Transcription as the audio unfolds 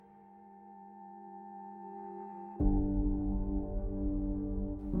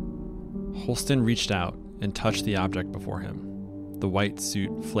Holston reached out and touched the object before him, the white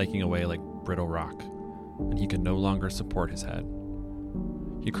suit flaking away like brittle rock, and he could no longer support his head.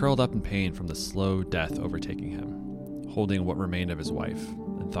 He curled up in pain from the slow death overtaking him, holding what remained of his wife,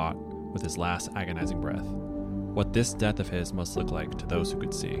 and thought, with his last agonizing breath, what this death of his must look like to those who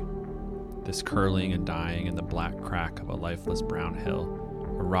could see. This curling and dying in the black crack of a lifeless brown hill,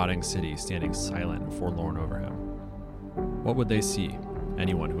 a rotting city standing silent and forlorn over him. What would they see,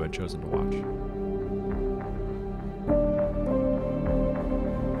 anyone who had chosen to watch?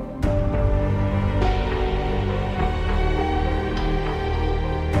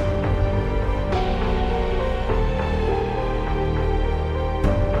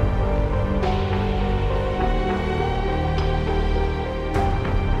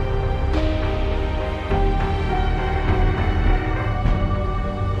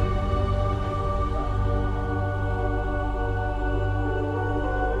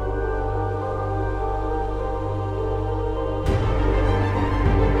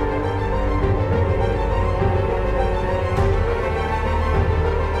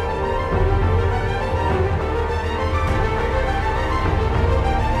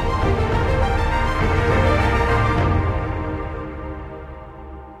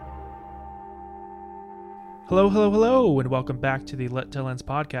 Hello, and welcome back to the Let Tell Ends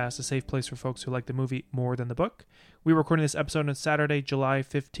podcast, a safe place for folks who like the movie more than the book. We're recording this episode on Saturday, July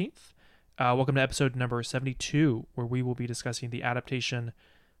 15th. Welcome to episode number 72, where we will be discussing the adaptation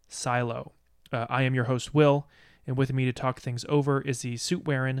Silo. I am your host, Will, and with me to talk things over is the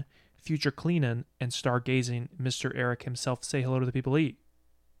suit-wearing, future-cleaning, and star-gazing Mr. Eric himself. Say hello to the people eat.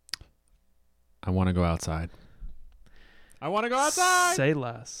 I want to go outside. I want to go outside. Say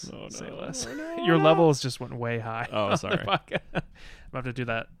less. Oh, no. Say less. Oh, no. Your levels just went way high. Oh, sorry. I'm going to have to do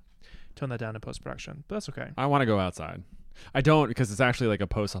that. Tone that down in post-production, but that's okay. I want to go outside. I don't, because it's actually like a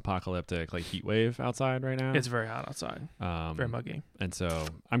post-apocalyptic like heat wave outside right now. It's very hot outside. Very muggy. And so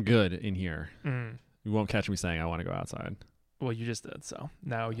I'm good in here. Mm. You won't catch me saying I want to go outside. Well, you just did, so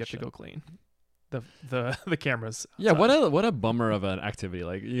now you have to go clean the cameras. Yeah, what a bummer of an activity.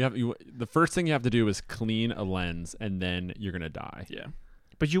 Like the first thing you have to do is clean a lens, and then you're gonna die. Yeah,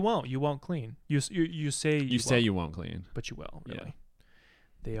 but you won't. You won't clean. You say you won't clean, but you will. Really, yeah.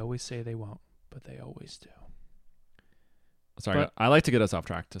 They always say they won't, but they always do. Sorry, I like to get us off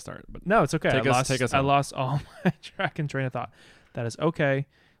track to start, but no, it's okay. I lost all my track and train of thought. That is okay.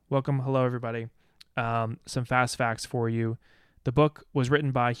 Welcome, hello everybody. Some fast facts for you. The book was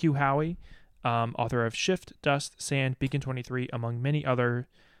written by Hugh Howey, author of Shift, Dust, Sand, Beacon 23, among many other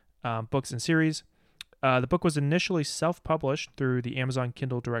books and series. The book was initially self-published through the Amazon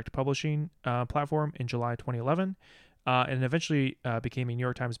Kindle Direct Publishing platform in July 2011, and eventually became a New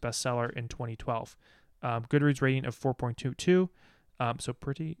York Times bestseller in 2012. Goodreads rating of 4.22, so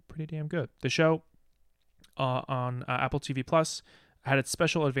pretty damn good. The show on Apple TV Plus had its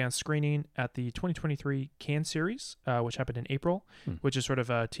special advanced screening at the 2023 Cannes series, which happened in April, which is sort of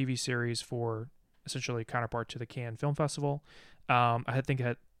a TV series for essentially counterpart to the Cannes Film Festival. I think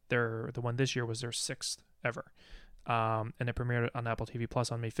the one this year was their 6th ever. And it premiered on Apple TV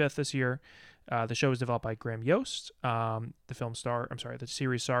Plus on May 5th this year. The show was developed by Graham Yost. The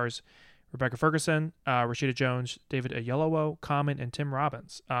series stars Rebecca Ferguson, Rashida Jones, David Oyelowo, Common, and Tim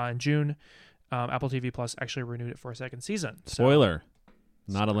Robbins. In June, Apple TV Plus actually renewed it for a second season. Spoiler.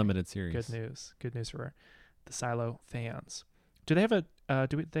 Not a limited series. Good news. Good news for the Silo fans. Do they have a?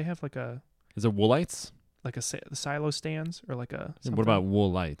 Is it Woolites? Like the Silo stands or like a? What about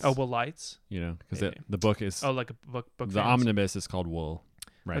Woolites? Oh, Woolites. You know, because the book is. Oh, like a book. The fans. omnibus is called Wool.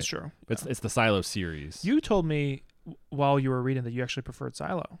 Right. That's true. It's the Silo series. You told me while you were reading that you actually preferred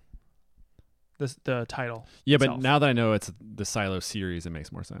Silo. The title. Yeah, itself. But now that I know it's the Silo series, it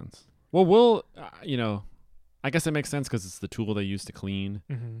makes more sense. Well, Wool, I guess it makes sense because it's the tool they use to clean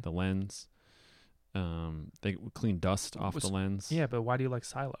the lens. They clean dust off the lens. Yeah, but why do you like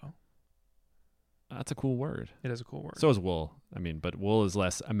Silo? That's a cool word. It is a cool word. So is Wool. I mean, but Wool is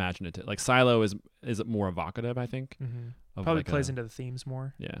less imaginative. Like Silo is more evocative, I think. Mm-hmm. Probably plays into the themes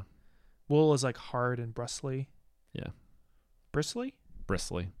more. Yeah. Wool is like hard and bristly. Yeah. Bristly?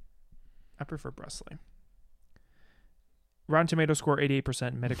 Bristly. I prefer bristly. Rotten Tomatoes score 88%,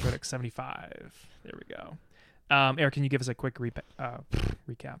 Metacritic 75. There we go. Eric, can you give us a quick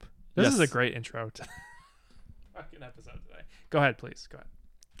recap? This is a great intro to fucking episode today. Go ahead, please. Go ahead.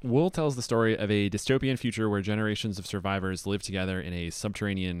 Wool tells the story of a dystopian future where generations of survivors live together in a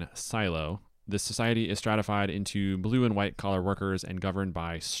subterranean silo. This society is stratified into blue and white collar workers and governed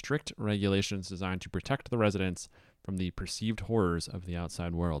by strict regulations designed to protect the residents from the perceived horrors of the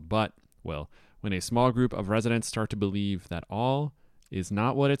outside world. But Will. When a small group of residents start to believe that all is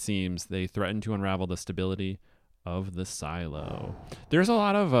not what it seems, they threaten to unravel the stability of the silo. There's a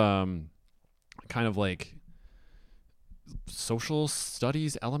lot of kind of like social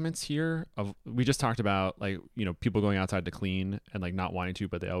studies elements here. We just talked about, like, you know, people going outside to clean and like not wanting to,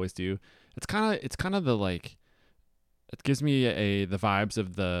 but they always do. It's kind of the, like, it gives me the vibes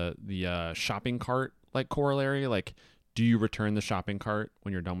of the shopping cart like corollary. Like, do you return the shopping cart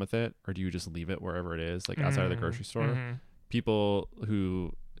when you're done with it, or do you just leave it wherever it is, like outside of the grocery store? Mm-hmm. People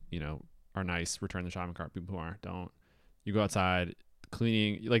who, you know, are nice return the shopping cart. People who aren't don't. You go outside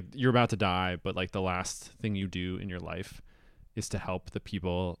cleaning, like you're about to die, but like the last thing you do in your life is to help the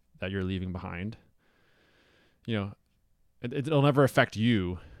people that you're leaving behind. You know, it'll never affect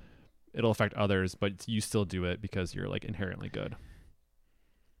you. It'll affect others, but you still do it because you're like inherently good.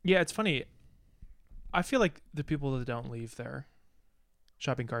 Yeah, it's funny. I feel like the people that don't leave their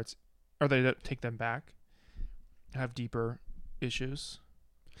shopping carts, or they don't take them back, have deeper issues.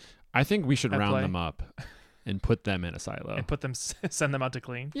 I think we should At round play. them up and put them in a silo. And send them out to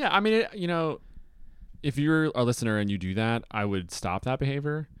clean. Yeah, I mean, you know, if you're a listener and you do that, I would stop that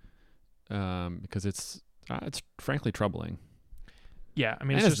behavior, because it's frankly troubling. Yeah, I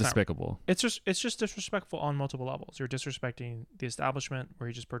mean, And it's it's just despicable. It's just disrespectful on multiple levels. You're disrespecting the establishment where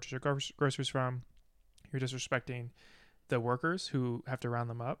you just purchase your groceries from. You're disrespecting the workers who have to round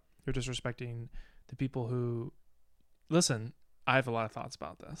them up. You're disrespecting the people who listen. I have a lot of thoughts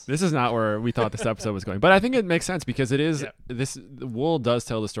about this. This is not where we thought this episode was going, but I think it makes sense because it is. Yeah. Wool does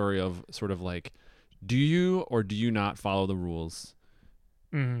tell the story of sort of like, do you or do you not follow the rules?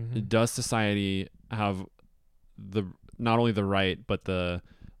 Mm-hmm. Does society have not only the right but the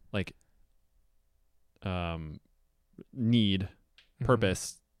like need,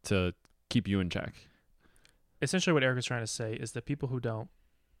 purpose to keep you in check? Essentially, what Eric is trying to say is that people who don't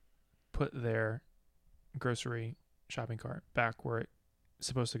put their grocery shopping cart back where it's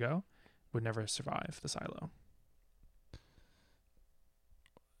supposed to go would never survive the silo.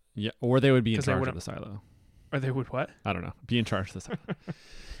 Yeah, or they would be in 'Cause they charge of wouldn't- the silo. Or they would what? I don't know. Be in charge of the silo.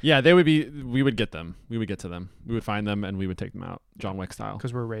 Yeah, they would be. We would get them. We would get to them. We would find them and we would take them out, John Wick style.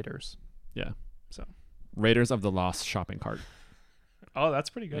 Because we're raiders. Yeah. So. Raiders of the Lost shopping cart. Oh, that's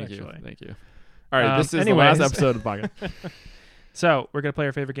pretty good, Thank actually. you. Thank you. All right, this is anyways. the last episode of the podcast. So we're going to play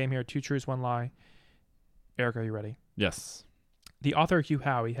our favorite game here, 2 Truths, 1 Lie. Eric, are you ready? Yes. The author Hugh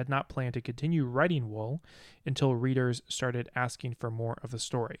Howey had not planned to continue writing Wool until readers started asking for more of the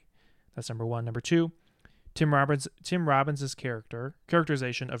story. That's number 1. Number 2, Tim Robbins'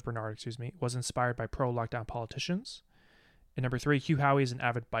 characterization of Bernard, was inspired by pro-lockdown politicians. And number 3, Hugh Howey is an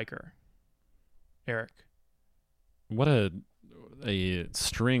avid biker. Eric. What a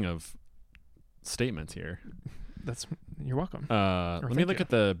string of statements here. You're welcome. Let me thank look you. at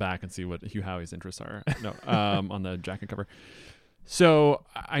the back and see what Hugh Howey's interests are. No, on the jacket cover. So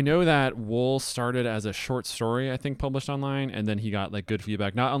I know that Wool started as a short story, I think, published online, and then he got like good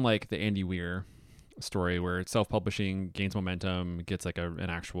feedback. Not unlike the Andy Weir story, where it's self-publishing, gains momentum, gets like an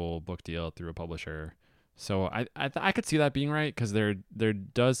actual book deal through a publisher. So I could see that being right, because there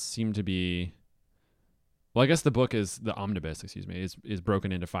does seem to be. Well, I guess the omnibus, is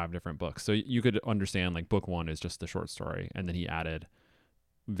broken into 5 different books. So you could understand like book 1 is just the short story, and then he added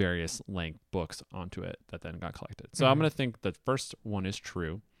various length books onto it that then got collected. So I'm going to think the first one is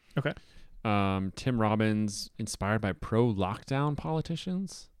true. Okay. Tim Robbins inspired by pro-lockdown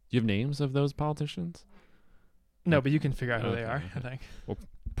politicians. Do you have names of those politicians? No, but you can figure out who they Okay, are, I okay. think. Well,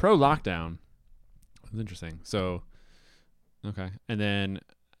 pro-lockdown. That's interesting. So, okay. And then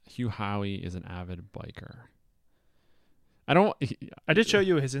Hugh Howey is an avid biker. I did show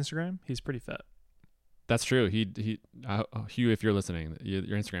you his Instagram. He's pretty fit. That's true. Hugh, if you're listening,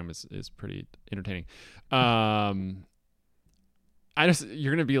 your Instagram is pretty entertaining. You're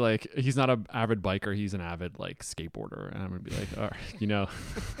gonna be like, he's not an avid biker, he's an avid like skateboarder, and I'm gonna be like, all right, you know.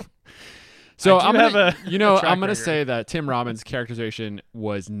 So I'm gonna say that Tim Robbins' characterization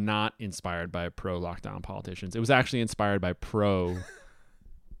was not inspired by pro-lockdown politicians. It was actually inspired by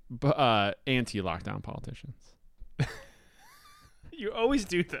anti-lockdown politicians. You always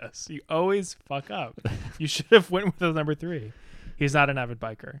do this. You always fuck up. You should have went with the number 3. He's not an avid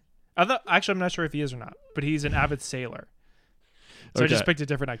biker. Actually, I'm not sure if he is or not, but he's an avid sailor. So I just picked a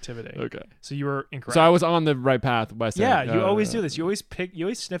different activity. Okay. So you were incorrect. So I was on the right path by saying. Yeah, you always do this. You always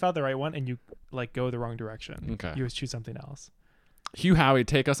sniff out the right one and you like go the wrong direction. Okay. You always choose something else. Hugh Howey,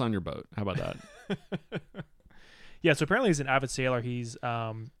 take us on your boat. How about that? Yeah, so apparently he's an avid sailor. He's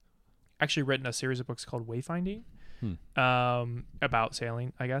actually written a series of books called Wayfinding. About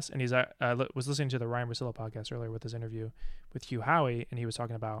sailing, I guess. And he's was listening to the Ryan Russillo podcast earlier with his interview with Hugh Howey, and he was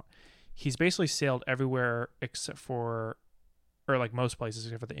talking about he's basically sailed everywhere except for, or like most places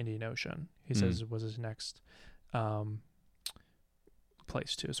except for the Indian Ocean. He says was his next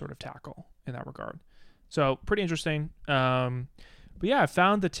place to sort of tackle in that regard. So pretty interesting. But yeah, I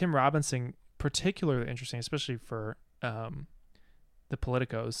found the Tim Robbins thing particularly interesting, especially for the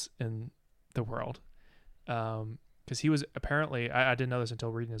politicos in the world. Because he was apparently, I didn't know this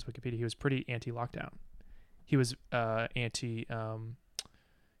until reading his Wikipedia, he was pretty anti-lockdown. He was anti,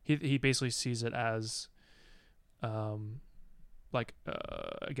 he basically sees it as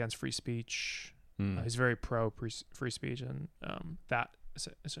against free speech. He's very pro free speech and that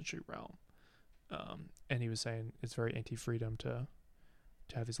essentially realm. And he was saying it's very anti-freedom to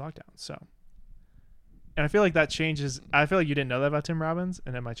have these lockdowns. So, and I feel like that changes. I feel like you didn't know that about Tim Robbins,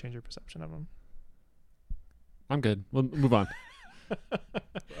 and it might change your perception of him. I'm good. We'll move on.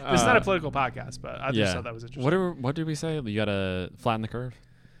 This is not a political podcast, but I just thought that was interesting. What did we say? You gotta flatten the curve.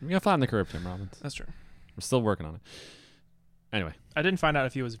 You gotta flatten the curve, Tim Robbins. That's true. We're still working on it. Anyway, I didn't find out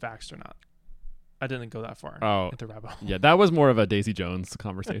if he was vaxxed or not. I didn't go that far. Into rabbit hole. Yeah, that was more of a Daisy Jones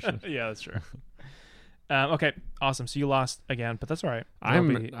conversation. Yeah, that's true. Okay, awesome. So you lost again, but that's all right.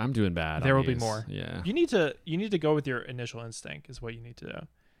 I'm doing bad. There will be more. Yeah. You need to go with your initial instinct is what you need to do.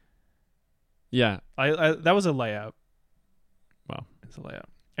 Yeah. I that was a layout. Wow. It's a layout.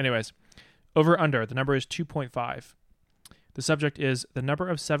 Anyways, over under, the number is 2.5. The subject is the number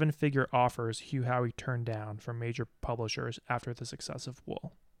of 7-figure offers Hugh Howey turned down from major publishers after the success of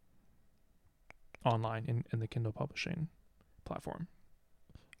Wool online in the Kindle publishing platform.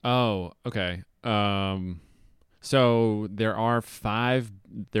 Oh, okay. So there are five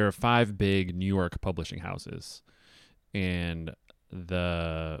big New York publishing houses, and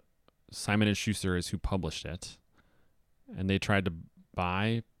the Simon and Schuster is who published it, and they tried to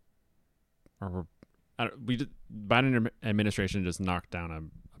buy, Biden administration just knocked down a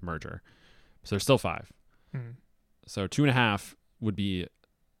merger, so there's still 5. So 2.5 would be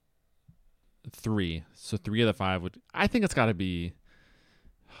 3. So 3 of the 5 would. I think it's got to be.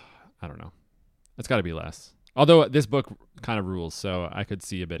 I don't know. It's got to be less. Although this book kind of rules, so I could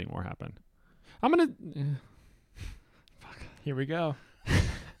see a bidding war happen. I'm gonna. Fuck. Here we go.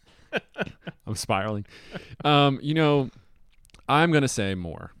 I'm spiraling. I'm gonna say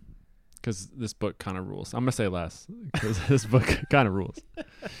more because this book kind of rules. I'm gonna say less because this book kind of rules.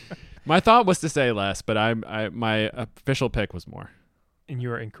 My thought was to say less, but my official pick was more. And you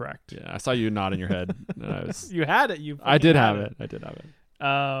were incorrect. Yeah, I saw you nodding your head. You had it. I did have it. I did have it.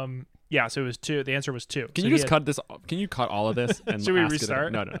 Yeah, so it was 2. The answer was 2. Can you just cut this? Can you cut all of this? And should we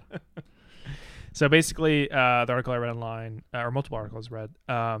restart? No. So basically, the article I read online, or multiple articles read,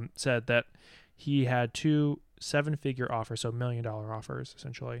 said that he had 2 7-figure offers, so $1 million offers,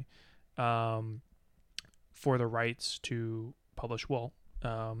 essentially, for the rights to publish Wool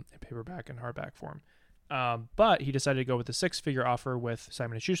in paperback and hardback form. But he decided to go with the 6-figure offer with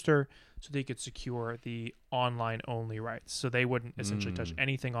Simon & Schuster so they could secure the online-only rights. So they wouldn't essentially touch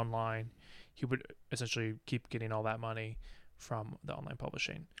anything online. He would essentially keep getting all that money from the online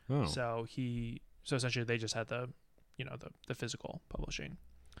publishing. Oh. So essentially they just had the physical publishing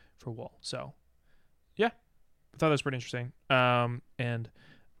for Wool. So yeah, I thought that was pretty interesting. And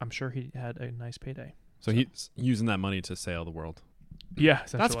I'm sure he had a nice payday. So he's using that money to sail the world. Yeah,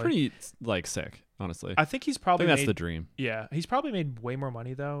 that's pretty sick, honestly. I think he's probably that's the dream. Yeah, he's probably made way more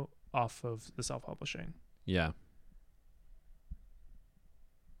money though off of the self-publishing. Yeah.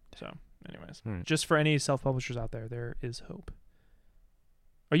 So, anyways, right. Just for any self-publishers out there is hope.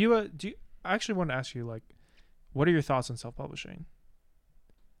 I actually want to ask you, what are your thoughts on self-publishing?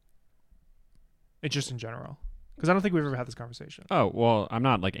 It's just in general, because I don't think we've ever had this conversation. Oh well, I'm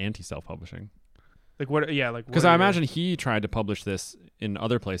not anti-self-publishing. Because I imagine he tried to publish this in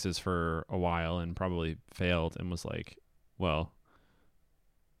other places for a while and probably failed and was like, well,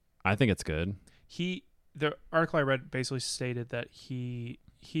 I think it's good. The article I read basically stated that he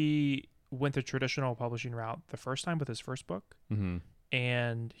went the traditional publishing route the first time with his first book. Mm-hmm.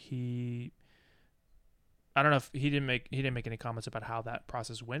 And I don't know if he didn't make any comments about how that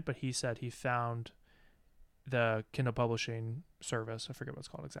process went, but he said he found the Kindle publishing service. I forget what it's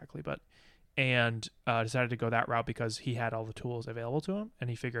called exactly, and decided to go that route because he had all the tools available to him, and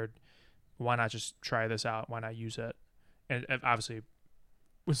he figured, why not just try this out? Why not use it? And it obviously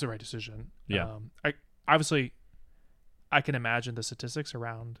was the right decision. Yeah. I can imagine the statistics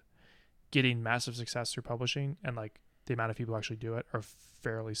around getting massive success through publishing, and the amount of people who actually do it are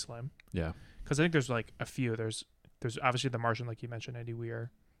fairly slim. Yeah. Because I think there's a few. There's obviously The Martian, like you mentioned, Andy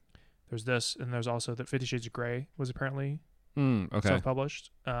Weir. There's this, and there's also the 50 Shades of Grey was apparently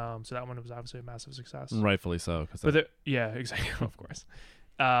self-published. So that one was obviously a massive success. Rightfully so. Yeah, exactly. Of course.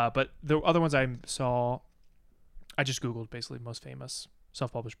 But the other ones I saw, I just Googled basically most famous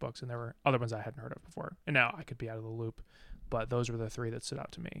self-published books, and there were other ones I hadn't heard of before. And now I could be out of the loop, but those were the three that stood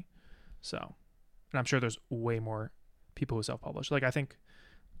out to me. So, and I'm sure there's way more people who self-publish. Like I think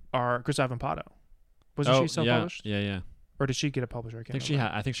our Gustave Ampado, wasn't she self-published? Yeah. Or did she get a publisher? I think she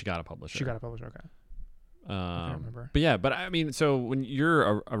got a publisher. She got a publisher. Okay. I can't remember. But I mean, so when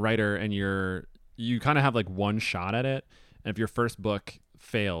you're a writer and you kind of have like one shot at it, and if your first book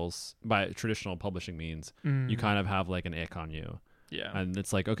fails by traditional publishing means, you kind of have like an ick on you. Yeah. And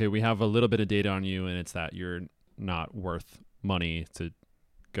it's like, okay, we have a little bit of data on you, and it's that you're not worth money to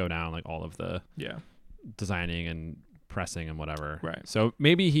go down like all of the designing and pressing and whatever. Right. So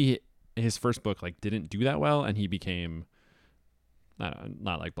maybe his first book like didn't do that well, and he became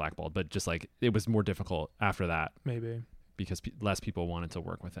not like blackballed, but just like it was more difficult after that. Maybe because less people wanted to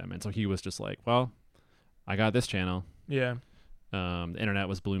work with him, and so he was just like, well, I got this channel. Yeah. The internet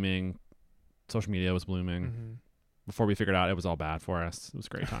was blooming, social media was blooming. Before we figured out it was all bad for us. It was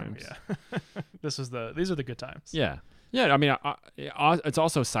great times. Yeah. These are the good times. Yeah. I mean, it's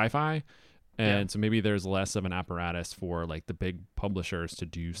also sci-fi, and so maybe there's less of an apparatus for like the big publishers to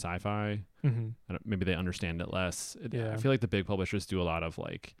do sci-fi. Maybe they understand it less. I feel like the big publishers do a lot of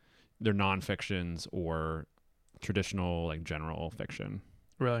like their non-fictions or traditional like general fiction.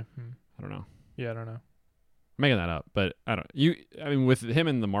 Really? I don't know. Yeah, I don't know. I'm making that up, but I mean, with him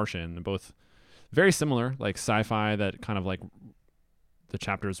and The Martian, both very similar, like sci-fi that kind of like the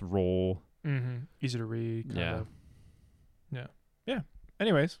chapters roll. Easy to read. Yeah.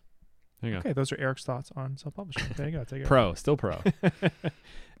 Anyways. There you go. Okay, those are Eric's thoughts on self-publishing. There you go. Take it. Still pro.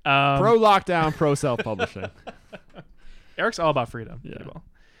 Pro lockdown, pro self-publishing. Eric's all about freedom.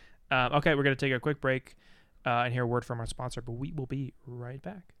 Yeah. Okay, we're going to take a quick break and hear a word from our sponsor, but we will be right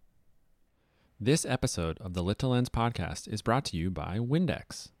back. This episode of the Lit to Lens podcast is brought to you by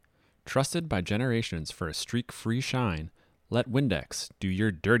Windex. Trusted by generations for a streak-free shine, let Windex do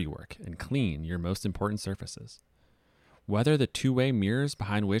your dirty work and clean your most important surfaces. Whether the two-way mirrors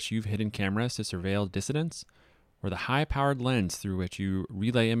behind which you've hidden cameras to surveil dissidents, or the high-powered lens through which you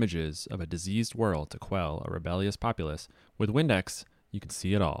relay images of a diseased world to quell a rebellious populace, with Windex, you can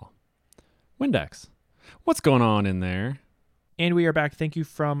see it all. Windex. What's going on in there? And we are back. Thank you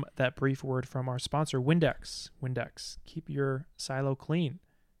from that brief word from our sponsor, Windex. Windex. Keep your silo clean.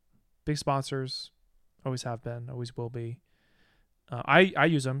 Big sponsors. Always have been. Always will be. I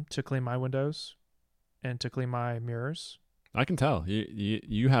use them to clean my windows and to clean my mirrors. I can tell.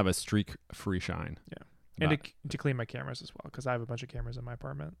 You have a streak-free shine. Yeah. And to clean my cameras as well, because I have a bunch of cameras in my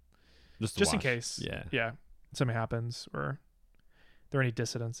apartment. Just in case. Yeah. Something happens or there are any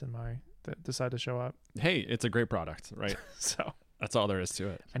dissidents that decide to show up. Hey, it's a great product, right? So that's all there is to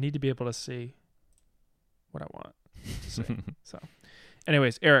it. I need to be able to see what I want to see. So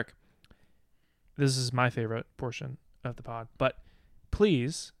anyways, Eric, this is my favorite portion of the pod, but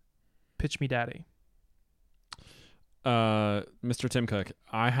please pitch me daddy. Mr. Tim Cook,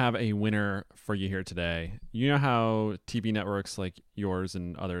 I have a winner for you here today. You know how TV networks like yours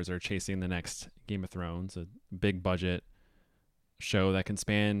and others are chasing the next Game of Thrones, a big budget show that can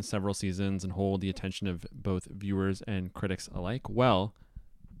span several seasons and hold the attention of both viewers and critics alike? Well,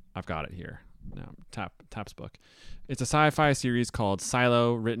 I've got it here. Now, Tap's book. It's a sci-fi series called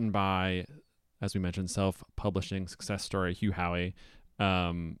Silo, written by, as we mentioned, self-publishing success story Hugh Howey.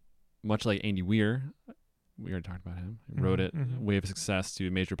 Much like Andy Weir, we already talked about him. He wrote it, way of success to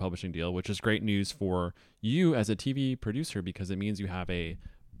a major publishing deal, which is great news for you as a TV producer because it means you have a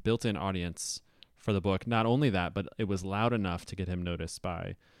built-in audience for the book. Not only that, but it was loud enough to get him noticed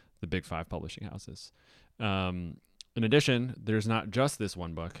by the big 5 publishing houses. In addition, there's not just this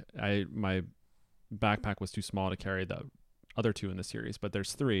one book. My backpack was too small to carry the other 2 in the series, but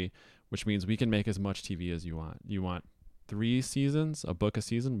there's 3, which means we can make as much TV as you want. You want 3 seasons, a book a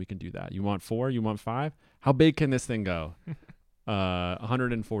season, we can do that. You want 4, you want 5? How big can this thing go?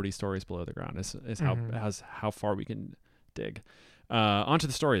 140 stories below the ground is how far we can dig. Onto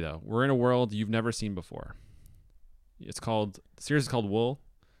the story though. We're in a world you've never seen before. The series is called Wool.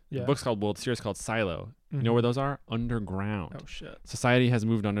 The book's called Wool. The series is called Silo. You know where those are? Underground. Oh shit. Society has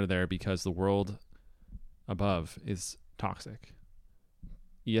moved under there because the world above is toxic.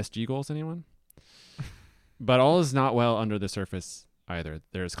 ESG goals, anyone? But all is not well under the surface either.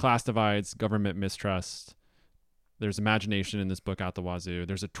 There's class divides, government mistrust. There's imagination in this book out the wazoo.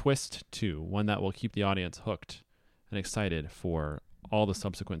 There's a twist too, one that will keep the audience hooked and excited for all the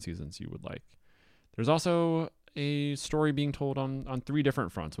subsequent seasons you would like. There's also a story being told on 3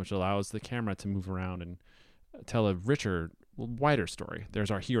 different fronts, which allows the camera to move around and tell a richer, wider story. There's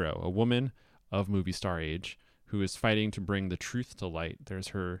our hero, a woman of movie star age, who is fighting to bring the truth to light. There's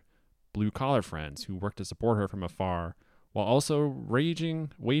her blue-collar friends who work to support her from afar while also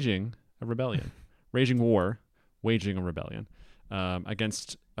waging a rebellion. Waging a rebellion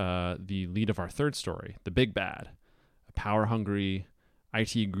against the lead of our third story, the Big Bad, a power-hungry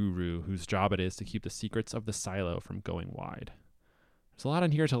IT guru whose job it is to keep the secrets of the silo from going wide. There's a lot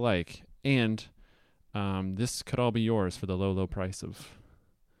in here to like, and this could all be yours for the low, low price of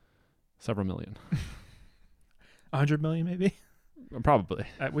several million. 100 million, maybe. Probably.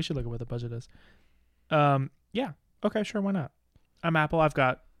 We should look at what the budget is. Yeah. Okay, sure. Why not? I'm Apple.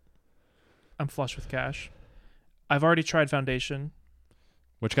 I'm flush with cash. I've already tried Foundation.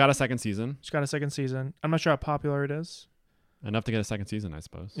 Which got a second season. It's got a second season. I'm not sure how popular it is. Enough to get a second season, I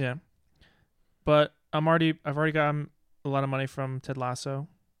suppose. Yeah. But I've already gotten a lot of money from Ted Lasso.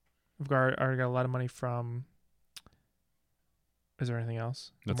 Already got a lot of money from. Is there anything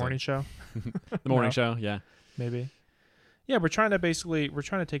else? That's The Morning Show? The Morning Show, yeah. Maybe. Yeah, we're trying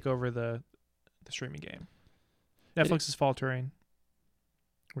to take over the streaming game. Netflix is faltering.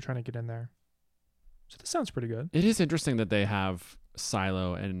 We're trying to get in there. So this sounds pretty good. It is interesting that they have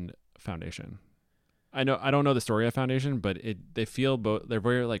Silo and Foundation. I don't know the story of Foundation, but they feel both. They're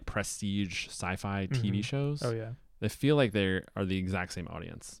very like prestige sci-fi TV shows. Oh yeah. They feel like they are the exact same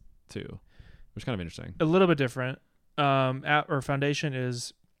audience too, which is kind of interesting. A little bit different. Or Foundation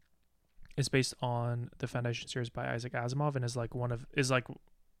is based on the Foundation series by Isaac Asimov and is like one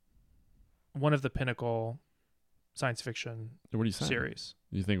of the pinnacle science fiction What are you saying? series.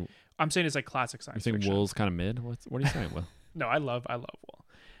 You think? I'm saying it's like classic science You think fiction. Wool's kind of mid? What are you saying, Will? No, I love Wool,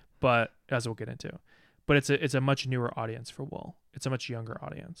 but as we'll get into, but it's a much newer audience for Wool. It's a much younger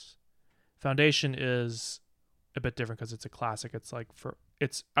audience. Foundation is a bit different because it's a classic. It's like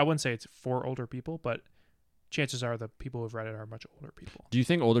I wouldn't say it's for older people, but chances are the people who've read it are much older people. Do you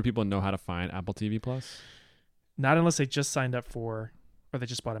think older people know how to find Apple TV Plus? Not unless they just signed up or they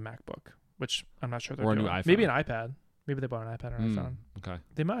just bought a MacBook, which I'm not sure they're Or a doing. new iPhone. Maybe an iPad. Maybe they bought an iPad or an iPhone. Okay.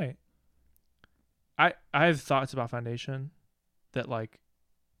 They might. I have thoughts about Foundation that like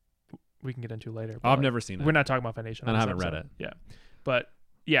we can get into later. I've never seen it. We're not talking about Foundation. And on I this haven't read episode. it. Yeah. But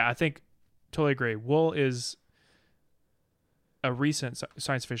yeah, I think totally agree. Wool is a recent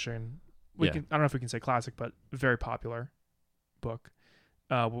science fiction. I don't know if we can say classic, but very popular book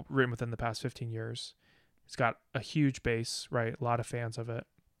written within the past 15 years. It's got a huge base, right? A lot of fans of it.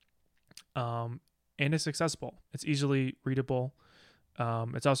 And it's accessible. It's easily readable.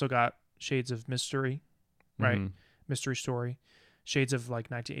 It's also got shades of mystery, right? Mm-hmm. Mystery story. Shades of like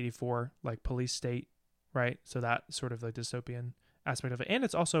 1984, like Police State, right? So that sort of like dystopian aspect of it. And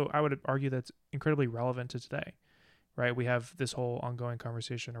it's also, I would argue, that's incredibly relevant to today, right? We have this whole ongoing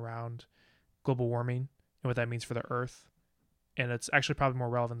conversation around global warming and what that means for the Earth. And it's actually probably more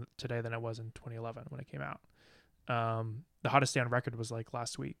relevant today than it was in 2011 when it came out. The hottest day on record was like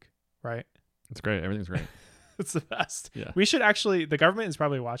last week, right? It's great. Everything's great. It's the best. Yeah. We should actually, the government is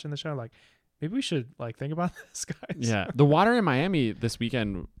probably watching the show. Like, maybe we should like think about this, guys. Yeah. The water in Miami this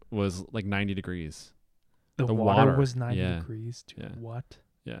weekend was like 90 degrees. The The water water. was 90 Yeah. degrees. Dude, Yeah. what?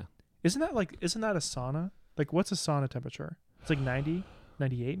 Yeah. Isn't that a sauna? Like, what's a sauna temperature? It's like 90,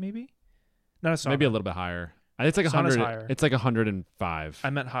 98 maybe? Not a sauna. Maybe a little bit higher. It's like Sauna's 100. higher. It's like 105. I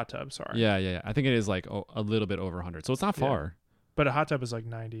meant hot tub, sorry. Yeah. I think it is like a little bit over 100. So it's not Yeah. far. But a hot tub is like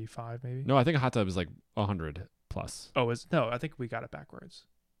 95 maybe? No, I think a hot tub is like 100 plus. Oh, no, I think we got it backwards.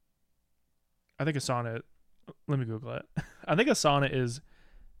 I think a sauna, let me Google it. I think a sauna is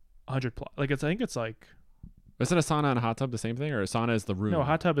 100 plus. Like, I think it's like, Isn't a sauna and a hot tub the same thing, or a sauna is the room? no,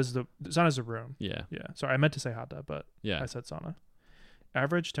 hot tub is the sauna is a room. Yeah. Yeah. Sorry, I meant to say hot tub, but Yeah. I said sauna.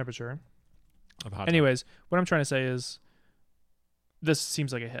 Average temperature. Of a hot tub. Anyways, what I'm trying to say is this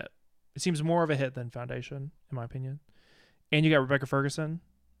seems like a hit. It seems more of a hit than Foundation, in my opinion. And you got Rebecca Ferguson,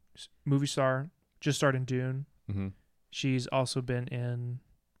 movie star, just starred in Dune. Mm-hmm. She's also been in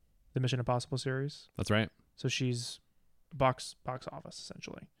the Mission Impossible series. That's right. So she's box office,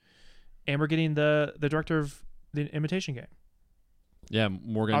 essentially. And we're getting the director of The Imitation Game. Yeah,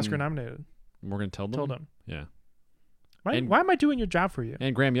 Morgan. Oscar nominated. Morgan Tilden. Tilden. Yeah. Why And- am I doing your job for you?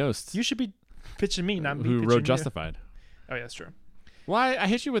 And Graham Yost, You should be pitching me, not me who pitching wrote you. Justified. Oh, yeah, that's true. Why I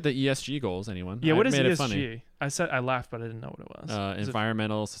hit you with the ESG goals? Anyone? Yeah, I what is made it ESG? funny. I laughed, but I didn't know what it was. Is it-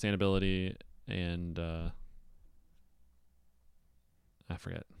 Environmental sustainability and I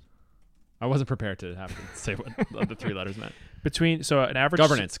forget. I wasn't prepared to have to say what the three letters meant. an average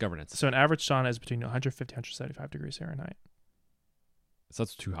Governance. So an average sauna is between 150 and 175 degrees Fahrenheit. So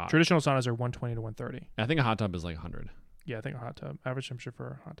that's too hot. Traditional saunas are 120 to 130. I think a hot tub is like 100. Yeah, I think a hot tub. Average temperature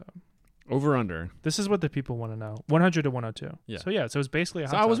for a hot tub. Over under. This is what the people want to know. 100 to 102. Yeah. So yeah, so it's basically a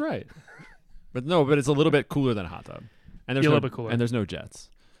hot So tub. I was right. But it's a little bit cooler than a hot tub. And there's Yeah, a no, little bit cooler. And there's no jets.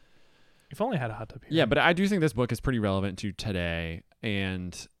 If only I had a hot tub here. Yeah, but I do think this book is pretty relevant to today,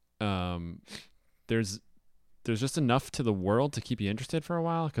 and there's just enough to the world to keep you interested for a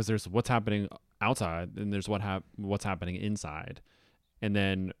while, because there's what's happening outside and there's what's happening inside, and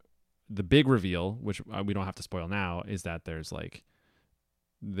then the big reveal, which we don't have to spoil now, is that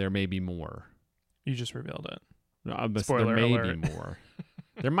there may be more. You just revealed it. No, but Spoiler there may alert. be more.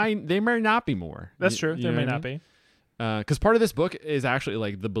 There may not be more. That's true. You There know may what I not mean? be. Because part of this book is actually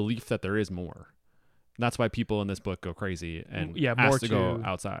like the belief that there is more. That's why people in this book go crazy and Yeah, ask more to go to-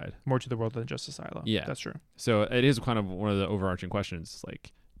 outside. More to the world than just a silo. Yeah. That's true. So it is kind of one of the overarching questions.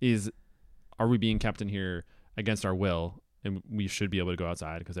 Like, are we being kept in here against our will, and we should be able to go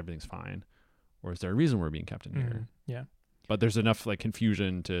outside because everything's fine, or is there a reason we're being kept in here? Mhm. Yeah. But there's enough like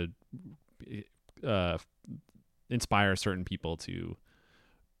confusion to inspire certain people to,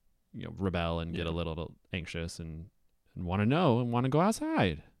 rebel and get a little anxious and want to know and want to go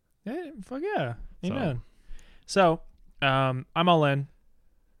outside. Yeah, fuck yeah. So- Amen. So, I'm all in.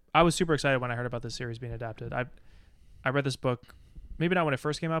 I was super excited when I heard about this series being adapted. I read this book, maybe not when it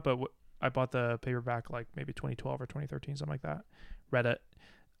first came out, but I bought the paperback like maybe 2012 or 2013, something like that. Read it,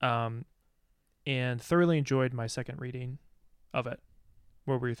 and thoroughly enjoyed my second reading of it.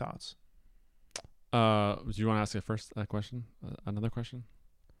 What were your thoughts? Do you want to ask a question? Another question?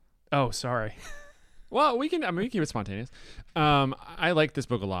 Oh, sorry. Well, we can keep it spontaneous. I like this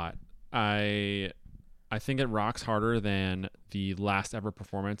book a lot. I think it rocks harder than the last ever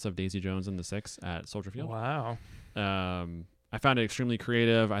performance of Daisy Jones and the Six at Soldier Field. Wow. I found it extremely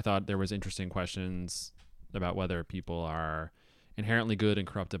creative. I thought there was interesting questions about whether people are inherently good and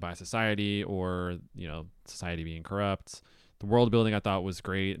corrupted by society, or society being corrupt. The world building I thought was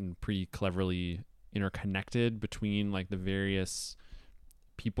great and pretty cleverly interconnected between like the various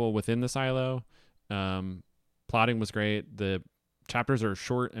people within the silo. Plotting was great. The chapters are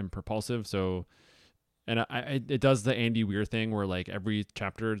short and propulsive, and it does the Andy Weir thing where like every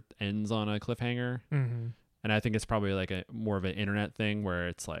chapter ends on a cliffhanger. Mm-hmm. And I think it's probably like a more of an internet thing where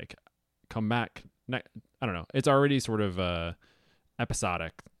it's like, come back. I don't know. It's already sort of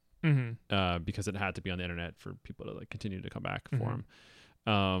episodic Mm-hmm. because it had to be on the internet for people to like continue to come back for him.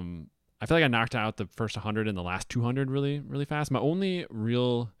 I feel like I knocked out the first 100 and the last 200 really, really fast. My only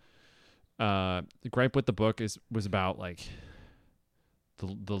real gripe with the book was about like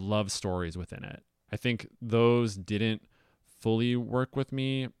the love stories within it. I think those didn't fully work with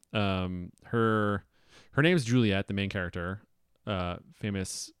me. Her name's Juliet, the main character,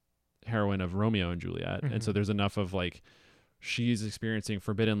 famous heroine of Romeo and Juliet. Mhm. And so there's enough of like, she's experiencing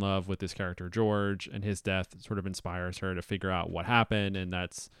forbidden love with this character, George, and his death sort of inspires her to figure out what happened. And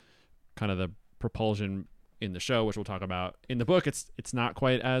that's kind of the propulsion in the show, which we'll talk about. In the book, it's not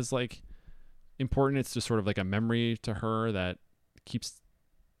quite as like important. It's just sort of like a memory to her that keeps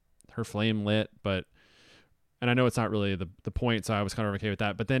her flame lit. And I know it's not really the point, so I was kind of okay with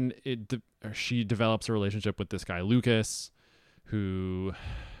that. But then she develops a relationship with this guy, Lucas, who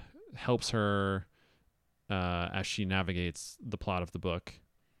helps her as she navigates the plot of the book,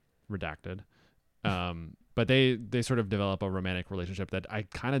 redacted. But they sort of develop a romantic relationship that I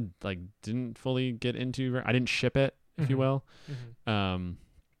kind of like didn't fully get into. I didn't ship it, if you Mhm. will. Mm-hmm.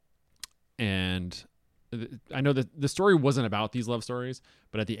 And I know that the story wasn't about these love stories,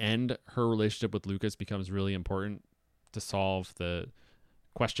 but at the end, her relationship with Lucas becomes really important to solve the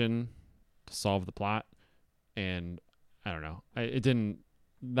question, to solve the plot. And I don't know,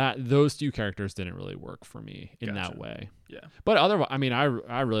 those two characters didn't really work for me in Gotcha. that way. Yeah. But otherwise, I mean, I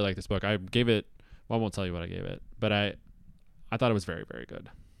really like this book. I gave it, well, I won't tell you what I gave it, but I thought it was very, very good.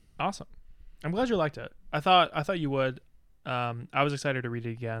 Awesome. I'm glad you liked it. I thought you would. I was excited to read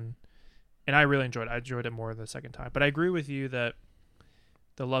it again, and I really enjoyed it. I enjoyed it more the second time. But I agree with you that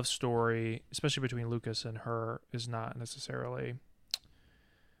the love story, especially between Lucas and her, is not necessarily,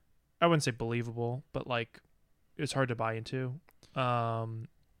 I wouldn't say believable, but like it's hard to buy into.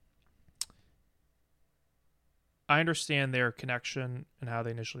 I understand their connection and how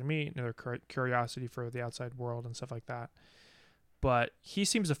they initially meet and their curiosity for the outside world and stuff like that. But he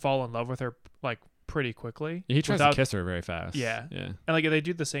seems to fall in love with her like pretty quickly. He tries to kiss her very fast. Yeah. Yeah. And like they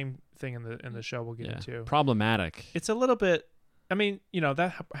do the same thing in the show we'll get into. Problematic. It's a little bit, I mean,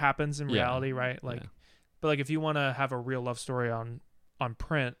 that happens in Yeah. reality, right? Like, Yeah. but like if you want to have a real love story on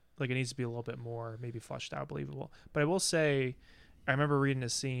print, like it needs to be a little bit more maybe fleshed out, believable. But I will say, I remember reading a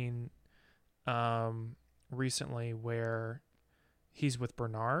scene recently where he's with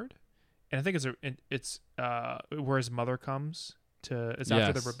Bernard, and I think it's where his mother comes to. It's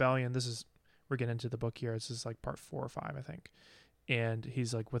after the Yes. rebellion. We're getting into the book here. This is like part 4 or 5, I think. and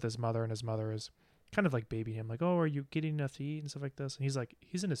he's like with his mother, and his mother is kind of like babying him, like, oh, are you getting enough to eat and stuff like this? And he's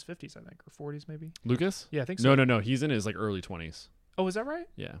in his 50s, I think, or 40s maybe. Lucas? Yeah, I think so. No. He's in his like early 20s. Oh, is that right?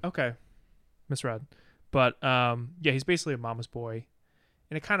 Yeah. Okay, misread. But yeah, he's basically a mama's boy,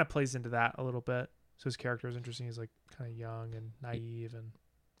 and it kind of plays into that a little bit. So his character is interesting. He's like kind of young and naive and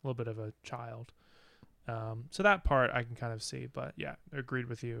a little bit of a child. So that part I can kind of see, but yeah, I agreed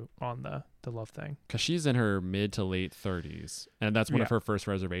with you on the love thing. Because she's in her mid to late 30s, and that's one of her first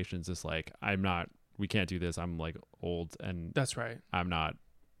reservations. Is like, we can't do this. I'm like old, and That's right. I'm not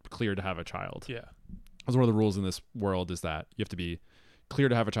cleared to have a child. Yeah. That's one of the rules in this world, is that you have to be clear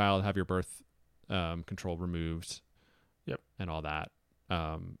to have a child, have your birth control removed, and all that.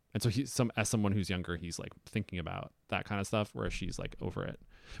 And so as someone who's younger, he's like thinking about that kind of stuff, whereas she's like over it.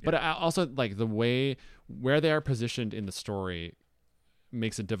 Yeah. But I also like the way where they are positioned in the story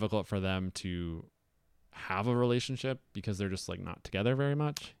makes it difficult for them to have a relationship because they're just like not together very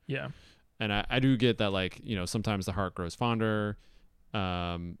much. Yeah. And I do get that, like, you know, sometimes the heart grows fonder.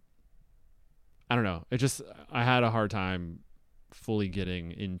 I don't know. I had a hard time fully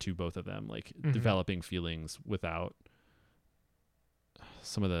getting into both of them, like developing feelings without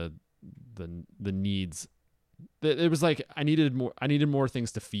some of the needs. It was like I needed more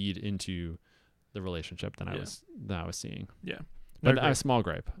things to feed into the relationship than I was seeing. Yeah. But a small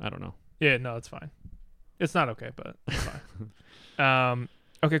gripe. I don't know. Yeah, no, it's fine. It's not okay, but it's fine.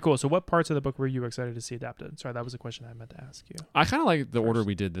 Okay, cool. So what parts of the book were you excited to see adapted? Sorry, that was a question I meant to ask you. I kind of like the order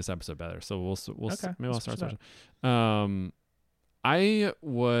we did this episode better. So maybe I'll start. I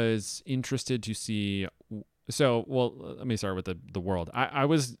was interested to see. So, let me start with the world. I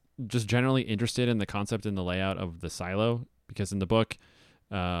was just generally interested in the concept and the layout of the silo, because in the book,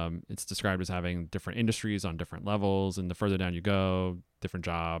 it's described as having different industries on different levels, and the further down you go, different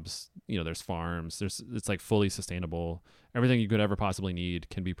jobs. You know, there's farms. It's like fully sustainable. Everything you could ever possibly need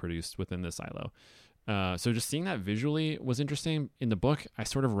can be produced within this silo. So just seeing that visually was interesting. In the book, I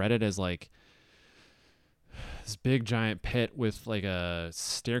sort of read it as like this big giant pit with like a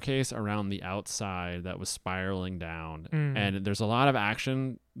staircase around the outside that was spiraling down, and there's a lot of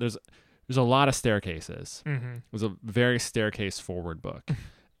action. There's a lot of staircases. It was a very staircase forward book.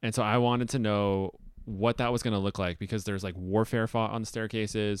 And so I wanted to know what that was going to look like, because there's like warfare fought on the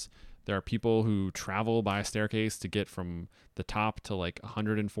staircases. There are people who travel by a staircase to get from the top to like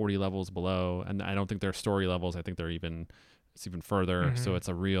 140 levels below. And I don't think they're story levels. I think it's even further. So it's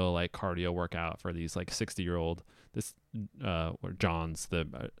a real like cardio workout for these like 60-year-old, John's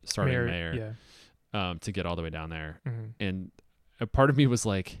the starting mayor, to get all the way down there. And a part of me was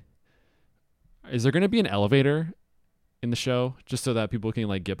like, is there going to be an elevator in the show just so that people can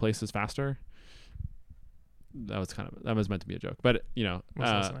like get places faster? That was meant to be a joke, but you know,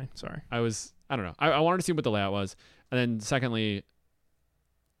 sorry. I don't know. I wanted to see what the layout was. And then secondly,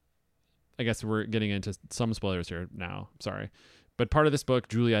 I guess we're getting into some spoilers here now. Sorry. But part of this book,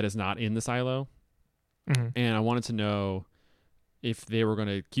 Juliet is not in the silo. And I wanted to know if they were going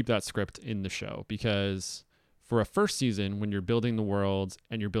to keep that script in the show, because for a first season, when you're building the world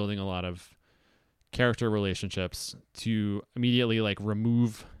and you're building a lot of character relationships, to immediately like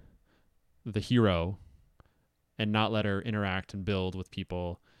remove the hero and not let her interact and build with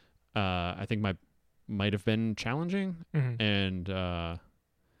people, I think might have been challenging. And I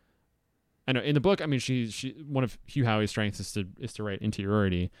know in the book, I mean, she one of Hugh Howey's strengths is to write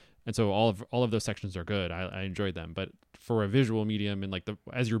interiority, and so all of those sections are good. I enjoyed them, but for a visual medium and like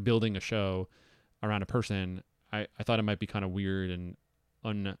as you're building a show around a person, I thought it might be kind of weird and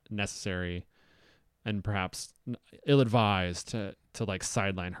unnecessary, and perhaps ill-advised to like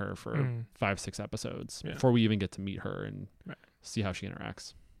sideline her for 5-6 episodes before we even get to meet her and see how she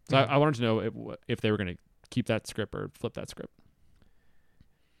interacts. So I wanted to know if they were going to keep that script or flip that script.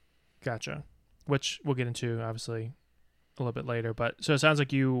 Gotcha. Which we'll get into obviously a little bit later. But so it sounds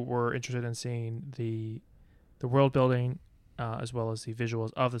like you were interested in seeing the world building as well as the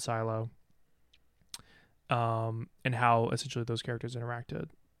visuals of the silo, and how essentially those characters interacted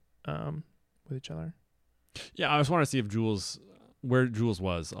with each other. Yeah, I just want to see if where Jules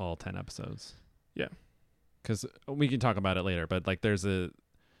was all 10 episodes. Yeah, because we can talk about it later. But like,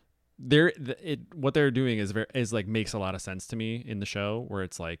 what they're doing is like makes a lot of sense to me in the show, where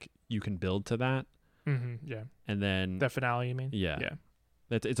it's like you can build to that. Yeah, and then the finale, you mean? Yeah.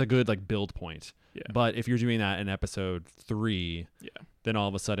 It's a good like build point. Yeah. But if you're doing that in episode 3, then all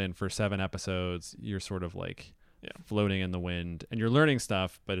of a sudden for 7 episodes you're sort of like floating in the wind, and you're learning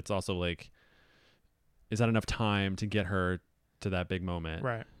stuff, but it's also like, is that enough time to get her to that big moment?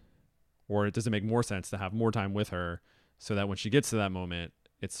 Right. Or does it make more sense to have more time with her so that when she gets to that moment,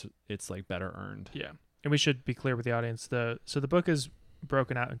 it's like better earned? Yeah. and we should be clear with the audience. So the book is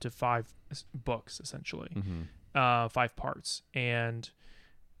broken out into 5 books, essentially, 5 parts. And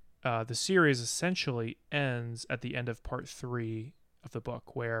the series essentially ends at the end of part 3 of the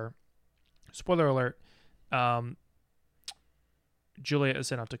book, where, spoiler alert, Juliet is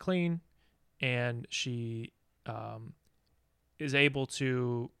sent out to clean, and she is able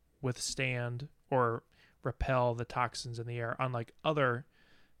to withstand or repel the toxins in the air, unlike other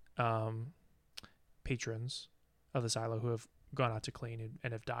patrons of the silo who have gone out to clean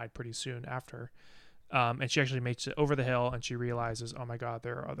and have died pretty soon after. And she actually makes it over the hill, and she realizes, oh my God,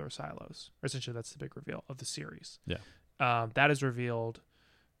 there are other silos. Or essentially, that's the big reveal of the series. Yeah. That is revealed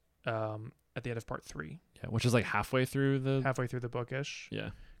at the end of part 3. Yeah, which is like halfway through the bookish. Yeah.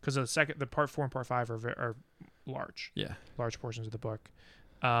 Because the part 4 and part 5 are large. Yeah. Large portions of the book.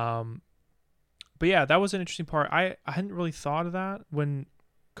 But yeah, that was an interesting part. I hadn't really thought of that when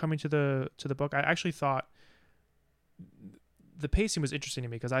coming to the book. I actually thought the pacing was interesting to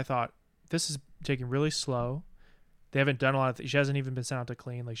me, because I thought this is taking really slow. They haven't done a lot of she hasn't even been sent out to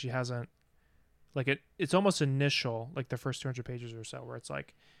clean. Like, she hasn't, like, it's almost initial, like the first 200 pages or so, where it's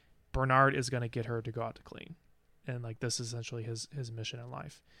like Bernard is going to get her to go out to clean. And like, this is essentially his mission in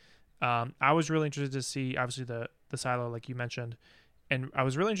life. I was really interested to see, obviously, the silo, like you mentioned, and I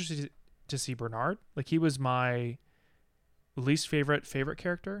was really interested to see Bernard. Like, he was my least favorite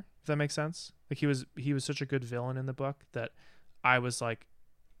character, if that makes sense. Like, he was such a good villain in the book that I was like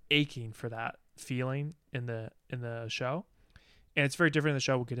aching for that feeling in the show. And it's very different in the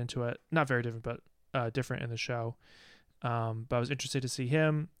show. We'll get into it. Not very different, but different in the show. But I was interested to see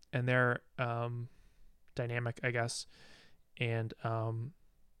him and their dynamic, I guess. And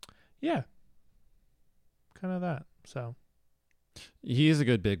yeah, kind of that. So he is a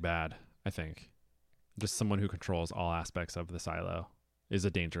good big bad, I think. Just someone who controls all aspects of the silo is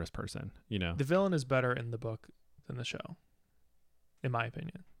a dangerous person, you know. The villain is better in the book than the show, in my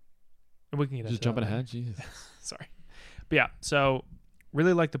opinion. And we can get just jumping ahead. Jesus, sorry. But yeah, so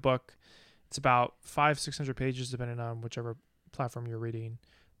really like the book. It's about 500-600 pages, depending on whichever platform you're reading.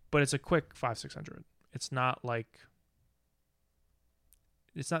 But it's a quick 500-600. It's not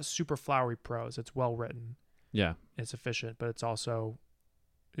super flowery prose. It's well written. Yeah, it's efficient, but it's also,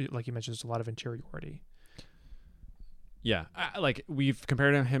 like you mentioned, there's a lot of interiority. Yeah, like we've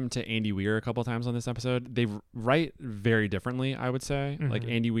compared him to Andy Weir a couple times on this episode. They write very differently, I would say. Mm-hmm. Like,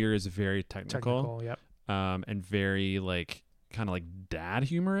 Andy Weir is very technical, yep. And very like kind of like dad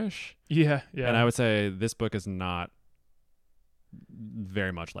humorish. Yeah. And I would say this book is not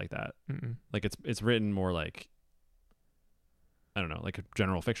very much like that. Mm-mm. Like, it's written more like, I don't know, like a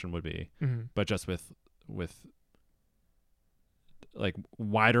general fiction would be, mm-hmm. but just with like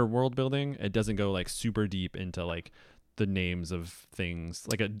wider world building. It doesn't go like super deep into like the names of things,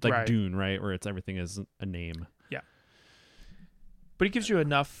 like right. Dune, right, where it's everything is a name. Yeah, but it gives you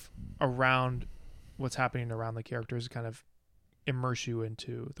enough around what's happening around the characters to kind of immerse you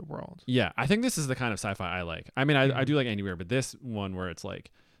into the world. Yeah, I think this is the kind of sci-fi I like. I mean, I do like Andy Weir, but this one where it's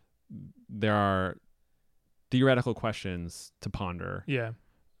like there are theoretical questions to ponder. Yeah.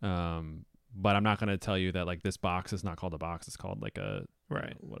 But I'm not going to tell you that like this box is not called a box. It's called like a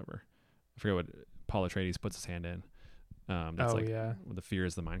whatever. I forget what Paul Atreides puts his hand in. That's the fear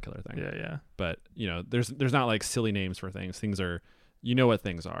is the mind killer thing. Yeah. But you know, there's not like silly names for things. Things are, you know what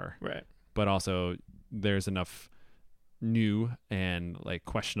things are. Right. But also there's enough new and like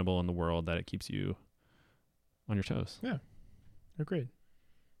questionable in the world that it keeps you on your toes. Yeah. Agreed.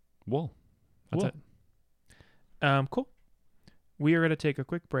 Well, that's it. Cool. We are going to take a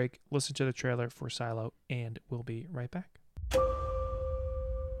quick break, listen to the trailer for Silo, and we'll be right back.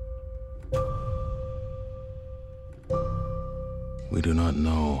 We do not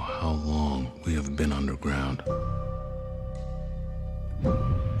know how long we have been underground,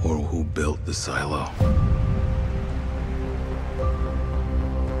 or who built the silo.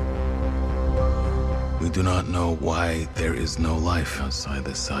 We do not know why there is no life outside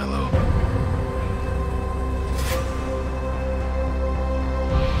the silo.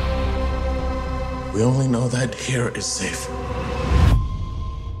 We only know that here is safe,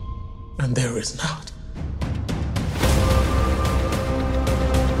 and there is not.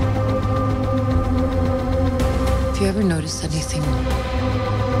 Have you ever noticed anything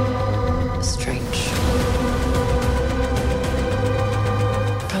strange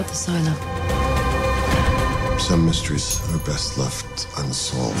about the silo? Some mysteries are best left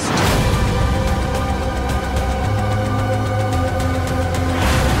unsolved.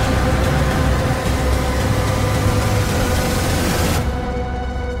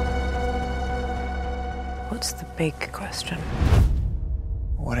 What's the big question?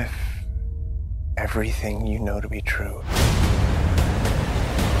 What if everything you know to be true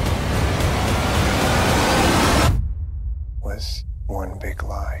was one big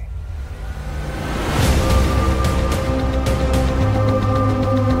lie.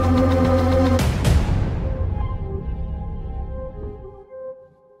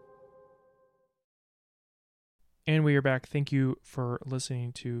 And we are back. Thank you for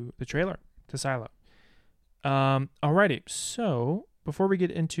listening to the trailer to Silo. Alrighty, so before we get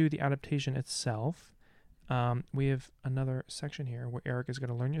into the adaptation itself, we have another section here where Eric is going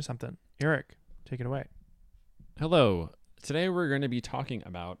to learn you something. Eric, take it away. Hello. Today we're going to be talking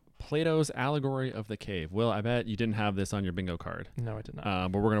about Plato's allegory of the cave. Will, I bet you didn't have this on your bingo card. No, I did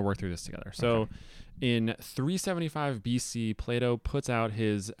not. But we're going to work through this together. So in 375 BC, Plato puts out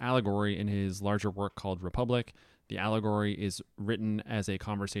his allegory in his larger work called Republic. The allegory is written as a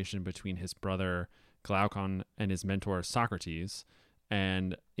conversation between his brother Glaucon and his mentor Socrates.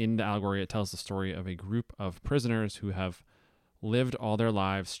 And in the allegory, it tells the story of a group of prisoners who have lived all their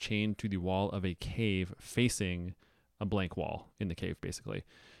lives chained to the wall of a cave facing a blank wall in the cave, basically.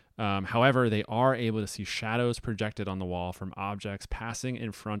 However, they are able to see shadows projected on the wall from objects passing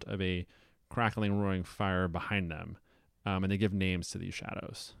in front of a crackling, roaring fire behind them. And they give names to these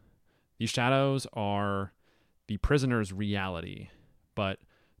shadows. These shadows are the prisoner's reality, but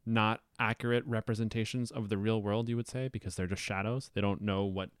not accurate representations of the real world, you would say, because they're just shadows. They don't know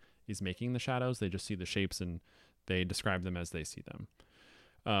what is making the shadows. They just see the shapes and they describe them as they see them.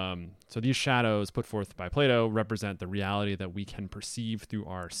 So these shadows put forth by Plato represent the reality that we can perceive through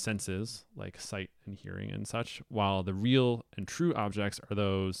our senses, like sight and hearing and such, while the real and true objects are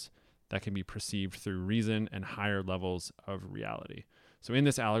those that can be perceived through reason and higher levels of reality. So in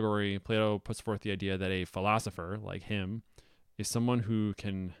this allegory, Plato puts forth the idea that a philosopher like him is someone who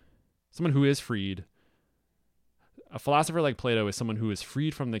is freed. A philosopher like Plato is someone who is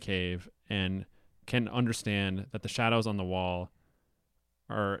freed from the cave and can understand that the shadows on the wall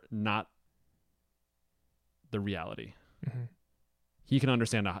are not the reality. Mm-hmm. He can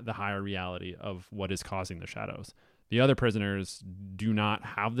understand the higher reality of what is causing the shadows. The other prisoners do not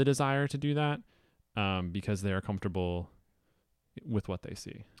have the desire to do that because they are comfortable with what they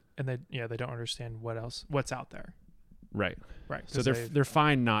see. And they don't understand what's out there. Right. Right. So they're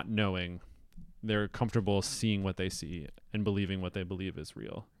fine not knowing. They're comfortable seeing what they see and believing what they believe is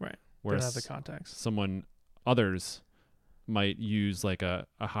real. Right. Whereas They don't have the context. Others might use like a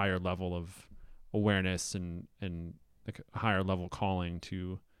higher level of awareness and like a higher level calling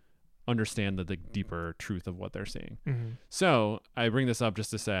to understand the deeper truth of what they're seeing. Mm-hmm. So I bring this up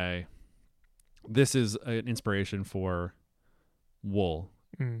just to say this is an inspiration for Wool.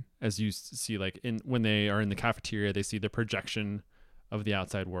 As you see, like when they are in the cafeteria, they see the projection of the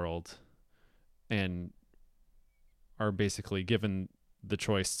outside world and are basically given the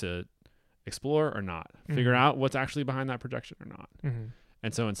choice to explore or not, figure out what's actually behind that projection or not. Mm-hmm.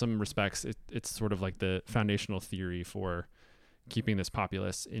 And so in some respects, it's sort of like the foundational theory for keeping this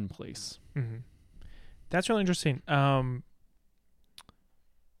populace in place. Mm-hmm. That's really interesting. You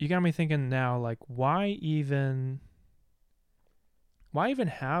got me thinking now, like, why even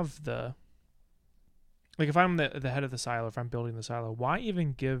have the, like, if I'm the head of the silo, if I'm building the silo, why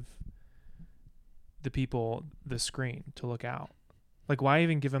even give the people the screen to look out? Like, why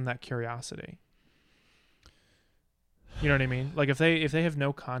even give them that curiosity? You know what I mean? Like, if they have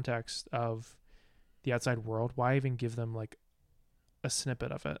no context of the outside world, why even give them like a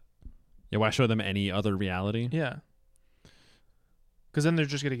snippet of it? Yeah, why show them any other reality? Yeah. Because then they're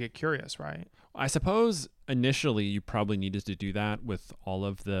just going to get curious, right? I suppose initially you probably needed to do that with all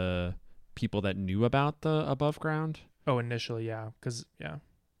of the people that knew about the above ground. Oh, initially, yeah. Because, yeah,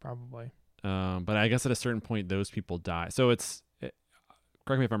 probably. But I guess at a certain point, those people die. So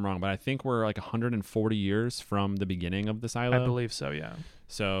correct me if I'm wrong, but I think we're like 140 years from the beginning of the silo. I believe so, yeah.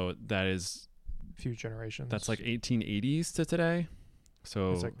 So that is... few generations. That's like 1880s to today.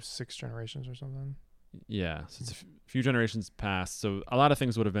 So it's like 6 generations or something. Yeah, so it's a few generations past. So a lot of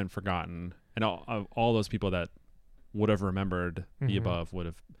things would have been forgotten, and all those people that would have remembered the above would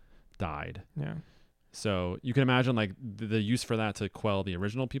have died. Yeah. So you can imagine like the use for that to quell the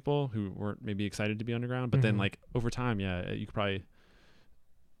original people who weren't maybe excited to be underground, but then like over time, yeah, you could probably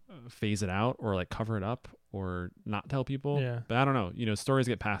phase it out or like cover it up or not tell people. Yeah. But I don't know. You know, stories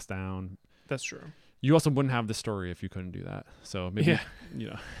get passed down. That's true. You also wouldn't have the story if you couldn't do that. So maybe, you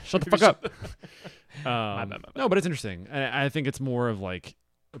know, shut the Maybe fuck up. My bad. No, but it's interesting. I think it's more of like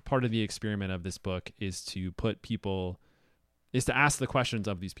part of the experiment of this book is to ask the questions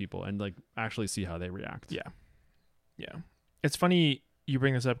of these people and like actually see how they react. Yeah. Yeah. It's funny you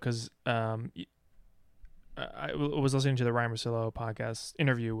bring this up because I was listening to the Ryan Russillo podcast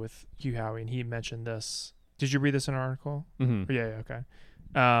interview with Hugh Howey, and he mentioned this. Did you read this in an article? Mm-hmm. Yeah, okay.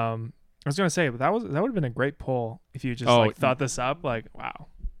 I was gonna say, but that would have been a great poll if you just thought this up. Like, wow.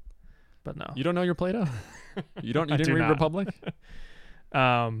 But no, You don't know your Plato? You I didn't do read not. Republic?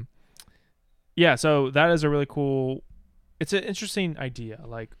 Yeah. So that is a really cool. It's an interesting idea,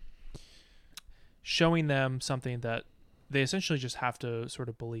 like showing them something that they essentially just have to sort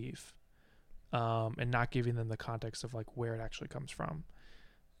of believe, and not giving them the context of like where it actually comes from,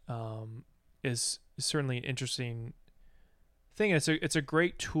 is certainly an interesting thing. It's a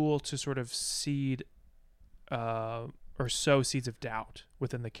great tool to sort of seed, or sow seeds of doubt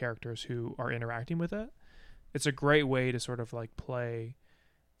within the characters who are interacting with it. It's a great way to sort of like play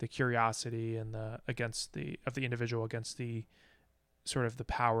the curiosity and the individual against the sort of the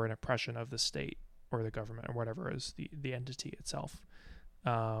power and oppression of the state or the government or whatever is the entity itself.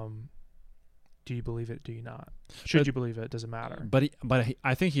 Do you believe it? Do you not? Should you believe it? Does it matter? But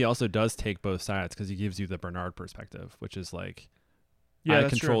I think he also does take both sides because he gives you the Bernard perspective, which is like, Yeah, I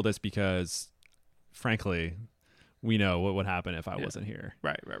that's control true. this because, frankly, we know what would happen if I wasn't here.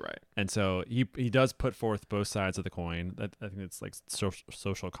 Right. And so he does put forth both sides of the coin. That I think it's like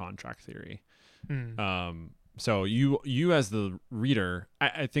social contract theory. So you as the reader,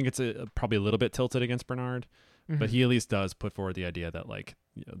 I think it's probably a little bit tilted against Bernard, but he at least does put forward the idea that like,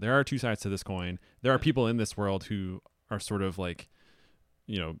 you know, there are two sides to this coin. There are people in this world who are sort of like,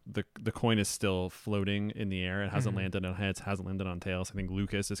 you know, the coin is still floating in the air. It hasn't landed on heads, hasn't landed on tails. I think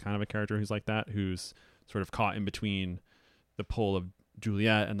Lucas is kind of a character who's like that, who's sort of caught in between the pull of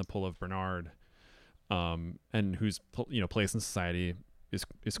Juliet and the pull of Bernard, and whose, you know, place in society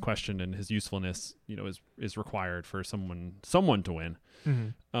is questioned, and his usefulness, you know, is required for someone to win.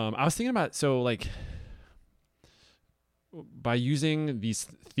 I was thinking about, so like, by using these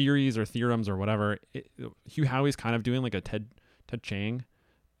theories or theorems or whatever, Hugh Howey's kind of doing like a Ted Chiang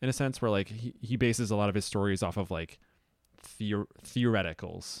in a sense, where like he bases a lot of his stories off of like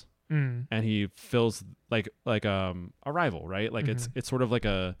theoreticals, and he fills like Arrival, right? Like it's sort of like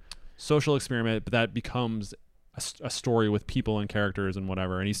a social experiment, but that becomes a story with people and characters and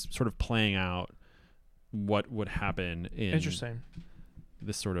whatever, and he's sort of playing out what would happen in Interesting.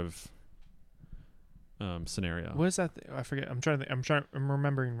 this sort of scenario. What is that? I forget. I'm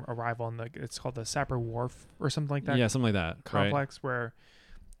remembering Arrival, and it's called the Sapper Whorf or something like that. Yeah, something like that. Complex, right? Where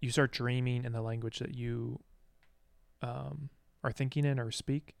you start dreaming in the language that you are thinking in or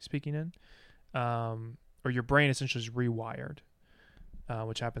speaking in, or your brain essentially is rewired,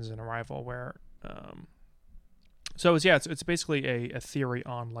 which happens in Arrival, where it's basically a theory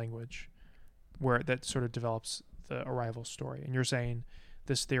on language, where that sort of develops the Arrival story. And you're saying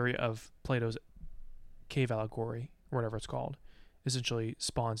this theory of Plato's cave allegory, or whatever it's called, essentially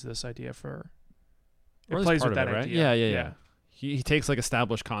spawns this idea for. It Or plays part with of that it, right? idea. Yeah. He takes like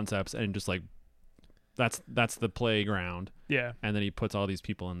established concepts and just like that's the playground. Yeah. And then he puts all these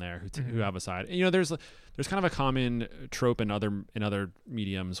people in there who have a side. And, you know, there's kind of a common trope in other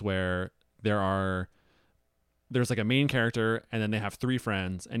mediums where there's like a main character, and then they have three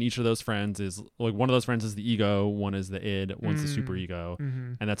friends, and each of those friends is like, one of those friends is the ego, one is the id, one's the super ego.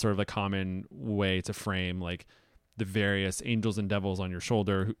 And that's sort of a common way to frame like the various angels and devils on your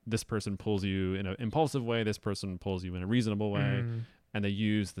shoulder. This person pulls you in an impulsive way, this person pulls you in a reasonable way, and they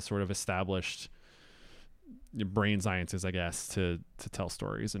use the sort of established brain sciences, I guess, to tell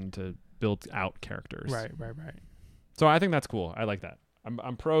stories and to build out characters. Right. So I think that's cool. I like that.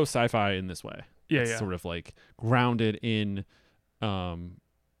 I'm pro sci-fi in this way. Yeah, It's sort of like grounded in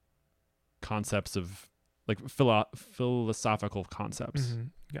concepts of like philosophical concepts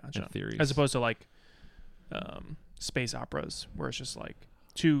Gotcha. and theories, As opposed to like space operas, where it's just like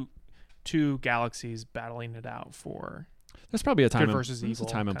two galaxies battling it out for. there's probably a time good versus there's a evil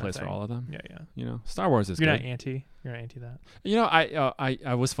time and kinda place for thing. all of them. Yeah. You know, Star Wars is You're good. not anti that. You know,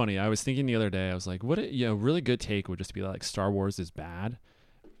 I was funny. I was thinking the other day, I was like, what a really good take would just be like Star Wars is bad,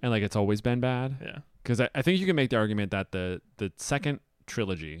 and like it's always been bad. Yeah. Because I think you can make the argument that the second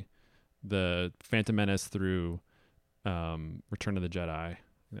trilogy, the Phantom Menace through Return of the Jedi, I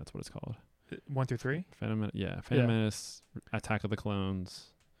think that's what it's called. 1 through 3. Phantom Yeah. Menace, Attack of the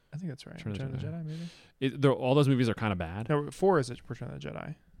Clones. I think that's right. Return of the Jedi, maybe. All those movies are kind of bad. No, 4 is Return of the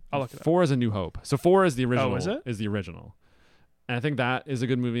Jedi. I'll look it up. 4 is A New Hope. So 4 is the original. Oh, is it? Is the original. And I think that is a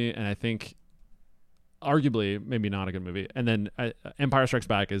good movie, and I think arguably maybe not a good movie. And then Empire Strikes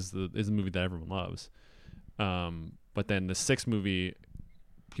Back is the movie that everyone loves. But then the 6th movie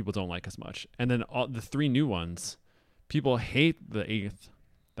people don't like as much. And then all the 3 new ones, people hate the 8th.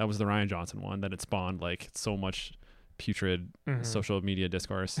 That was the Rian Johnson one that it spawned like so much putrid social media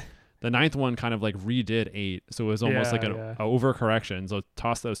discourse The 9th one kind of like redid 8, so it was almost like an overcorrection. So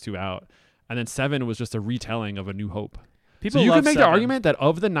toss those 2 out, and then 7 was just a retelling of A New Hope. People so you love can make 7. the argument that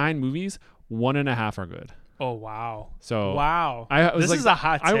of the 9 movies, 1.5 are good. Oh wow! So wow, this is a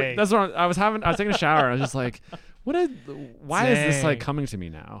hot take. That's what I was having. I was taking a shower. And I was just like, why is this like coming to me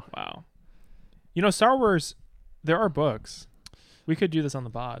now? Wow. You know, Star Wars. There are books. We could do this on the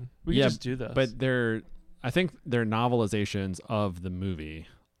pod. We could just do this. But I think they're novelizations of the movie.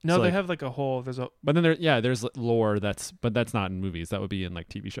 No, so they like, have like a whole. But then there's lore that's not in movies. That would be in like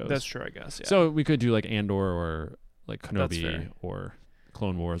TV shows. That's true, I guess. Yeah. So we could do like Andor or like That's Kenobi fair. or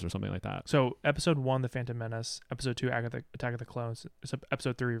Clone Wars or something like that. So episode 1, The Phantom Menace. Episode 2, Attack of the Clones.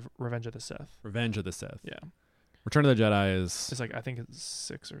 Episode 3, Revenge of the Sith. Revenge of the Sith. Yeah. Return of the Jedi is. It's like I think it's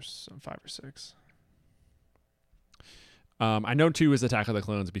 6 or 5 or 6. I know 2 is Attack of the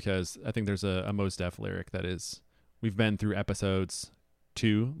Clones because I think there's a Mos Def lyric that is, we've been through episodes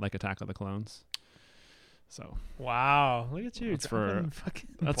 2 like Attack of the Clones. So wow, look at you! That's dropping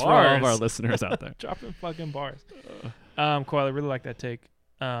fucking that's bars. for all of our listeners out there. Dropping fucking bars. Cool. I really like that take.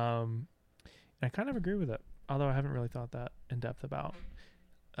 And I kind of agree with it, although I haven't really thought that in depth about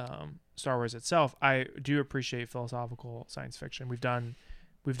Star Wars itself. I do appreciate philosophical science fiction. We've done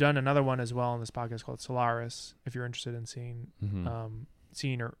another one as well on this podcast called Solaris. If you're interested in seeing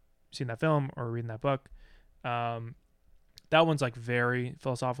that film or reading that book, that one's like very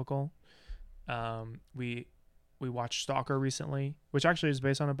philosophical. We watched Stalker recently, which actually is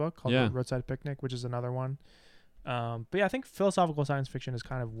based on a book called The Roadside Picnic, which is another one. But yeah, I think philosophical science fiction is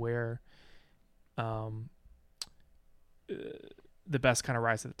kind of where the best kind of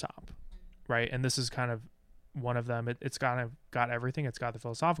rise to the top, right? And this is kind of one of them. It's kind of got everything. It's got the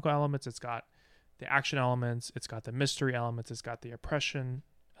philosophical elements, it's got the action elements, it's got the mystery elements, it's got the oppression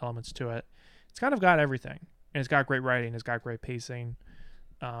elements to it. It's kind of got everything, and it's got great writing, it's got great pacing.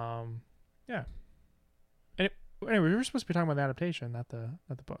 Yeah. Anyway, we were supposed to be talking about the adaptation, not the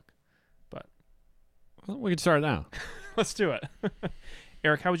book. But well, we can start now. Let's do it.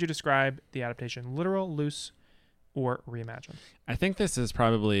 Eric, how would you describe the adaptation? Literal, loose, or reimagined? I think this is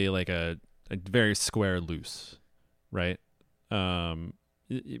probably like a very square loose, right?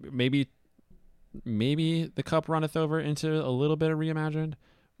 Maybe the cup runneth over into a little bit of reimagined,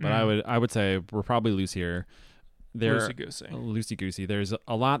 but I would say we're probably loose here. Loosey goosey. There's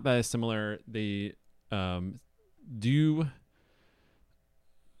a lot that is similar. They do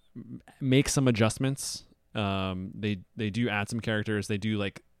make some adjustments. They do add some characters. They do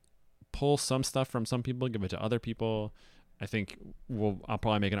like pull some stuff from some people, give it to other people. I think I'll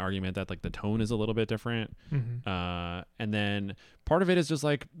probably make an argument that like the tone is a little bit different. And then part of it is just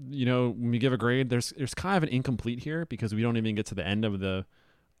like, you know, when we give a grade, there's kind of an incomplete here because we don't even get to the end of the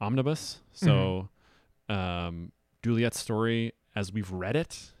omnibus. So Juliet's story, as we've read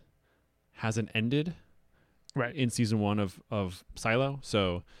it, hasn't ended right in season 1 of Silo.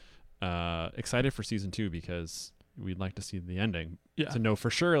 So excited for season 2 because we'd like to see the ending to know for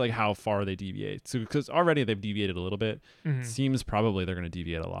sure like how far they deviate. So because already they've deviated a little bit, seems probably they're going to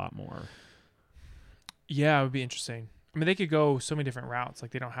deviate a lot more. Yeah, it would be interesting. I mean, they could go so many different routes.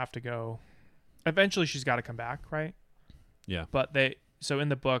 Like they don't have to go. Eventually, she's got to come back, right? Yeah. But so in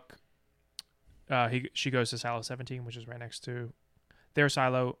the book, she goes to Silo 17, which is right next to their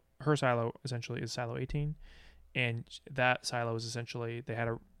silo. Her silo essentially is Silo 18, and that silo is essentially they had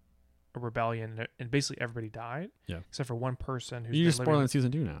a rebellion and basically everybody died. Yeah. Except for one person who's. You're just spoiling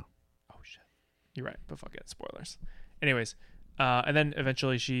season 2 now. Oh shit! You're right, but fuck it, spoilers. Anyways, and then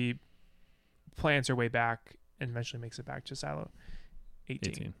eventually she plans her way back and eventually makes it back to Silo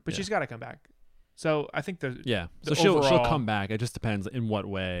 18. But she's got to come back. So I think so she'll come back. It just depends in what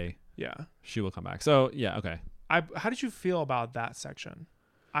way. Yeah, she will come back. So yeah, okay. How did you feel about that section?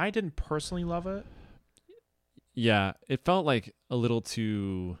 I didn't personally love it. Yeah, it felt like a little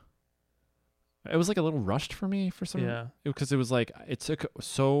too. It was like a little rushed for me for some. Because it was like it was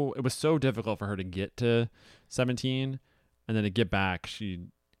so difficult for her to get to 17, and then to get back, she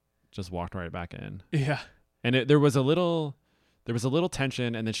just walked right back in. Yeah, and there was a little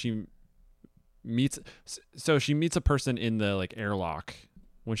tension, and then she meets a person in the like airlock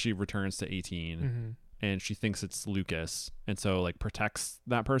when she returns to 18, and she thinks it's Lucas, and so like protects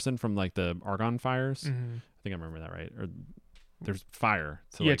that person from like the argon fires. I think I remember that right. Or there's fire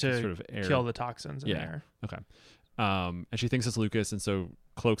to sort of kill the toxins in the air. Okay. And she thinks it's Lucas, and so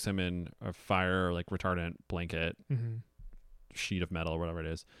cloaks him in a fire or like retardant blanket, sheet of metal or whatever it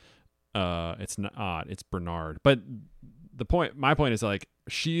is. It's not. It's Bernard. But my point is like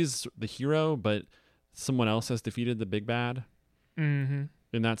she's the hero, but someone else has defeated the big bad in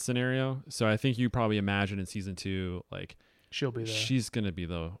that scenario. So I think you probably imagine in season 2, like she'll be there. She's gonna be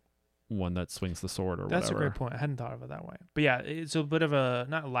the one that swings the sword or That's whatever. a great point. I hadn't thought of it that way. But yeah, it's a bit of a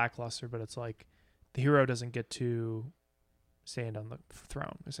not lackluster, but it's like the hero doesn't get to stand on the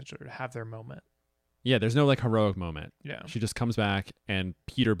throne essentially, or to have their moment. Yeah, there's no like heroic moment. Yeah. She just comes back, and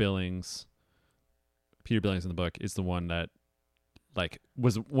Peter Billings in the book is the one that like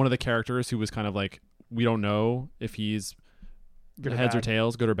was one of the characters who was kind of like, we don't know if he's Good or heads or bad.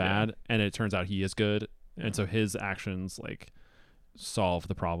 tails, good or bad, Yeah. and it turns out he is good, Yeah. and so his actions like solve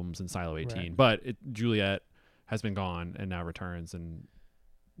the problems in Silo 18. Right. But Juliet has been gone and now returns, and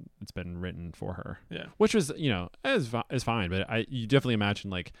it's been written for her, Yeah. which was is fine. But you definitely imagine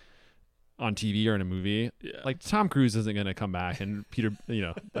like on TV or in a movie, Yeah. like Tom Cruise isn't going to come back, and Peter,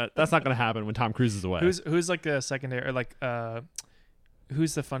 that's not going to happen when Tom Cruise is away. Who's like the secondary, or like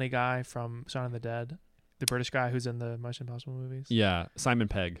who's the funny guy from Shaun of the Dead? The British guy who's in the Mission Impossible movies? Yeah, Simon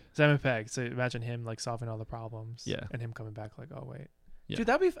Pegg. Simon Pegg. So imagine him like solving all the problems. Yeah. And him coming back like, oh wait. Yeah. Dude,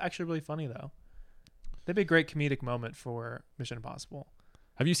 that'd be actually really funny though. That'd be a great comedic moment for Mission Impossible.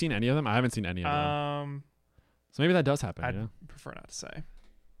 Have you seen any of them? I haven't seen any of them. So maybe that does happen. I'd Yeah. prefer not to say.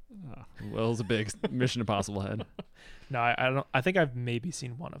 Will's a big Mission Impossible head. No, I don't. I think I've maybe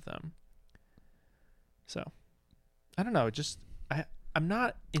seen one of them. So, I don't know. Just I'm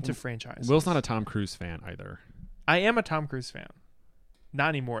not into franchises. Will's not a Tom Cruise fan either. I am a Tom Cruise fan. Not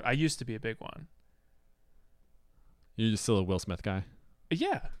anymore. I used to be a big one. You're just still a Will Smith guy.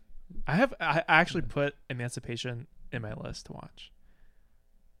 Yeah, I actually put Emancipation in my list to watch.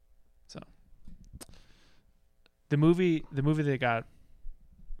 So, the movie that got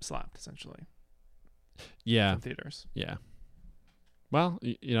slapped essentially Yeah. from theaters. Yeah. Well,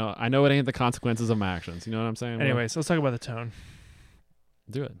 I know it ain't the consequences of my actions. You know what I'm saying? Will? Anyways, let's talk about the tone.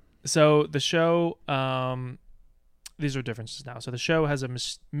 Do it. So the show, these are differences now. So the show has a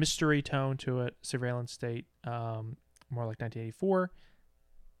mystery tone to it, surveillance state, more like 1984,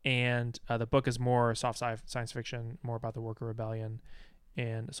 and the book is more soft science fiction, more about the worker rebellion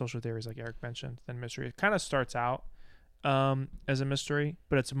and social theories, like Eric mentioned, than mystery. It kind of starts out as a mystery,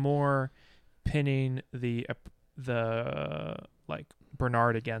 but it's more pinning the like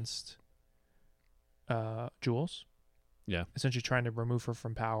Bernard against Jules. Yeah. Essentially trying to remove her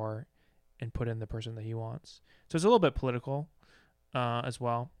from power and put in the person that he wants. So it's a little bit political as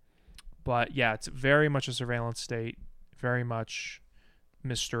well. But yeah, it's very much a surveillance state, very much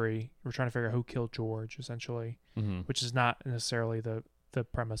mystery. We're trying to figure out who killed George, essentially, Mm-hmm. which is not necessarily the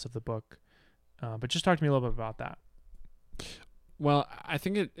premise of the book. But just talk to me a little bit about that. Well, I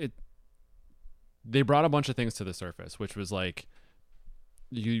think they brought a bunch of things to the surface, which was like,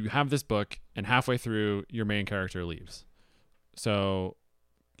 you have this book, and halfway through, your main character leaves. So,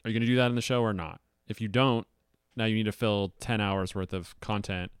 are you going to do that in the show or not? If you don't, now you need to fill 10 hours worth of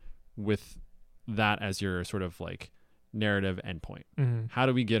content with that as your sort of like narrative endpoint. Mm-hmm. How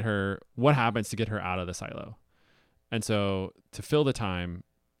do we get her? What happens to get her out of the silo? And so, to fill the time,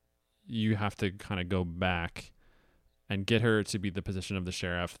 you have to kind of go back and get her to be the position of the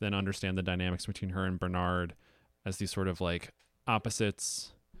sheriff, then understand the dynamics between her and Bernard as these sort of like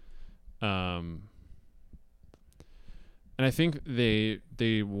opposites. And I think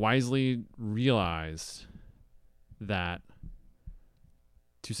they wisely realized that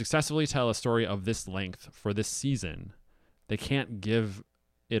to successfully tell a story of this length for this season, they can't give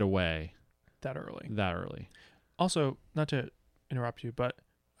it away That early. that early. Also, not to interrupt you, but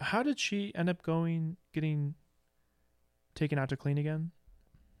how did she end up getting taken out to clean again?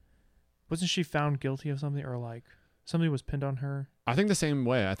 Wasn't she found guilty of something, or like somebody was pinned on her? I think the same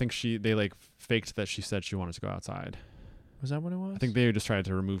way. I think they like faked that she said she wanted to go outside. Was that what it was? I think they just tried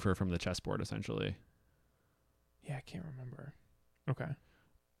to remove her from the chessboard, essentially. Yeah, I can't remember. Okay.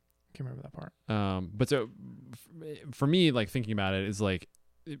 Can't remember that part. But so for me, like thinking about it is like,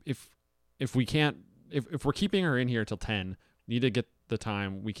 if we can't, if we're keeping her in here till 10, we need to get the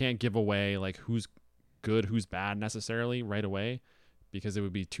time. We can't give away like who's good, who's bad necessarily right away, because it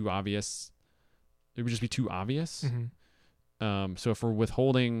would be too obvious. It would just be too obvious. Mm-hmm. So if we're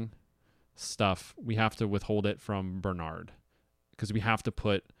withholding stuff, we have to withhold it from Bernard, because we have to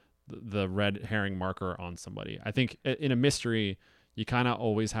put the red herring marker on somebody. I think in a mystery, you kind of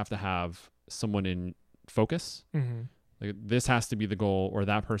always have to have someone in focus. Mm-hmm. Like, this has to be the goal, or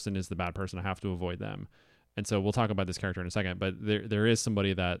that person is the bad person. I have to avoid them. And so we'll talk about this character in a second, but there is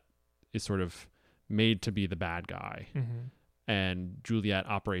somebody that is sort of made to be the bad guy. Mm-hmm. And Juliet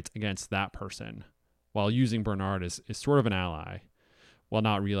operates against that person while using Bernard as sort of an ally, while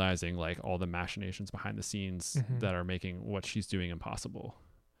not realizing like all the machinations behind the scenes Mm-hmm. that are making what she's doing impossible.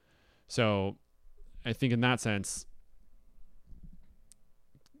 So I think in that sense,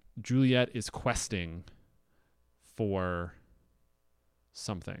 Juliet is questing for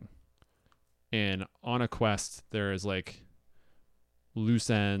something. And on a quest, there is like loose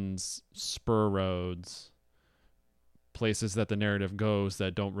ends, spur roads, places that the narrative goes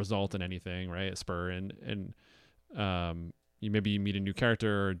that don't result in anything, right? A spur and you meet a new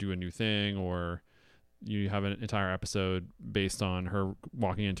character or do a new thing, or you have an entire episode based on her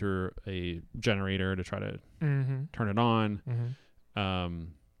walking into a generator to try to turn it on.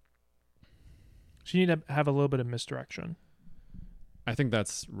 So you need to have a little bit of misdirection. I think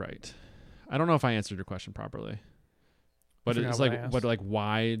that's right. I don't know if I answered your question properly, but it's like,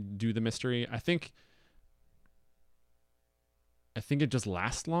 why do the mystery? I think it just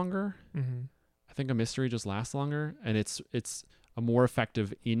lasts longer. I think a mystery just lasts longer, and it's a more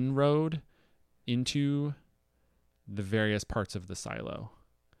effective inroad into the various parts of the silo.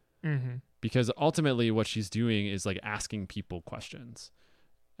 Because ultimately what she's doing is like asking people questions,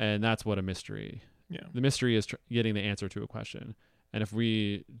 and that's what a mystery. Yeah. The mystery is getting the answer to a question. And if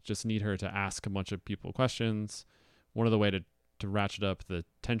we just need her to ask a bunch of people questions, one of the way to ratchet up the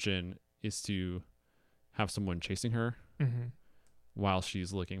tension is to have someone chasing her while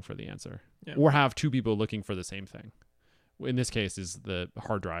she's looking for the answer. Yeah. Or have two people looking for the same thing. In this case is the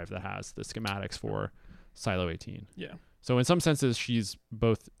hard drive that has the schematics for Silo 18. Yeah. So in some senses, she's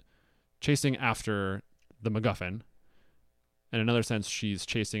both chasing after the MacGuffin, and in another sense, she's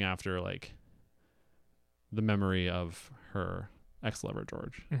chasing after like the memory of her ex-lover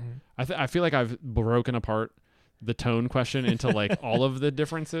George. I feel like I've broken apart the tone question into like all of the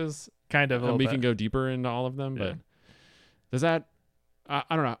differences, kind of, and we can go deeper into all of them. But does that?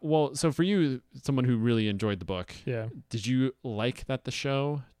 I don't know. Well, so for you, someone who really enjoyed the book, did you like that the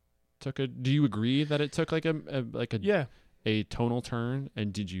show took a? Do you agree that it took like a tonal turn,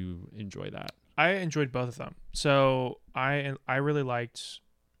 and did you enjoy that? I enjoyed both of them. So I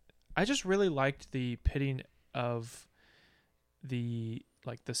just really liked the pitting of the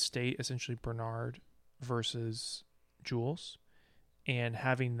state, essentially Bernard versus Jules, and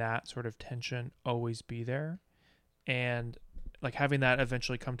having that sort of tension always be there, and like having that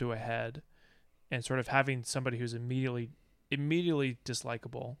eventually come to a head, and sort of having somebody who's immediately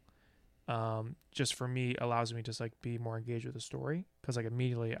dislikable, just for me allows me to like be more engaged with the story, because like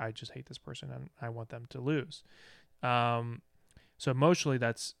immediately I just hate this person and I want them to lose. So emotionally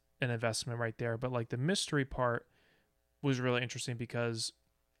that's an investment right there. But like the mystery part was really interesting because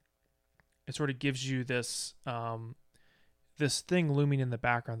it sort of gives you this this thing looming in the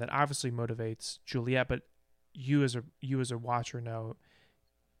background that obviously motivates Juliet, but you as a watcher know,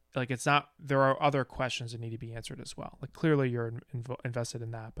 like, it's not, there are other questions that need to be answered as well. Like clearly you're invested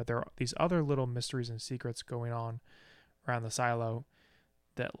in that, but there are these other little mysteries and secrets going on around the silo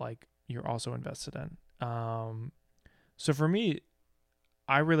that like you're also invested in. So for me,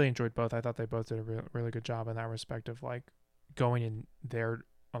 I really enjoyed both. I thought they both did a really good job in that respect of like going in their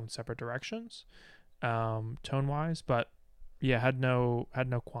own separate directions, tone wise. But yeah, had no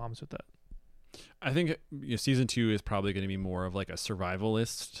qualms with it. I think season 2 is probably going to be more of like a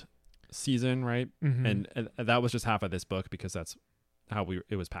survivalist season, right? And that was just half of this book because that's how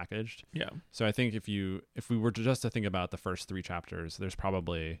it was packaged. Yeah. So I think if we were just to think about the first 3 chapters, there's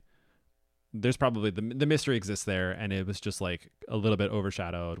probably the mystery exists there, and it was just like a little bit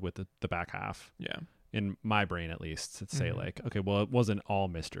overshadowed with the back half. Yeah. In my brain, at least, to say like, okay, well, it wasn't all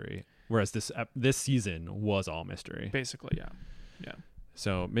mystery, whereas this season was all mystery. Basically, yeah. Yeah.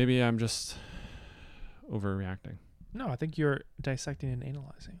 So maybe I'm just overreacting. No, I think you're dissecting and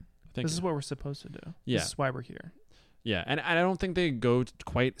analyzing. This is what we're supposed to do. Yeah. This is why we're here. Yeah, and I don't think they go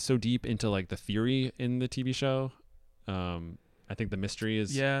quite so deep into like the theory in the TV show. I think the mystery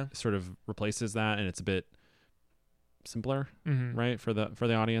is sort of replaces that, and it's a bit simpler, right? For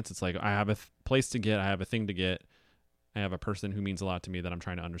the audience, it's like I have a place to get, I have a thing to get, I have a person who means a lot to me that I'm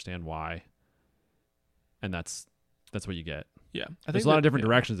trying to understand why, and that's what you get. Yeah, there's a lot of different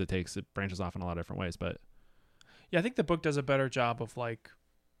directions it takes. It branches off in a lot of different ways, but yeah, I think the book does a better job of like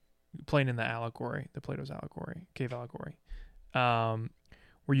playing in the allegory, the Plato's allegory, cave allegory,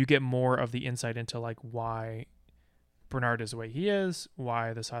 where you get more of the insight into like why Bernard is the way he is,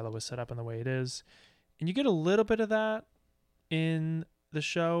 why the silo was set up in the way it is. And you get a little bit of that in the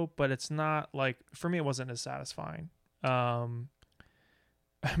show, but it's not like, for me, it wasn't as satisfying. I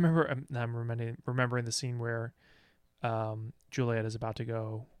remember, I'm remembering the scene where Juliet is about to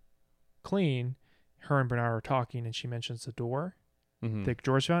go clean. Her and Bernard are talking, and she mentions the door that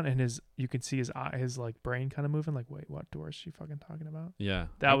George found, and you can see his like brain kind of moving, like, wait, what door is she fucking talking about? Yeah,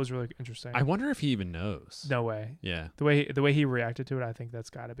 that was really interesting. I wonder if he even knows. No way. Yeah, the way he reacted to it, I think that's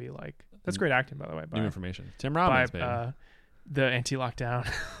got to be like, that's great acting, by the way. New information. Tim Robbins, baby. The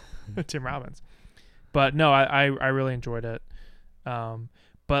anti-lockdown Tim Robbins. But no, I really enjoyed it. But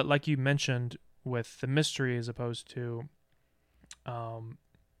But like you mentioned with the mystery as opposed to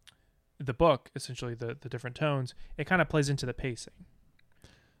the book, essentially the different tones, it kind of plays into the pacing,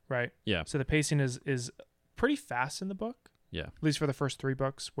 right? Yeah. So the pacing is pretty fast in the book, Yeah. at least for the first 3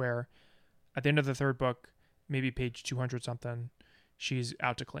 books, where at the end of the 3rd book, maybe page 200 something, she's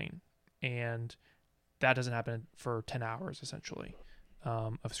out to clean. And that doesn't happen for 10 hours, essentially,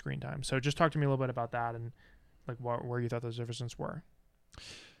 of screen time. So just talk to me a little bit about that and like where you thought those differences were.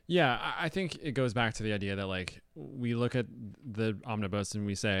 Yeah, I think it goes back to the idea that like we look at the omnibus and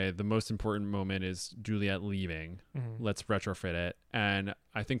we say the most important moment is Juliet leaving. Mm-hmm. Let's retrofit it. And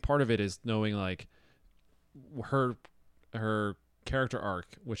I think part of it is knowing like her character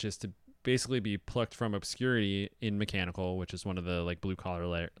arc, which is to basically be plucked from obscurity in mechanical, which is one of the like blue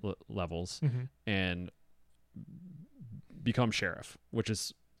collar levels, Mm-hmm. and become sheriff, which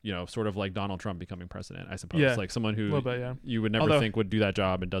is, you know, sort of like Donald Trump becoming president, I suppose. Yeah. Like someone who A little bit, yeah. you would never Although- think would do that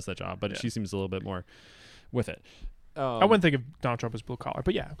job and does that job, but Yeah. she seems a little bit more with it. I wouldn't think of Donald Trump as blue collar,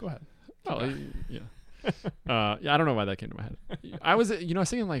 but yeah, go ahead. Oh, yeah. Yeah, I don't know why that came to my head. I was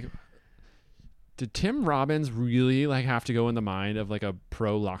thinking like, did Tim Robbins really like have to go in the mind of like a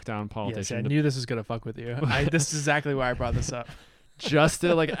pro lockdown Yes, politician I to knew this was gonna fuck with you. This is exactly why I brought this up. just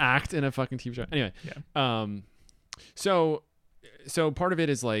to like act in a fucking TV show? Anyway, Yeah. So part of it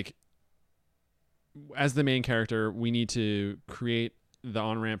is like, as the main character, we need to create the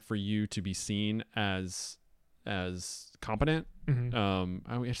on-ramp for you to be seen as competent. Mm-hmm.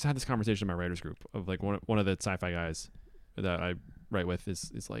 I just had this conversation in my writers group of like one of the sci-fi guys that I write with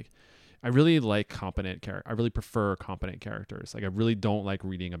is like, I really like competent character. I really prefer competent characters. Like I really don't like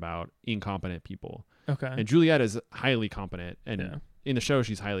reading about incompetent people. Okay. And Juliet is highly competent, and Yeah. in the show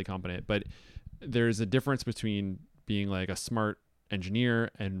she's highly competent, but there's a difference between being like a smart engineer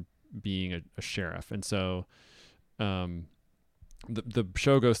and being a sheriff. And so the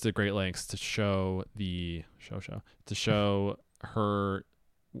show goes to great lengths to show her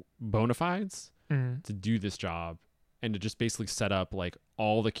bona fides Mm-hmm. to do this job, and to just basically set up like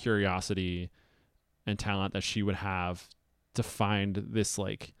all the curiosity and talent that she would have to find this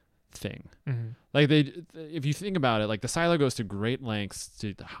like thing. Mm-hmm. Like if you think about it, like the silo goes to great lengths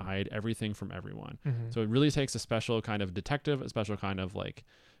to hide everything from everyone. Mm-hmm. So it really takes a special kind of detective, a special kind of like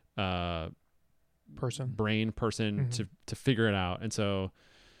brain person Mhm. to figure it out. And so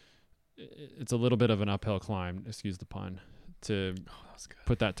it's a little bit of an uphill climb, excuse the pun, to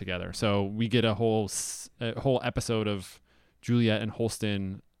put that together. So we get a whole episode of Juliet and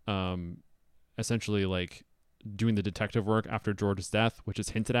Holston essentially like doing the detective work after George's death, which is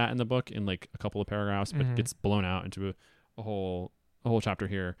hinted at in the book in like a couple of paragraphs, but Mhm. gets blown out into a whole chapter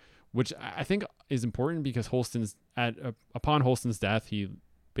here, which I think is important because upon Holston's death, he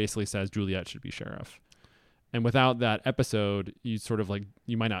basically says Juliet should be sheriff. And without that episode, you sort of like,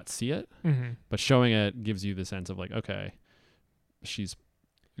 you might not see it, Mm-hmm. but showing it gives you the sense of like, okay,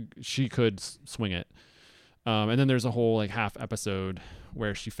 she could swing it. And then there's a whole like half episode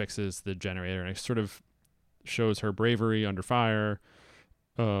where she fixes the generator, and it sort of shows her bravery under fire.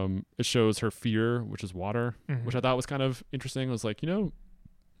 It shows her fear, which is water, Mhm. which I thought was kind of interesting. It was like,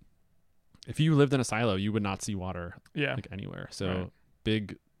 if you lived in a silo, you would not see water Yeah. like anywhere. So Right.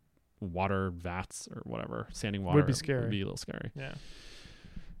 big water vats or whatever, standing water Would be scary. Would be a little scary. Yeah.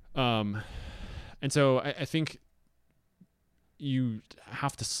 And so I think you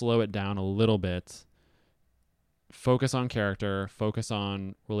have to slow it down a little bit, focus on character, focus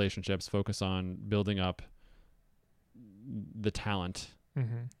on relationships, focus on building up the talent.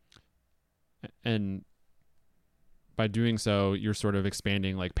 Mm-hmm. And by doing so, you're sort of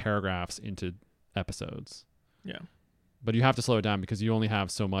expanding like paragraphs into episodes. Yeah. But you have to slow it down because you only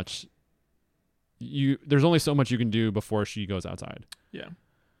have so much. There's only so much you can do before she goes outside. Yeah.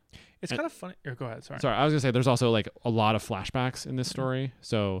 It's kind of funny. Go ahead. Sorry. Sorry, I was gonna say there's also like a lot of flashbacks in this story,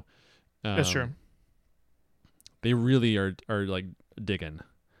 so That's true. They really are like digging,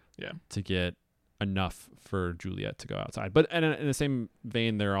 Yeah. to get enough for Juliet to go outside. But in the same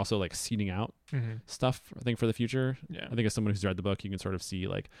vein, they're also like seeding out Mm-hmm. stuff, I think, for the future. Yeah. I think as someone who's read the book, you can sort of see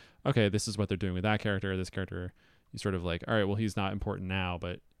like, okay, this is what they're doing with that character, this character. You sort of like, all right, well, he's not important now,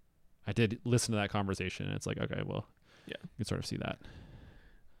 but I did listen to that conversation, and it's like, okay, well, Yeah. you can sort of see that.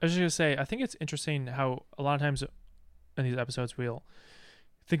 I was just gonna say, I think it's interesting how a lot of times in these episodes we'll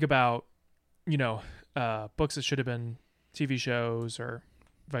think about, books that should have been TV shows or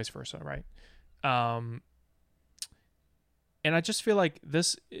vice versa, right? And I just feel like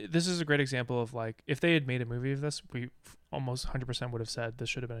this is a great example of like, if they had made a movie of this, we almost 100% would have said this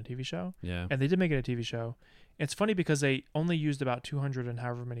should have been a TV show. Yeah. And they did make it a TV show. It's funny because they only used about 200 and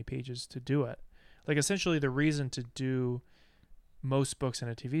however many pages to do it. Like essentially the reason to do most books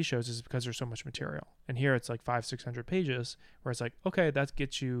and TV shows is because there's so much material. And here it's like 500-600 pages where it's like, okay, that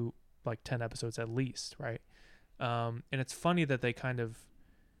gets you like 10 episodes at least, right? And it's funny that they kind of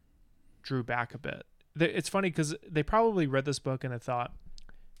drew back a bit. It's funny because they probably read this book and they thought,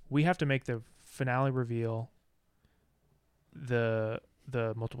 we have to make the finale reveal the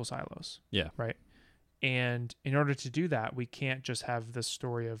multiple silos. Yeah. Right. And in order to do that, we can't just have this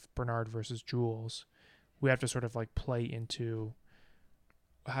story of Bernard versus Jules. We have to sort of like play into,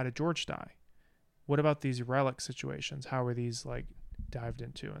 how did George die? What about these relic situations? How are these like dived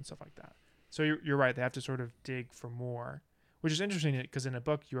into and stuff like that? So you're right. They have to sort of dig for more, which is interesting because in a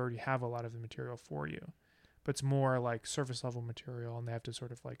book, you already have a lot of the material for you, but it's more like surface level material, and they have to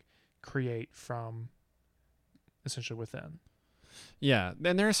sort of like create from essentially within. Yeah.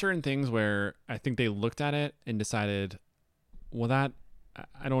 Then there are certain things where I think they looked at it and decided, well, that,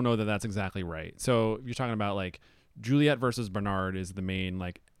 I don't know that that's exactly right. So you're talking about like Juliet versus Bernard is the main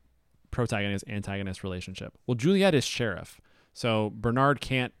like protagonist antagonist relationship. Well, Juliet is sheriff, so Bernard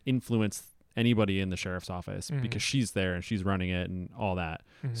can't influence anybody in the sheriff's office because she's there and she's running it and all that.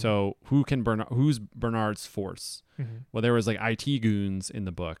 So who's Bernard's force? Well, there was like IT goons in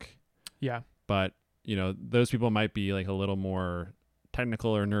the book. Yeah. But you know, those people might be like a little more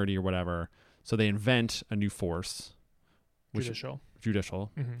technical or nerdy or whatever. So they invent a new force, judicial,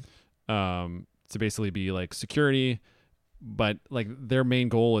 to basically be like security, but like their main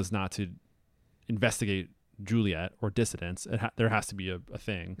goal is not to investigate Juliet or dissidents. There has to be a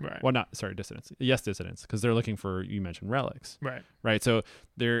thing. Right. Well, dissidents. Yes, dissidents, because they're looking for, you mentioned, relics. Right. Right. So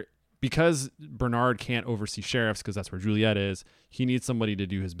because Bernard can't oversee sheriffs because that's where Juliet is, he needs somebody to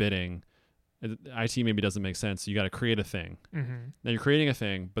do his bidding. IT maybe doesn't make sense. So you got to create a thing. Now you're creating a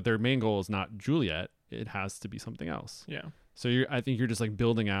thing, but their main goal is not Juliet. It has to be something else. Yeah. So I think you're just like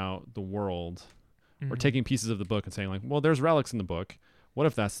building out the world or taking pieces of the book and saying like, well, there's relics in the book. What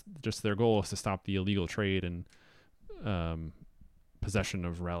if that's just their goal is to stop the illegal trade and possession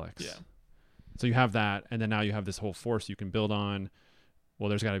of relics? Yeah. So you have that, and then now you have this whole force you can build on. Well,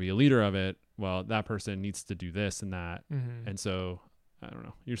 there's got to be a leader of it. Well, that person needs to do this and that. And so, I don't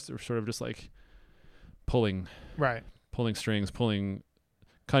know. You're sort of just like pulling strings,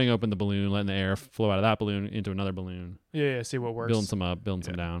 cutting open the balloon, letting the air flow out of that balloon into another balloon. Yeah. See what works. Building some up, building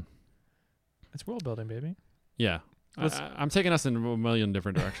some down. It's world building, baby. Yeah. I'm taking us in a million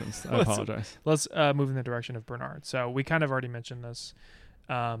different directions. I apologize. Let's move in the direction of Bernard. So we kind of already mentioned this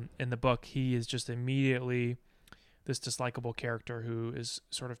in the book. He is just immediately this dislikable character who is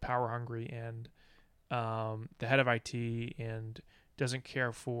sort of power hungry and the head of IT and doesn't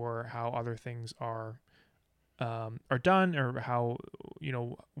care for how other things are done or how, you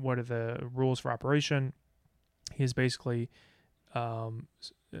know, what are the rules for operation. He is basically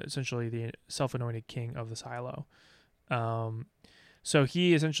essentially the self-anointed king of the silo. So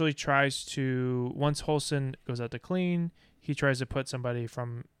he essentially tries to, once Holston goes out to clean, he tries to put somebody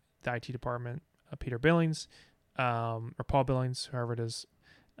from the IT department, Peter Billings, or Paul Billings, whoever it is,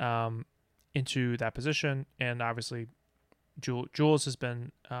 into that position. And obviously Jules has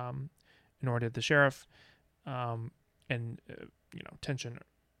been anointed the sheriff, and tension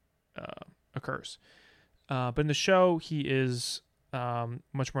occurs. But in the show, he is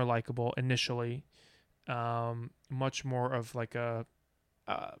much more likable initially, much more of like a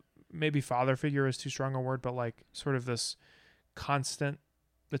maybe father figure is too strong a word, but like sort of this constant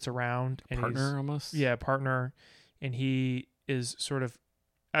that's around, and partner almost. Yeah, partner, and he is sort of,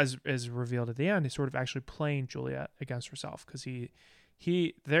 as revealed at the end, he's sort of actually playing Juliet against herself because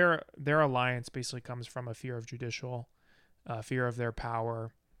their alliance basically comes from a fear of judicial, fear of their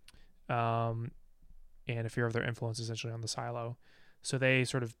power, and a fear of their influence essentially on the silo. So they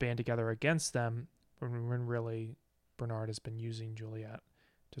sort of band together against them when really Bernard has been using Juliet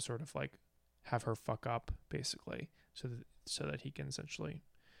to sort of like have her fuck up basically, so that he can essentially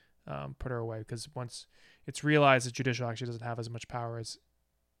put her away, because once it's realized that judicial actually doesn't have as much power as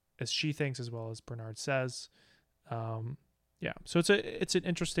she thinks, as well as Bernard says. So it's an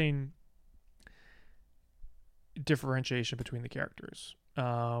interesting differentiation between the characters.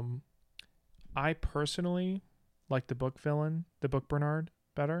 I personally like the book Bernard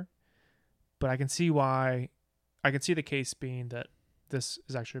better, but I can see the case being that this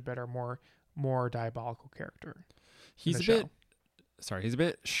is actually a better, more diabolical character. He's a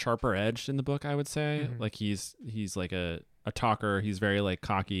bit sharper edged in the book, I would say. Like he's like a talker. He's very like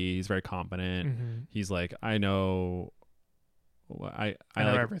cocky. He's very confident. He's like, I know like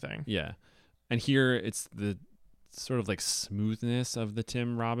everything. Yeah. And here it's the sort of like smoothness of the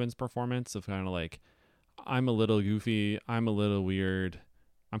Tim Robbins performance of kind of like, I'm a little goofy. I'm a little weird.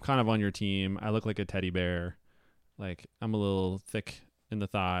 I'm kind of on your team. I look like a teddy bear. Like I'm a little thick in the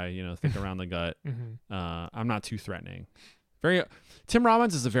thigh, thick around the gut. Mm-hmm. I'm not too threatening. Tim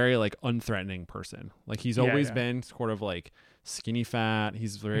Robbins is a very like unthreatening person. Like he's always been sort of like skinny fat.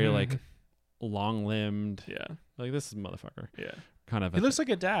 He's very like long limbed. Yeah. Like this is motherfucker. Yeah. Kind of. He looks like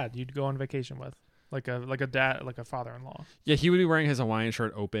a dad you'd go on vacation with. Like a dad, like a father-in-law. Yeah, he would be wearing his Hawaiian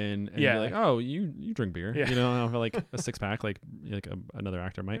shirt open and be like, "Oh, you drink beer?" Yeah. Have like a six pack, like another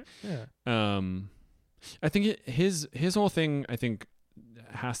actor might. Yeah. I think his whole thing, I think,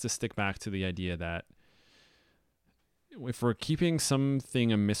 has to stick back to the idea that if we're keeping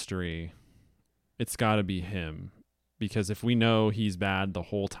something a mystery, it's got to be him, because if we know he's bad the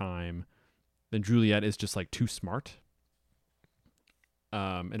whole time, then Juliet is just like too smart.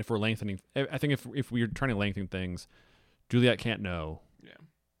 And if we're lengthening, I think if we're trying to lengthen things, Juliet can't know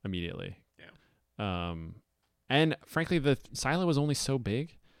immediately. Yeah. And frankly, the silo was only so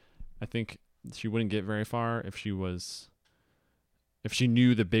big. I think she wouldn't get very far if she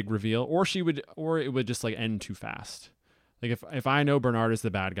knew the big reveal, or it would just like end too fast. Like if I know Bernard is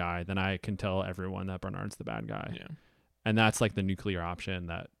the bad guy, then I can tell everyone that Bernard's the bad guy. Yeah. And that's like the nuclear option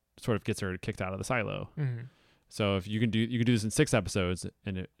that sort of gets her kicked out of the silo. Mm-hmm. So if you could do this in 6 episodes,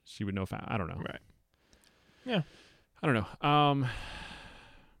 and she would know. I don't know. Right. Yeah. I don't know.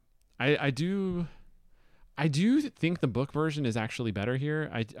 I do think the book version is actually better here.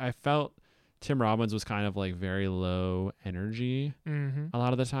 I felt Tim Robbins was kind of like very low energy a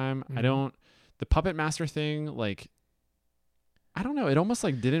lot of the time. Mm-hmm. The Puppet Master thing, like, I don't know. It almost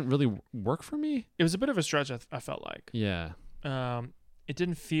like didn't really work for me. It was a bit of a stretch. I felt like. Yeah. It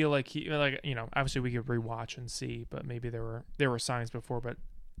didn't feel like obviously we could rewatch and see, but maybe there were signs before, but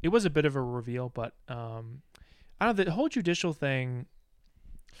it was a bit of a reveal. But I don't know, the whole judicial thing.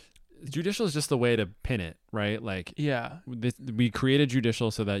 Judicial is just the way to pin it, right? Like, yeah, we created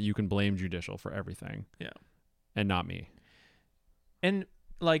Judicial so that you can blame Judicial for everything. Yeah. And not me. And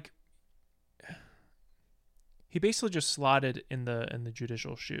like, he basically just slotted in the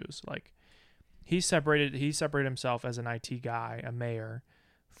Judicial shoes. Like, he separated himself as an IT guy, a mayor,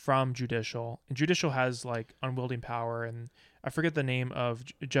 from Judicial. And Judicial has like unwielding power, and I forget the name of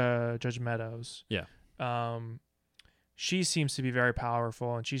Judge Meadows. Yeah. She seems to be very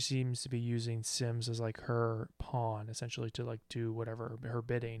powerful, and she seems to be using Sims as like her pawn, essentially, to like do whatever her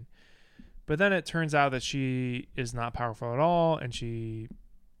bidding. But then it turns out that she is not powerful at all, and she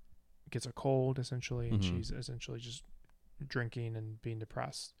gets a cold, essentially, and she's essentially just drinking and being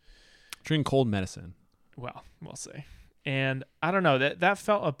depressed. Drink cold medicine. Well, we'll see. And I don't know, that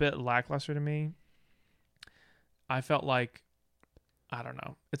felt a bit lackluster to me. I felt like, I don't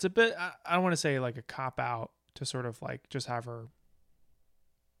know, it's a bit, I don't want to say like a cop out to sort of like just have her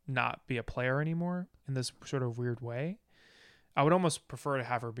not be a player anymore in this sort of weird way. I would almost prefer to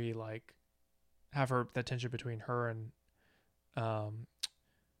have her be like, the tension between her and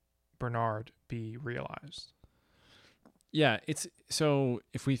Bernard be realized. Yeah, it's so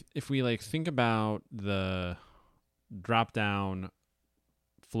if we like think about the drop down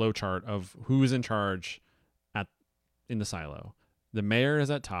flow chart of who's in charge in the silo. The mayor is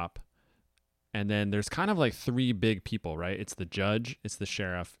at top, and then there's kind of like 3 big people, right? It's the judge, it's the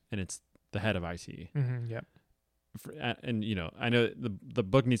sheriff, and it's the head of IT. Mm-hmm, yep. And I know the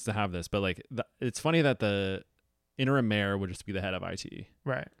book needs to have this, but like it's funny that the interim mayor would just be the head of IT.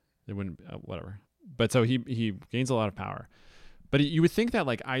 Right. It wouldn't whatever. But so he gains a lot of power. But you would think that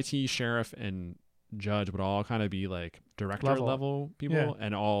like IT, sheriff, and judge would all kind of be like director level people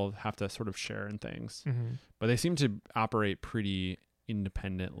and all have to sort of share in things. Mm-hmm. But they seem to operate pretty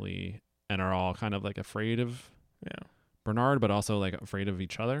independently and are all kind of like afraid of Bernard, but also like afraid of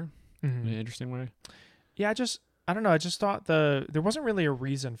each other in an interesting way. Yeah, I don't know. I just thought there wasn't really a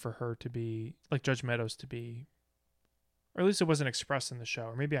reason for her to be like Judge Meadows to be, or at least it wasn't expressed in the show,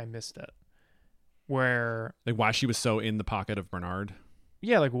 or maybe I missed it. Where like why she was so in the pocket of Bernard.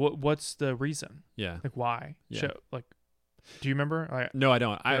 Yeah, like what's the reason? Yeah, like why? Yeah. Like, do you remember? No, I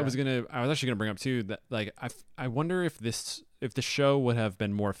don't. I was actually gonna bring up too that like I wonder if the show would have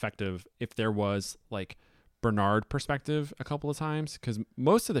been more effective if there was like Bernard perspective a couple of times, because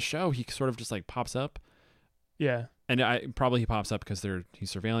most of the show he sort of just like pops up. Yeah. And he pops up because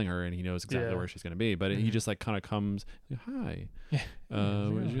he's surveilling her and he knows exactly where she's going to be. But he just like kind of comes, hi, you're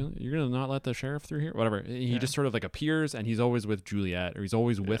going to not let the sheriff through here? Whatever. He just sort of like appears, and he's always with Juliet, or he's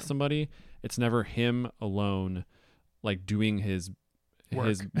always with somebody. It's never him alone, like doing his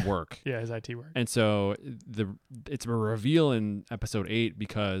work. Yeah, his IT work. And so it's a reveal in episode 8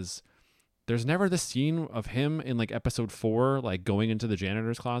 because there's never the scene of him in like episode 4, like going into the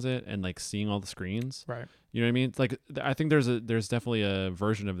janitor's closet and like seeing all the screens. Right. You know what I mean? It's like, I think there's definitely a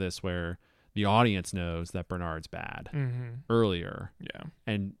version of this where the audience knows that Bernard's bad earlier. Yeah.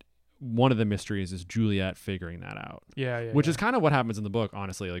 And one of the mysteries is Juliet figuring that out. Yeah. Which is kind of what happens in the book,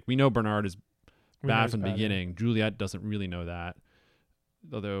 honestly. Like, we know Bernard is bad from the bad, beginning. Juliet doesn't really know that.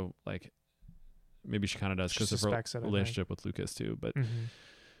 Although, like, maybe she kind of does She because of her suspects it, I think. relationship with Lucas, too. But Mhm.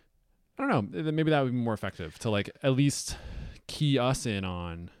 I don't know. Maybe that would be more effective to, like, at least key us in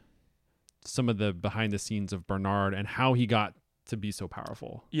on some of the behind the scenes of Bernard and how he got to be so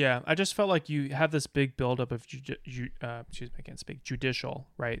powerful. Yeah, I just felt like you have this big buildup of excuse me, I can't speak. Judicial,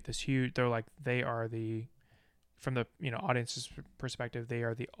 right? This huge. They're like they are the, from the audience's perspective, they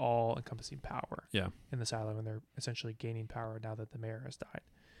are the all-encompassing power. Yeah. In the silo, and they're essentially gaining power now that the mayor has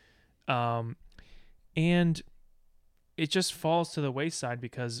died. And it just falls to the wayside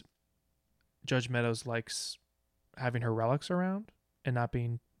because Judge Meadows likes having her relics around and not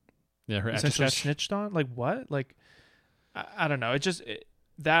being Yeah, her essentially Etch-a-Sketch. snitched on. Like what? Like I don't know.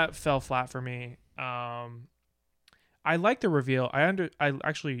 That fell flat for me. I like the reveal. I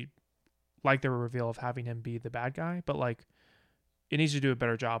actually like the reveal of having him be the bad guy, but like it needs to do a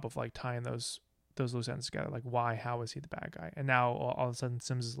better job of like tying those loose ends together. Like why? How is he the bad guy? And now all of a sudden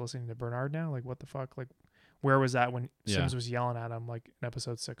Sims is listening to Bernard now. Like what the fuck? Like where was that when Sims was yelling at him like in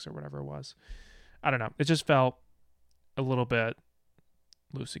episode 6 or whatever it was? I don't know. It just felt a little bit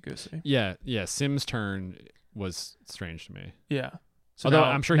loosey goosey. Yeah. Sims' turn was strange to me. Yeah. So Although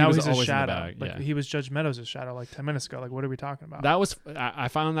now, I'm sure he now was he's always a in the shadow. bag, Like yeah. he was Judge Meadows' shadow like 10 minutes ago. Like what are we talking about? That was I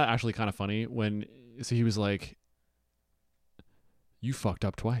found that actually kind of funny when he was like, "You fucked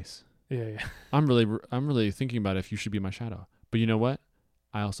up twice. Yeah. I'm really thinking about if you should be my shadow. But you know what?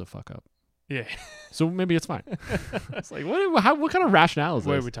 I also fuck up. Yeah. So maybe it's fine." It's like what kind of rationale is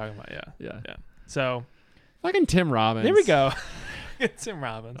What are this? we talking about? Yeah. Yeah. So Fucking Tim Robbins. there we go. Tim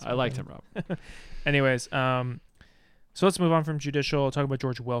Robbins. I like Tim Robbins. Anyways, so let's move on from judicial. Talk about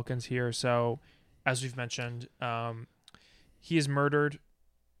George Wilkins here. So, as we've mentioned, he is murdered.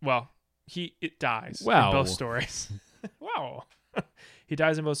 Well, it dies Wow. in both stories. Wow. He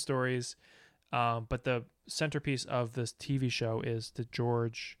dies in both stories. But the centerpiece of this TV show is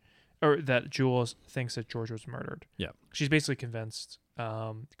that Jules thinks that George was murdered. Yeah. She's basically convinced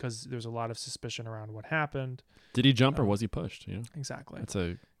because there's a lot of suspicion around what happened. Did he jump or was he pushed? Exactly. That's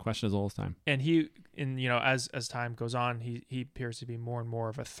a question as old as time. And as time goes on, he appears to be more and more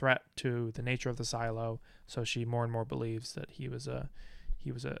of a threat to the nature of the silo. So she more and more believes that he was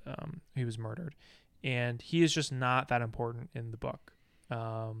murdered, and he is just not that important in the book.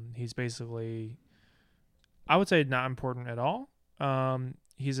 He's basically, I would say, not important at all.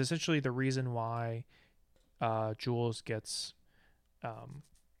 He's essentially the reason why Jules gets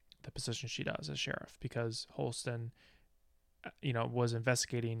the position she does as sheriff, because Holston was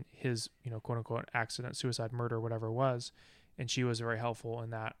investigating his quote unquote accident, suicide, murder, whatever it was, and she was very helpful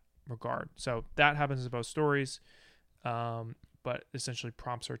in that regard. So that happens in both stories, but essentially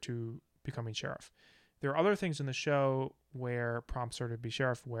prompts her to becoming sheriff. There are other things in the show where prompts her to be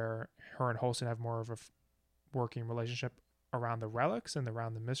sheriff, where her and Holston have more of a working relationship around the relics and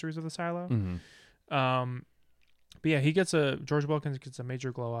around the mysteries of the silo. Mm-hmm. But yeah, George Wilkins gets a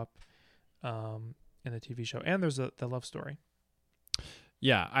major glow up in the TV show, and there's the love story.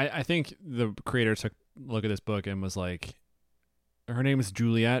 Yeah, I think the creator took a look at this book and was like, her name is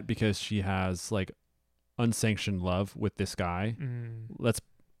Juliet because she has like unsanctioned love with this guy. Let's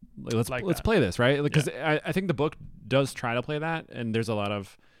play this, right? Because I think the book does try to play that, and there's a lot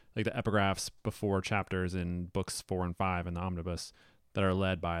of like the epigraphs before chapters in books 4 and 5 in the omnibus that are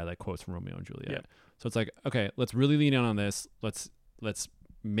led by like quotes from Romeo and Juliet. Yep. So it's like, okay, let's really lean in on this. Let's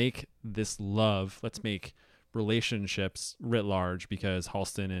make this love. Let's make relationships writ large, because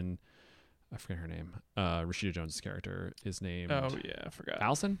Halston and I forget her name. Rashida Jones' character is named. Oh yeah, I forgot.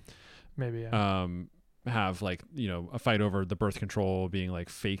 Allison. Maybe. Yeah. Have like a fight over the birth control being like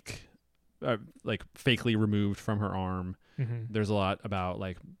fake, like fakely removed from her arm. Mm-hmm. There's a lot about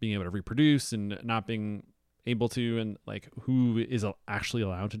like being able to reproduce and not being able to, and like who is actually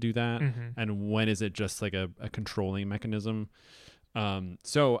allowed to do that, and when is it just like a controlling mechanism.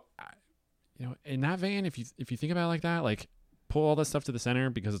 So in that vein, if you think about it like that, like pull all this stuff to the center,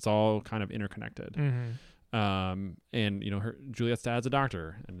 because it's all kind of interconnected. And her Juliet's dad's a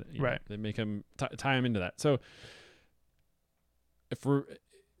doctor, and they make him tie him into that. So if we're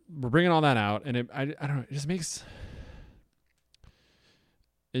bringing all that out, and I don't know, it just makes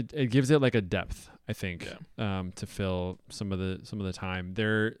it gives it like a depth, I think, to fill some of the time.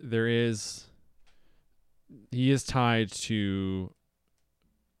 He is tied to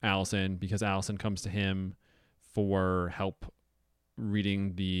Allison because Allison comes to him for help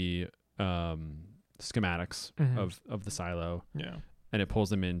reading the schematics of the silo. Yeah. and it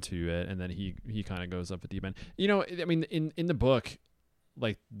pulls him into it, and then he kind of goes up at the deep end. You know, I mean, in the book,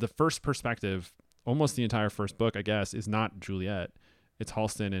 like the first perspective, almost the entire first book, I guess, is not Juliet. It's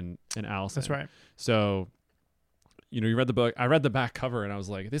Halston and Allison. That's right. So, you know, you read the book. I read the back cover, and I was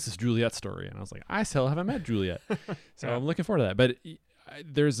like, this is Juliet's story. And I was like, I still haven't met Juliet. So Yeah. I'm looking forward to that. But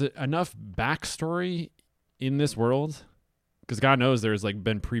there's enough backstory in this world, because God knows there's like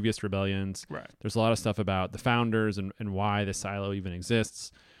been previous rebellions. Right. There's a lot of stuff about the founders and why the silo even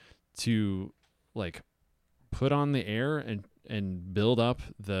exists, to like put on the air and build up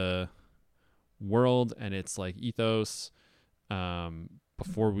the world and its like ethos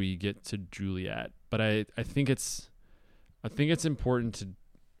before we get to Juliet. But I think it's important to,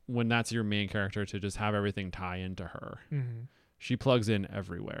 when that's your main character, to just have everything tie into her. Mm-hmm. She plugs in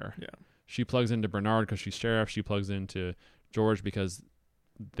everywhere. Yeah. She plugs into Bernard because she's sheriff. She plugs into George because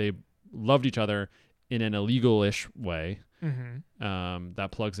they loved each other in an illegal-ish way. Mm-hmm.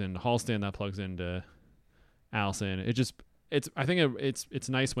 That plugs into Halston. That plugs into Allison. I think it's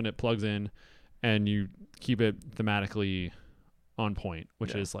nice when it plugs in and you keep it thematically on point,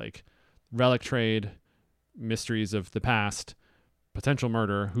 which is like relic trade, mysteries of the past, potential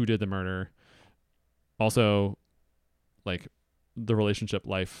murder, who did the murder, also like the relationship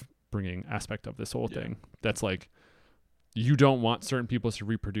life bringing aspect of this whole thing. That's like, you don't want certain people to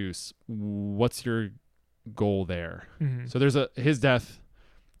reproduce. What's your goal there? Mm-hmm. So his death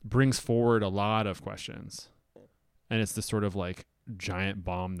brings forward a lot of questions, and it's this sort of like giant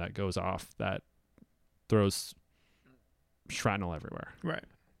bomb that goes off that throws shrapnel everywhere. Right.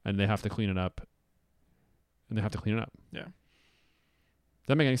 And they have to clean it up. Yeah. Does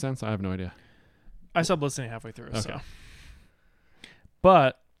that make any sense? I have no idea. I stopped listening halfway through. Okay. So.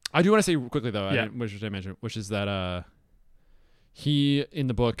 But I do want to say quickly though, Yeah. which I mentioned, which is that he in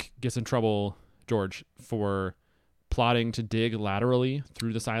the book gets in trouble, George, for plotting to dig laterally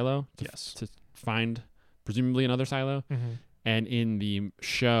through the silo to find presumably another silo. mm-hmm. And in the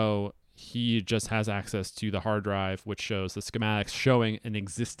show, he just has access to the hard drive, which shows the schematics showing an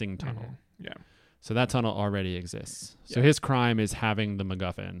existing tunnel. Mm-hmm. Yeah. So that tunnel already exists. So Yeah. his crime is having the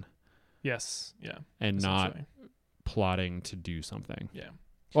MacGuffin Yes. Yeah. and not Essentially. plotting to do something. Yeah.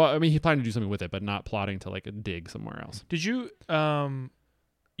 Well, I mean, he planned to do something with it, but not plotting to like dig somewhere else. Did you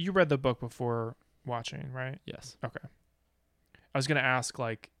you read the book before watching, right? Yes. Okay. I was gonna ask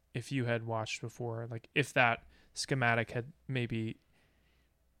like if you had watched before, like if that schematic had maybe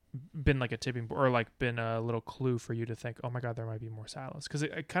been like a tipping point or like been a little clue for you to think, oh my god, there might be more silos, because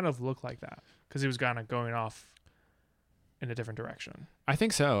it kind of looked like that because he was kind of going off in a different direction. I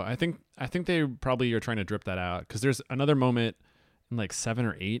think so. I think they probably are trying to drip that out, because there's another moment in like 7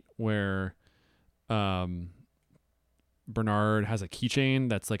 or 8 where Bernard has a keychain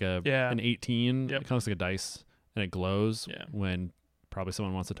that's like an 18. Yep. It kind of looks like a dice, and it glows Yeah. when probably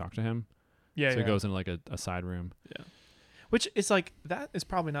someone wants to talk to him. Yeah. So it goes into like a side room. Yeah. Which is like, that is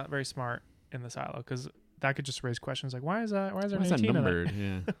probably not very smart in the silo, because that could just raise questions like, why is there Why an is that 18 in it? numbered?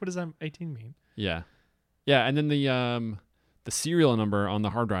 Yeah. What does that 18 mean? Yeah. Yeah. And then the serial number on the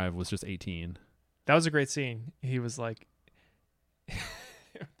hard drive was just 18. That was a great scene. He was like,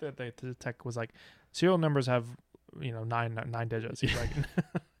 the tech was like, serial numbers have, nine digits. He's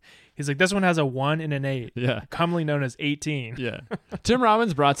like, this one has a 1 and an 8, Yeah. commonly known as 18. Yeah. Tim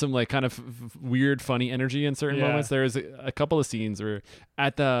Robbins brought some like kind of weird, funny energy in certain Yeah. moments. There's a couple of scenes where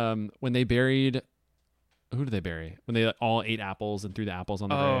at the, when they buried, who did they bury? When they all ate apples and threw the apples on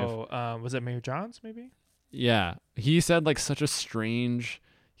the grave. Was it Mayor Johns maybe? Yeah. He said like he had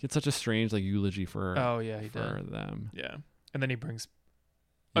such a strange like eulogy for, Oh yeah, he for did. them. Yeah, and then he brings.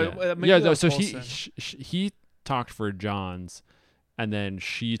 Yeah. Maybe that was So Coulson. he talked for Johns, and then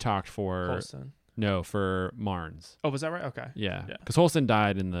she talked for Coulson. for Marnes. Oh, was that right? Okay. Yeah, Yeah. because Holston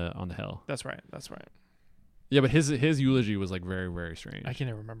died on the hill. That's right. Yeah, but his eulogy was like very, very strange. I can't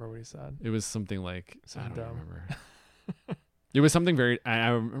even remember what he said. It was something like Something I don't dumb. remember. It was something very. I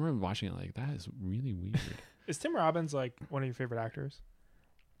remember watching it like, that is really weird. Is Tim Robbins like one of your favorite actors?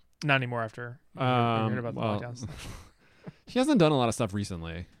 Not anymore after you heard about the podcast. He hasn't done a lot of stuff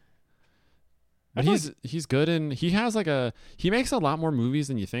recently. But he's good, and he has like he makes a lot more movies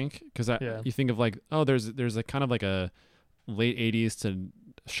than you think, because you think of like, oh, there's a kind of like a late 80s to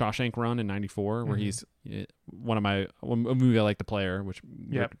Shawshank run in 94 where he's a movie I like, The Player, which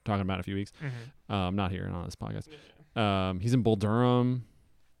we're talking about in a few weeks. Not here and on this podcast. He's in Bull Durham.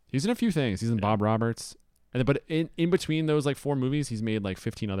 He's in a few things. He's in Bob Roberts. But in between those like 4 movies, he's made like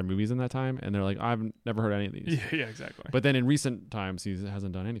 15 other movies in that time, and they're like, I've never heard any of these. Yeah, exactly. But then in recent times, he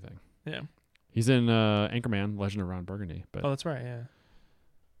hasn't done anything. Yeah. He's in Anchorman, Legend of Ron Burgundy. But that's right. Yeah.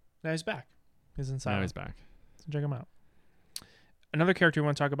 Now he's back. He's inside. now he's back. So check him out. another character we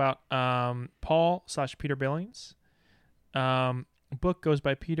want to talk about, Paul / Peter Billings. Book goes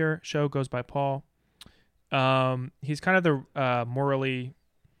by Peter, show goes by Paul. He's kind of the morally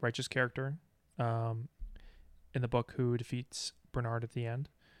righteous character in the book who defeats Bernard at the end.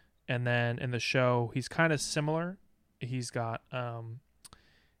 And then in the show, he's kind of similar. He's got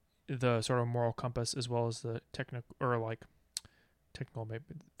the sort of moral compass as well as the technical maybe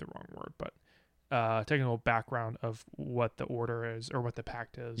the wrong word, but technical background of what the order is or what the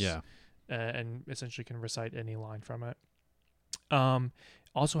pact is. Yeah. And essentially can recite any line from it.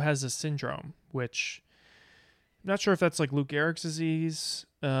 Also has a syndrome, which I'm not sure if that's like Lou Gehrig's disease,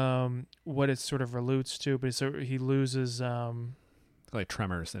 what it sort of alludes to, but so he loses like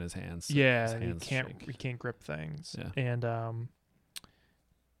tremors in his hands. Yeah, His hands he shake. can't grip things. Yeah. And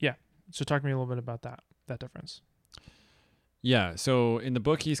yeah. So talk to me a little bit about that difference. Yeah, so in the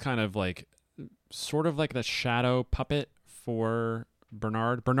book, he's kind of like, sort of like the shadow puppet for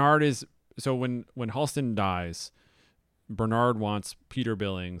Bernard. Bernard is, so when Halston dies, Bernard wants Peter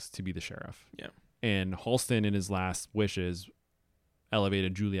Billings to be the sheriff. Yeah. And Halston, in his last wishes,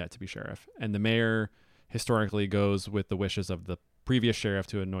 elevated Juliet to be sheriff. And the mayor historically goes with the wishes of the previous sheriff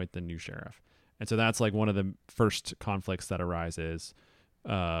to anoint the new sheriff. And so that's like one of the first conflicts that arises.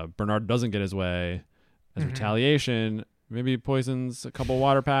 Bernard doesn't get his way. As retaliation, maybe he poisons a couple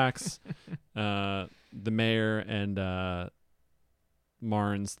water packs. The mayor and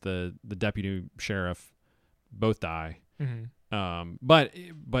Marnes, the deputy sheriff, both die. But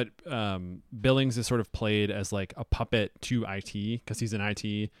Billings is sort of played as like a puppet to IT because he's in IT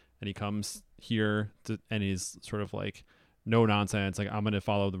and he comes here and he's sort of like no nonsense. Like, I'm going to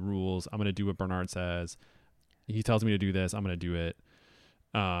follow the rules. I'm going to do what Bernard says. He tells me to do this. I'm going to do it.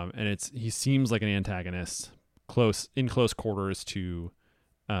 And he seems like an antagonist in close quarters to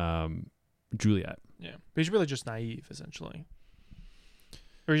Juliet. Yeah. But he's really just naive, essentially.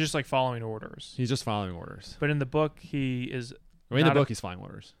 Or he's just like following orders. He's just following orders. But in the book, he is. In the book, he's following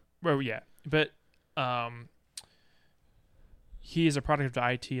orders. Well, yeah. But he is a product of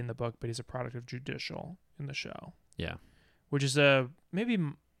IT in the book, but he's a product of judicial in the show. Yeah. Which is a maybe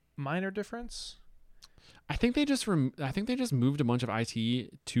minor difference. I think they just moved a bunch of IT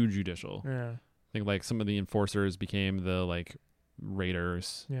to judicial. Yeah. I think like some of the enforcers became the like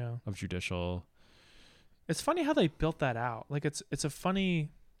raiders of judicial. It's funny how they built that out. Like it's a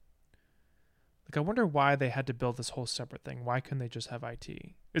funny. Like, I wonder why they had to build this whole separate thing. Why couldn't they just have IT?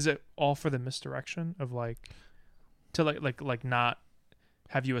 Is it all for the misdirection of like to like not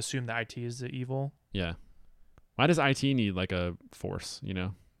have you assume that IT is the evil? Yeah. Why does IT need like a force, you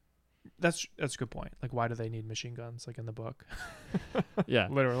know? That's a good point. Like, why do they need machine guns like in the book? Yeah.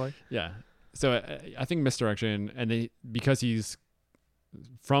 Literally. Yeah. So I think misdirection, and because he's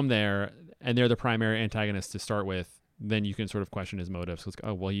from there and they're the primary antagonist to start with, then you can sort of question his motives. So it's,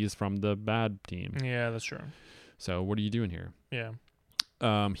 oh, well, he's from the bad team. Yeah, that's true. So what are you doing here?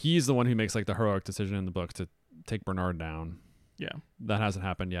 Yeah. He's the one who makes like the heroic decision in the book to take Bernard down. Yeah. That hasn't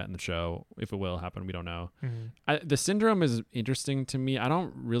happened yet in the show. If it will happen, we don't know. Mm-hmm. The syndrome is interesting to me. I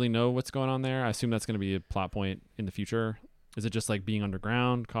don't really know what's going on there. I assume that's going to be a plot point in the future. Is it just like being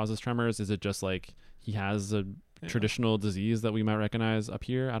underground causes tremors? Is it just like he has a traditional disease that we might recognize up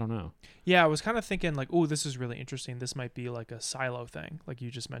here? I don't know. Yeah, I was kind of thinking like, oh, this is really interesting. This might be like a silo thing, like you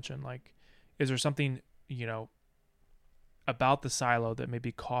just mentioned. Like, is there something, about the silo that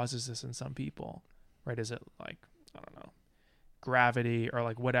maybe causes this in some people, right? Is it like, I don't know, gravity or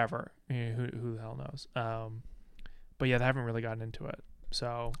like whatever? Who the hell knows? But yeah, they haven't really gotten into it.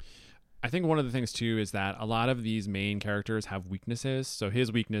 So I think one of the things too is that a lot of these main characters have weaknesses. So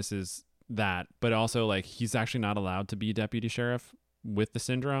his weakness is that, but also like he's actually not allowed to be deputy sheriff with the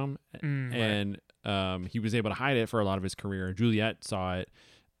syndrome. And he was able to hide it for a lot of his career. Juliet saw it,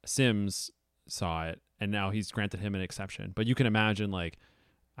 Sims saw it, and now he's granted him an exception. But you can imagine like,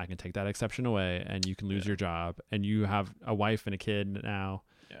 I can take that exception away and you can lose your job, and you have a wife and a kid now.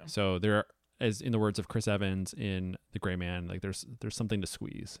 Yeah. So there, as in the words of Chris Evans in The Gray Man, like there's something to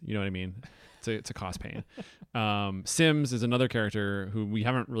squeeze. You know what I mean? It's a cost pain. Sims is another character who we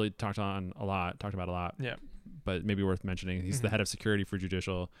haven't really talked about a lot. Yeah. But maybe worth mentioning. He's the head of security for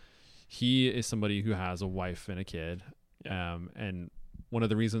judicial. He is somebody who has a wife and a kid. Yeah. And one of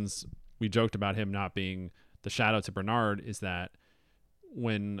the reasons we joked about him not being the shadow to Bernard is that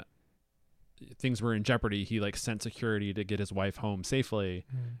when things were in jeopardy, he like sent security to get his wife home safely.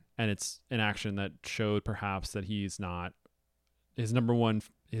 And it's an action that showed perhaps that he's not, his number one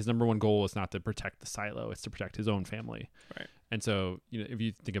goal is not to protect the silo, it's to protect his own family. Right. And so, if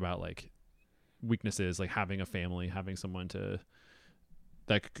you think about like weaknesses, like having a family, having someone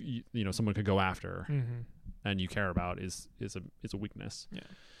someone could go after. and you care about is a weakness. Yeah.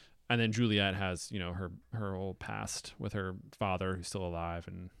 And then Juliet has, you know, her whole past with her father who's still alive,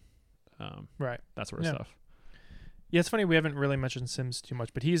 and Right. that sort of Yeah. stuff. Yeah, it's funny we haven't really mentioned Sims too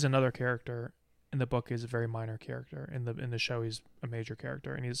much, but he's another character in the book. He's a very minor character. In the show, he's a major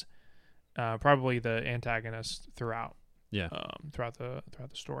character, and he's probably the antagonist throughout. Yeah. Throughout the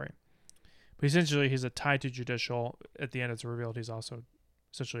story. But essentially, he's a tied to judicial. At the end, it's revealed he's also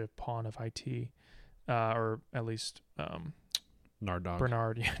essentially a pawn of IT, or at least Nardog.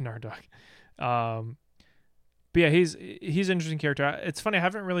 Bernard, yeah, Nardog. But yeah, he's an interesting character. It's funny. I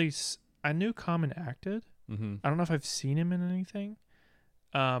haven't really. I knew Common acted. Mm-hmm. I don't know if I've seen him in anything,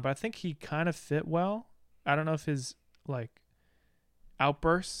 but I think he kind of fit well. I don't know if his like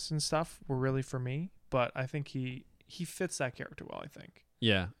outbursts and stuff were really for me, but I think he fits that character well. I think.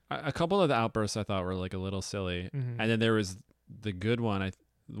 Yeah, a couple of the outbursts I thought were like a little silly, Mhm. and then there was the good one.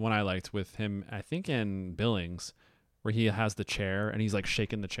 One I liked with him, I think in Billings, where he has the chair and he's like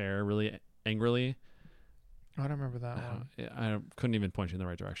shaking the chair really angrily. I don't remember that one. I couldn't even point you in the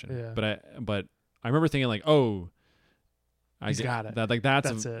right direction. Yeah. But I remember thinking like, oh, He's got it. That like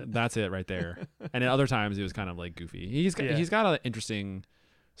That's it. That's it right there. And at other times it was kind of like goofy. He's got an interesting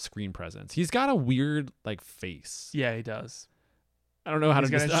screen presence. He's got a weird like face. Yeah, he does. I don't know how He's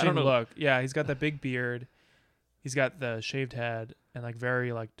to got an just I don't interesting know. look. Yeah, he's got that big beard. He's got the shaved head and like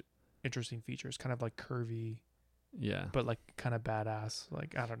very like interesting features, kind of like curvy, Yeah. but like kind of badass.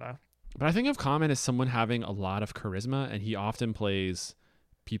 Like I don't know. But I think of Common as someone having a lot of charisma, and he often plays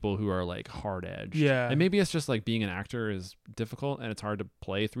people who are like hard edged. Yeah. And maybe it's just like being an actor is difficult and it's hard to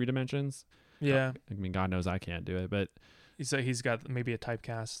play 3 dimensions. Yeah, I mean, God knows I can't do it, but he's got maybe a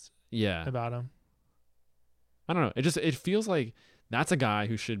typecast yeah. about him. I don't know. It feels like that's a guy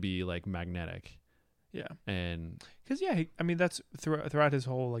who should be like magnetic. Yeah, And because I mean that's throughout his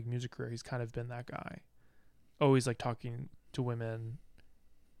whole like music career, he's kind of been that guy, always like talking to women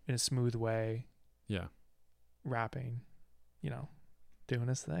in a smooth way, yeah, rapping, you know, doing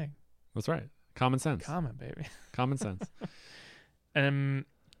his thing. that's right. Common sense. Common, baby. Common sense.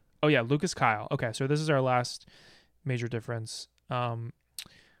 Oh yeah, Lucas Kyle. Okay, so this is our last major difference. So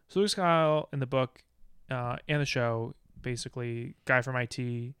Lucas Kyle in the book and the show, basically guy from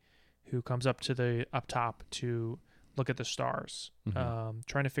IT who comes up to the up top to look at the stars, Mhm.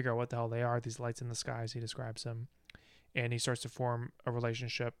 trying to figure out what the hell they are, these lights in the sky, as he describes them. And he starts to form a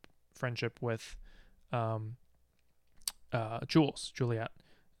friendship with Juliet.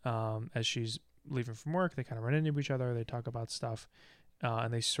 As she's leaving from work, they kind of run into each other. They talk about stuff,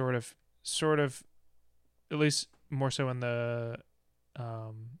 and they sort of, at least more so in the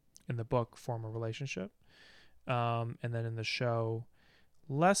book, form a relationship. And then in the show,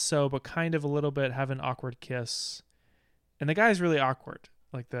 less so, but kind of a little bit, have an awkward kiss. And the guy's really awkward.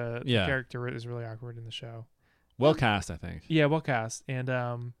 Like the character is really awkward in the show. Well cast, I think. Yeah, well cast. And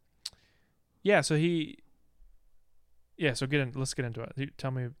so let's get into it.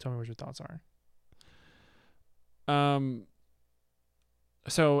 Tell me what your thoughts are.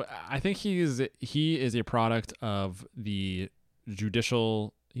 So I think he is a product of the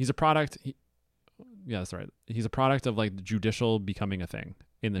judicial. He's a product. Yeah, that's right. He's a product of like the judicial becoming a thing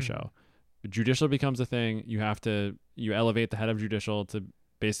in the Mhm. show. Judicial becomes a thing. You elevate the head of judicial to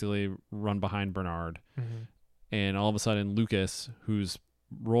basically run behind Bernard. Mm-hmm. And all of a sudden, Lucas, whose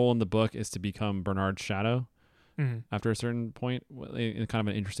role in the book is to become Bernard's shadow, Mm-hmm. after a certain point, in kind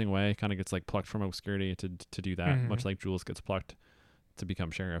of an interesting way, kind of gets like plucked from obscurity to do that, Mhm. much like Jules gets plucked to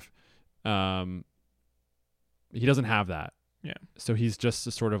become sheriff. He doesn't have that. Yeah. So he's just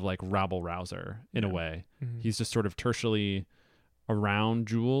a sort of like rabble rouser in a Yeah. way. Mm-hmm. He's just sort of tertially around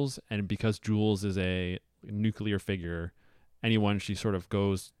Jules, and because Jules is a nuclear figure, anyone she sort of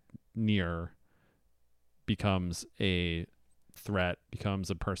goes near becomes a threat, becomes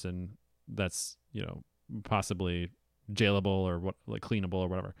a person that's, you know, possibly jailable or what, like cleanable or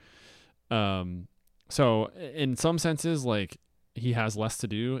whatever. So in some senses, like he has less to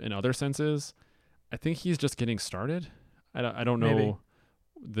do. In other senses, I think he's just getting started. I don't know Maybe.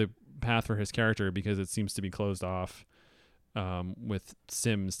 the path for his character because it seems to be closed off, with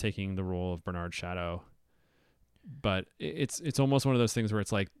Sims taking the role of Bernard Shadow. But it's almost one of those things where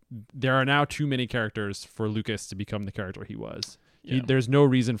it's like there are now too many characters for Lucas to become the character he was. Yeah. There's no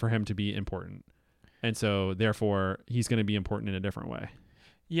reason for him to be important. And so therefore he's going to be important in a different way.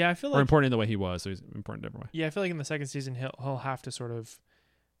 Yeah, I feel Or like important in the way he was, so he's important in a different way. Yeah, I feel like in the second season he'll have to sort of.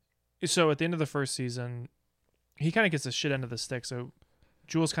 So at the end of the first season, he kind of gets the shit end of the stick. So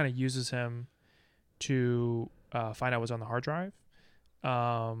Jules kind of uses him to find out what's on the hard drive,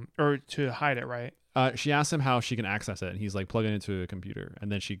 or to hide it, right? she asks him how she can access it, and he's like, plug it into a computer,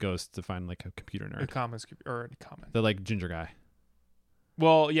 and then she goes to find like a computer nerd, the like ginger guy.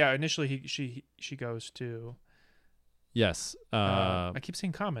 Well, yeah. Initially, she goes to. Yes. I keep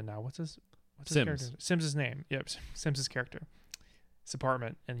saying Common now. What's his character? Sim's name. Yep, Sim's character. His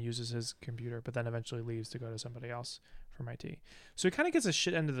apartment, and uses his computer, but then eventually leaves to go to somebody else from IT. So he kind of gets a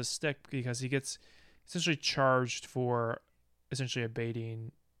shit end of the stick because he gets essentially charged for essentially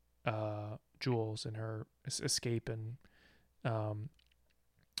abating Jules and her escape and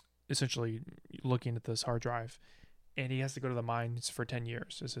essentially looking at this hard drive, and he has to go to the mines for 10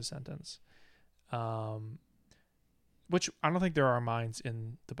 years is his sentence. Which I don't think there are mines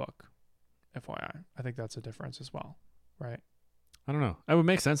in the book, FYI. I think that's a difference as well, right? I don't know. It would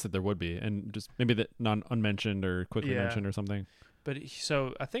make sense that there would be, and just maybe that unmentioned or quickly Yeah. mentioned or something. But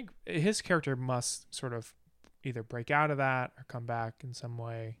so I think his character must sort of either break out of that or come back in some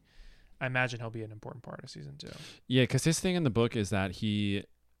way. I imagine he'll be an important part of season 2. Yeah, because his thing in the book is that he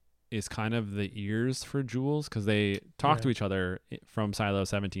is kind of the ears for Jules, because they talk to each other from Silo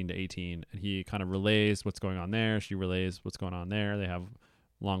 17 to 18, and he kind of relays what's going on there. She relays what's going on there. They have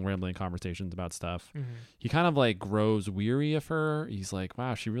long rambling conversations about stuff. Mm-hmm. He kind of like grows weary of her. He's like,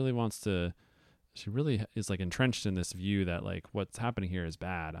 wow, she really is like entrenched in this view that like what's happening here is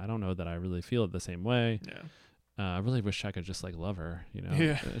bad. I don't know that I really feel it the same way. Yeah. I really wish I could just like love her, you know.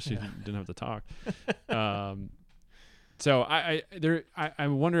 Yeah. She didn't have to talk. So I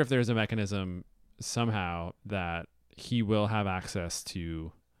wonder if there's a mechanism somehow that he will have access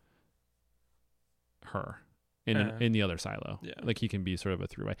to her in the other silo. Yeah. Like he can be sort of a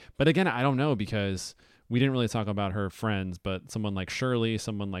throughway. But again, I don't know, because we didn't really talk about her friends, but someone like Shirley,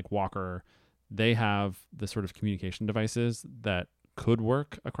 someone like Walker, they have the sort of communication devices that could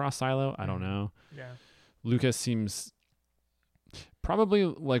work across silo. I don't know. Yeah. Lucas seems probably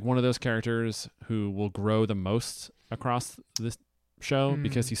like one of those characters who will grow the most across this show,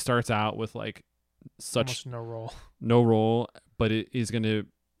 because he starts out with like such almost no role, but it is going to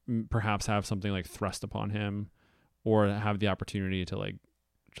perhaps have something like thrust upon him, or have the opportunity to like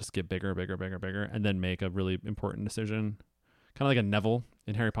just get bigger, and then make a really important decision, kind of like a Neville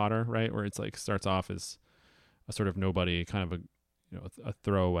in Harry Potter, right? Where it's like starts off as a sort of nobody, kind of a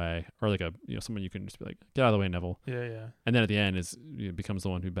throwaway, or like a someone you can just be like, get out of the way, Neville. Yeah. And then at the end becomes the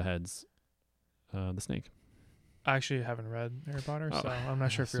one who beheads the snake. I actually haven't read Harry Potter, so I'm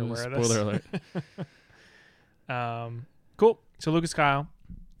not sure if you're aware of this. Spoiler alert. Cool. So Lucas Kyle,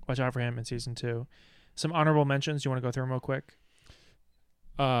 watch out for him in season 2. Some honorable mentions. You want to go through them real quick?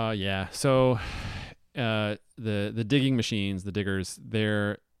 Yeah. So the digging machines, the diggers,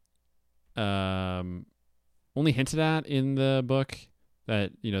 they're only hinted at in the book,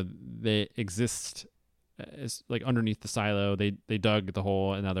 that they exist as like underneath the silo. They dug the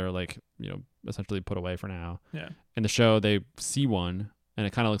hole, and now they're like essentially put away for now. Yeah. In the show, they see one, and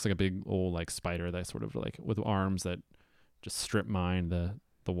it kind of looks like a big old like spider that sort of like with arms that just strip mine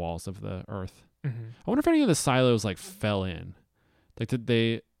the walls of the earth. Mm-hmm. I wonder if any of the silos like fell in. Like did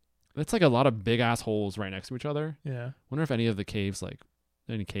they? That's like a lot of big ass holes right next to each other. Yeah. I wonder if any of the caves, like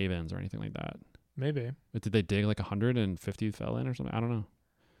any cave ins or anything like that. Maybe. But did they dig like 150 fell in or something? I don't know.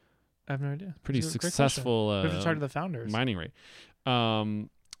 I have no idea. Pretty successful we have to talk to the founders. mining rate. And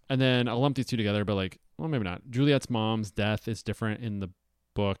then I'll lump these two together, but like, well, maybe not. Juliet's mom's death is different in the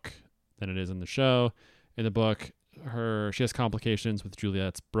book than it is in the show. In the book, she has complications with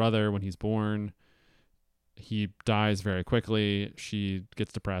Juliet's brother when he's born. He dies very quickly. She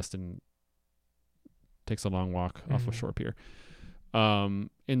gets depressed and takes a long walk off a shore pier. In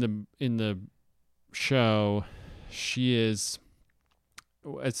the show, she is,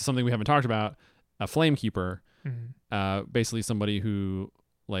 it's something we haven't talked about, a flamekeeper. Basically somebody who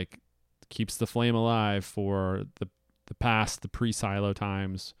like keeps the flame alive for the past, the pre-silo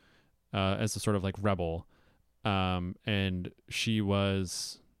times, as a sort of like rebel. And she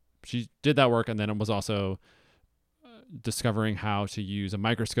did that work, and then it was also discovering how to use a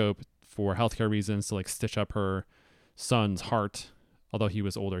microscope for healthcare reasons to like stitch up her son's heart. Although he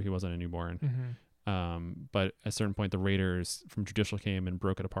was older, he wasn't a newborn. But at a certain point, the raiders from Judicial came and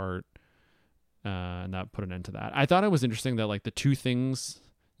broke it apart, and that put an end to that. I thought it was interesting that like the two things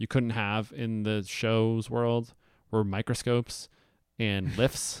you couldn't have in the show's world were microscopes and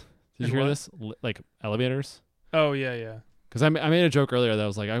lifts. Did you hear this? Like elevators. Oh yeah. Because I made a joke earlier that I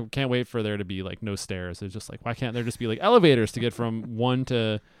was like, I can't wait for there to be like no stairs. It's just like, why can't there just be like elevators to get from 1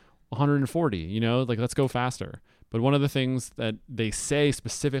 to 140? Like let's go faster. But one of the things that they say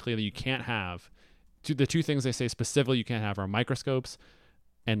specifically that you can't have, the two things they say specifically you can't have are microscopes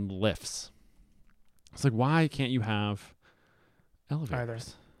and lifts. It's like, why can't you have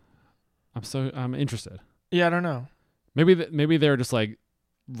elevators? I'm interested. Yeah, I don't know. Maybe they're just like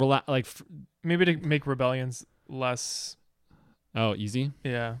Maybe to make rebellions less. oh, easy.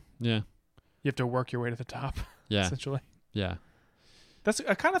 Yeah, Yeah. you have to work your way to the top. Yeah. Essentially. Yeah.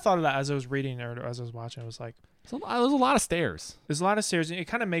 I kind of thought of that as I was reading or as I was watching. I was like, There's a lot of stairs. there's a lot of stairs, and it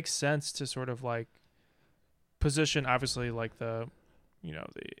kind of makes sense to sort of like position, obviously, like the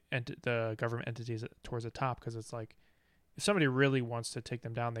government entities towards the top, because it's like if somebody really wants to take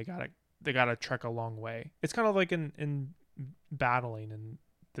them down, they gotta trek a long way. It's kind of like in battling in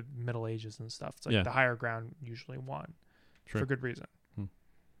the Middle Ages and stuff. It's like the higher ground usually won for good reason.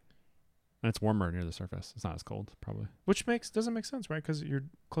 And it's warmer near the surface. It's not as cold, probably. Which doesn't make sense, right? Because you're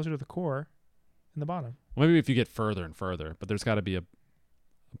closer to the core in the bottom. Well, maybe if you get further and further, but there's got to be a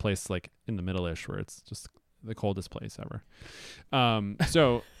place like in the middle-ish where it's just the coldest place ever.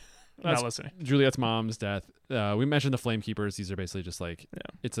 So Not listening. Juliet's mom's death. We mentioned the Flame Keepers. These are basically just like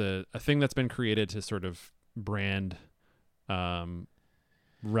it's a thing that's been created to sort of brand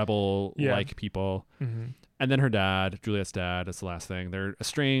rebel-like people. Mm-hmm. And then her dad, Juliet's dad, is the last thing. They're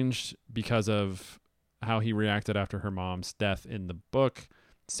estranged because of how he reacted after her mom's death in the book.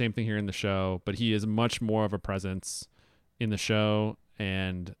 Same thing here in the show, but he is much more of a presence in the show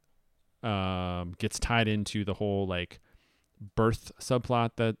and gets tied into the whole like birth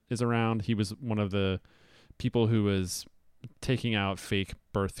subplot that is around. He was one of the people who was taking out fake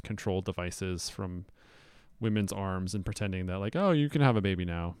birth control devices from women's arms and pretending that like, oh, you can have a baby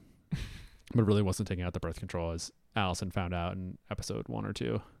now. But really wasn't taking out the birth control, as Allison found out in episode 1 or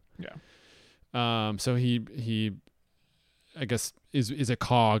 2. Yeah. So he I guess is a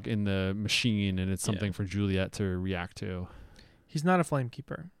cog in the machine, and it's something for Juliet to react to. He's not a flame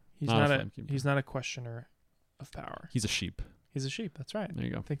keeper. He's Not a not flame keeper. He's not a questioner of power. He's a sheep. He's a sheep. That's right. There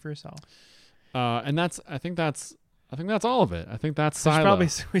you go. Think for yourself. And I think that's all of it. I think that's There's Silo.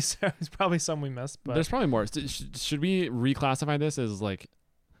 there's probably some we missed, but There's probably more. Should we reclassify this as like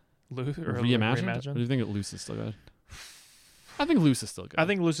reimagined? Or do you think Loose is still good? I think Loose is still good. I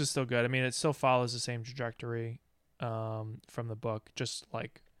think Loose is still good. I mean, it still follows the same trajectory from the book. Just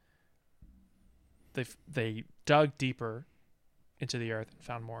like they dug deeper into the earth and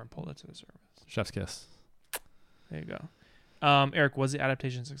found more and pulled it to the surface. Chef's kiss. There you go. Eric, was the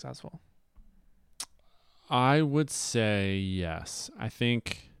adaptation successful? I would say yes. I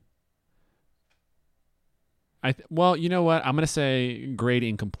think. Well, you know what? I'm gonna say grade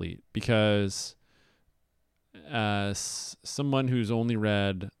incomplete because, as someone who's only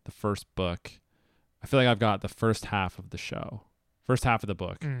read the first book, I feel like I've got the first half of the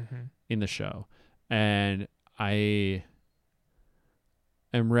book in the show, and I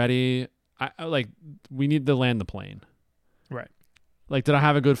am ready. I like. We need to land the plane. Right. Like, did I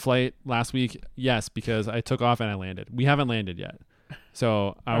have a good flight last week? Yes, because I took off and I landed. We haven't landed yet,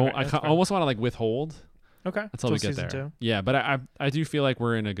 so I almost want to like withhold. Okay. Until we get season there. 2. Yeah, but I do feel like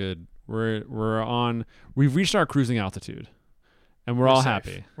we're in a good. We've reached our cruising altitude, and we're all safe.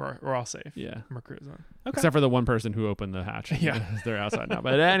 happy. We're all safe. Yeah, We're cruising. Okay. except for the one person who opened the hatch. Yeah. They're outside now.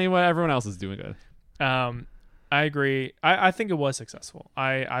 But anyway, everyone else is doing good. I agree. I think it was successful.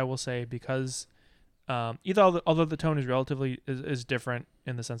 I will say because although the tone is relatively is different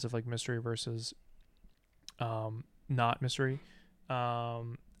in the sense of like mystery versus not mystery.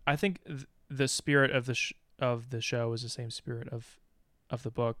 I think the spirit of the show is the same spirit of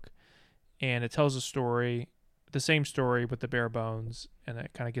the book, and it tells the same story with the bare bones, and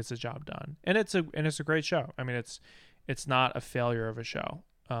it kind of gets the job done. And it's a great show. I mean, it's not a failure of a show.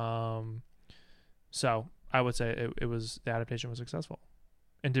 So I would say the adaptation was successful.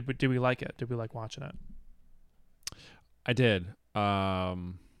 And did we like it? Did we like watching it? I did. My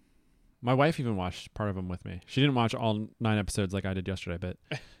wife even watched part of them with me. She didn't watch all 9 episodes like I did yesterday,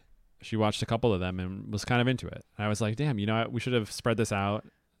 but she watched a couple of them and was kind of into it. And I was like, damn, we should have spread this out.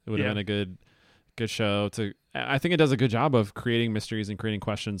 It would have been a good show. I think it does a good job of creating mysteries and creating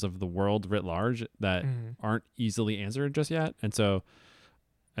questions of the world writ large that aren't easily answered just yet. And so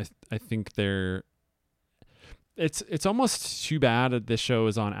I think it's almost too bad that this show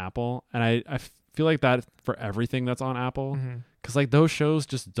is on Apple. And I feel like that for everything that's on Apple, because like those shows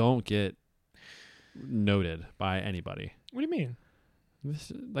just don't get noted by anybody. What do you mean?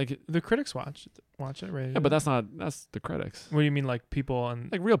 Like the critics watch it, right? Yeah, but that's the critics. What do you mean, like people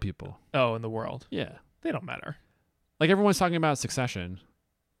and like real people? Oh, in the world. Yeah, they don't matter. Like everyone's talking about Succession.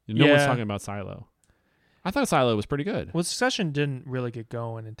 No one's talking about Silo. I thought Silo was pretty good. Well, Succession didn't really get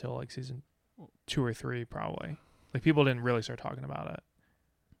going until like season 2 or 3, probably. Like people didn't really start talking about it.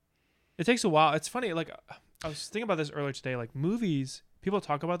 It takes a while. It's funny. Like I was thinking about this earlier today. Like movies, people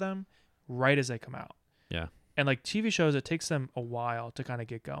talk about them right as they come out. Yeah. And like TV shows, it takes them a while to kind of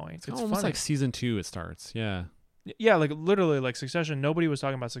get going. It's almost funny. like season 2 it starts. Yeah. Yeah, like literally like Succession. Nobody was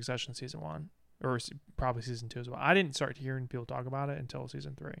talking about Succession season 1 or probably season 2 as well. I didn't start hearing people talk about it until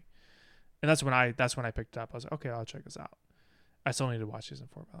season 3. And that's when I picked it up. I was like, okay, I'll check this out. I still need to watch season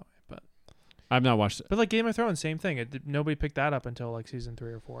 4 by the way, but I've not watched it. But like Game of Thrones, same thing. Nobody picked that up until like season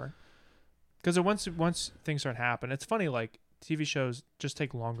 3 or 4. Because once things start happening, it's funny. Like TV shows just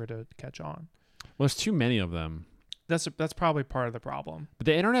take longer to catch on. Well, there's too many of them. That's probably part of the problem. But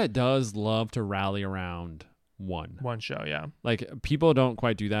the internet does love to rally around one show. Yeah, like people don't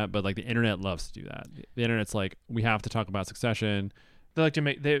quite do that, but like the internet loves to do that. The internet's like, we have to talk about Succession. They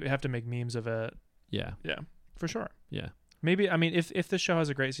have to make memes of it. Yeah, for sure. Yeah, maybe. I mean, if this show has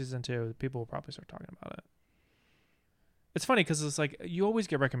a great season 2, people will probably start talking about it. It's funny because it's like you always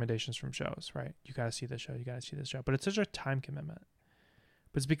get recommendations from shows, right? You got to see this show. You got to see this show. But it's such a time commitment.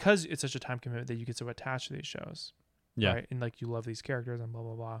 But it's because it's such a time commitment that you get so attached to these shows. Yeah. Right? And like you love these characters and blah,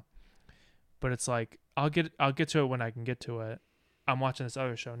 blah, blah. But it's like, I'll get to it when I can get to it. I'm watching this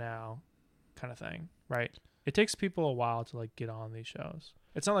other show now kind of thing. Right? It takes people a while to like get on these shows.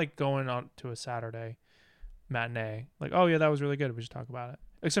 It's not like going on to a Saturday matinee. Like, oh yeah, that was really good. We should talk about it.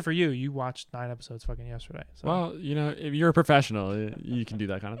 Except for you watched 9 episodes fucking yesterday. So. Well, you know, if you're a professional, you can do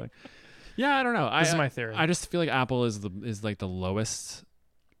that kind of thing. Yeah, I don't know. This is my theory. I just feel like Apple is like the lowest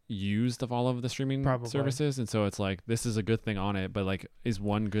used of all of the streaming services, and so it's like this is a good thing on it, but like, is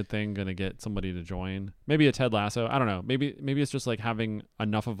one good thing gonna get somebody to join? Maybe a Ted Lasso. I don't know. Maybe it's just like having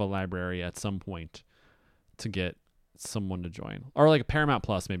enough of a library at some point to get someone to join, or like Paramount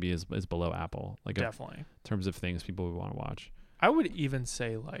Plus maybe is below Apple. Like definitely in terms of things people would want to watch. I would even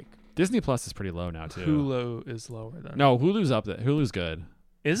say like Disney Plus is pretty low now too. Hulu is lower than. No, Hulu's up there. Hulu's good.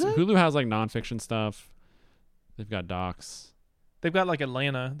 Is it? Hulu has like nonfiction stuff. They've got docs. They've got like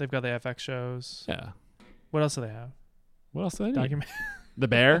Atlanta. They've got the FX shows. Yeah. What else do they have? What else do they need? Document. The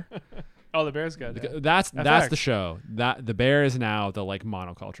Bear. Oh, The Bear's good. Yeah. That's FX. the show. That The Bear is now the like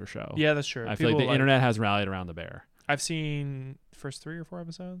monoculture show. Yeah, that's true. I feel like the internet has rallied around The Bear. I've seen first 3 or 4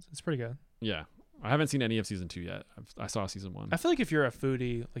 episodes. It's pretty good. Yeah. I haven't seen any of season 2 yet. I saw season 1. I feel like if you're a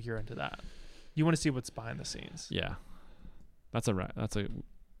foodie, like you're into that. You want to see what's behind the scenes. Yeah. Is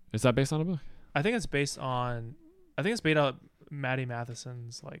that based on a book? I think it's based on Maddie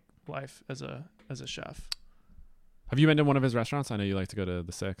Matheson's like life as a chef. Have you been to one of his restaurants? I know you like to go to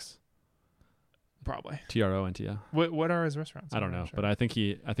the Six. Probably. TRONT. What are his restaurants? I don't know, but I think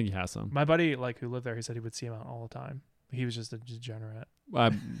he has some. My buddy like who lived there, he said he would see him out all the time. He was just a degenerate. I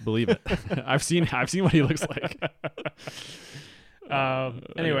believe it. I've seen what he looks like.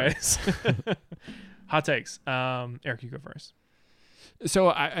 Anyways. Hot takes. Eric, you go first.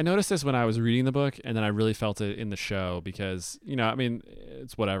 So I noticed this when I was reading the book, and then I really felt it in the show because, you know, I mean,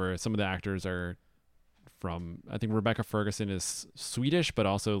 it's whatever. Some of the actors are from, I think Rebecca Ferguson is Swedish, but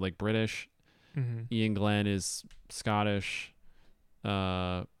also like British. Mm-hmm. Ian Glenn is Scottish.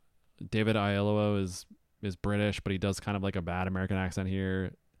 David Oyelowo is British, but he does kind of like a bad American accent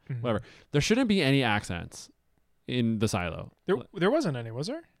here. Mm-hmm. Whatever. There shouldn't be any accents in the silo. There wasn't any, was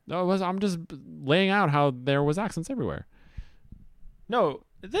there? No, I'm just laying out how there was accents everywhere. No,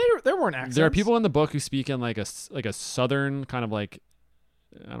 there weren't accents. There are people in the book who speak in like a southern kind of like,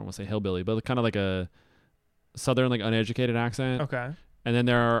 I don't want to say hillbilly, but kind of like a southern like uneducated accent. Okay. And then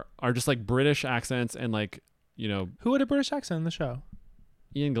there are just like British accents and like, you know, who had a British accent in the show?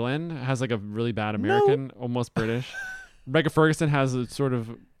 Ian Glenn has like a really bad American, almost British. Rebecca Ferguson has a sort of.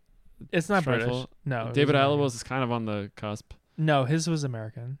 It's not stressful. British. No. David Oyelowo is kind of on the cusp. No, his was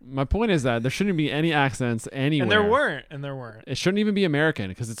American. My point is that there shouldn't be any accents anywhere. And there weren't. It shouldn't even be American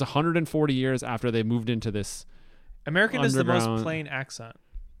because it's 140 years after they moved into this. American is the most plain accent.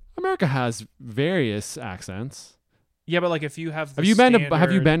 America has various accents. Yeah, but like if you have Have you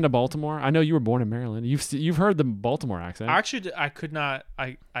been to Baltimore? I know you were born in Maryland. You've heard the Baltimore accent. Actually, I could not.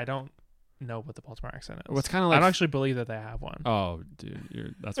 I don't know what the Baltimore accent is. Well, it's kind of like, I don't actually believe that they have one. Oh,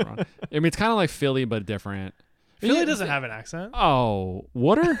 dude, that's wrong. I mean, it's kind of like Philly, but different. Philly doesn't have an accent. Oh,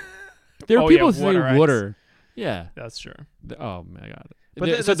 water? There are people who say water. Yeah, that's true. Oh my god.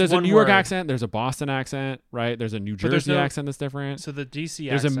 But so there's a New York accent. There's a Boston accent, right? There's a New Jersey accent that's different. So the DC there's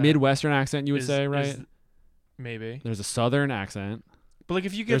accent. There's a Midwestern accent, you would say, right? Maybe. There's a Southern accent. But like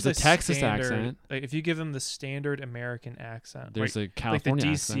if you give there's a Texas accent, like if you give them the standard American accent, there's like, a California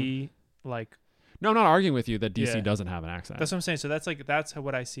like the DC, accent. Like. No, I'm not arguing with you that DC doesn't have an accent. That's what I'm saying. So that's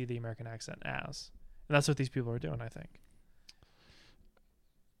what I see the American accent as, and that's what these people are doing, I think.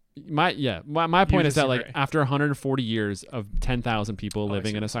 My point is that like after 140 years of 10,000 people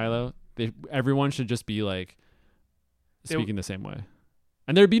living in a silo, everyone should just be like speaking the same way.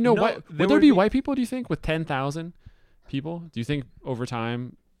 And there'd be no No, white. there Would there would be be- white people? Do you think with 10,000 people? Do you think over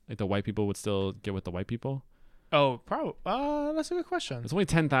time, like the white people would still get with the white people? Oh, probably. That's a good question. It's only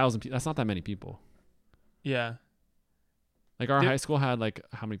 10,000 people. That's not that many people. Yeah, Like our There- high school had like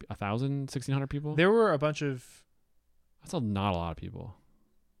how many? 1,000, 1,600 people. there were a bunch of. That's not a lot of people.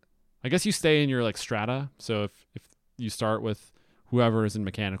 I guess you stay in your like strata. So if you start with whoever is in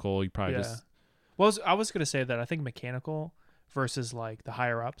mechanical, you probably just Well, I was gonna say that I think mechanical versus like the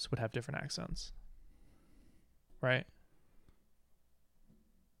higher ups would have different accents, right?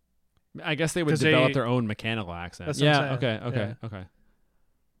 I guess they would 'Cause develop they- their own mechanical accent. That's what I'm Yeah. saying. Okay.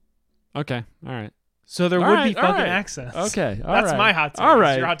 Okay. All right. So there All would right, be all fucking right. accents. Okay. All That's right. my hot take. All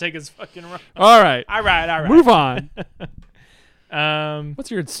right. Your hot take is fucking wrong. All right. All right. Move on. Um,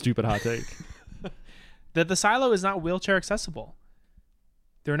 What's your stupid hot take? that the silo is not wheelchair accessible.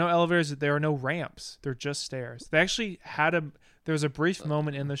 There are no elevators. There are no ramps. They're just stairs. They actually had there was a brief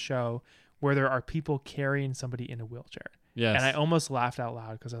moment in the show where there are people carrying somebody in a wheelchair. Yes. And I almost laughed out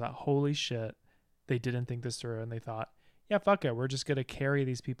loud because I thought, holy shit, they didn't think this through. And they thought, yeah, fuck it. We're just going to carry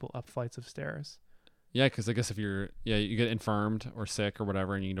these people up flights of stairs. Yeah, because I guess if you get infirmed or sick or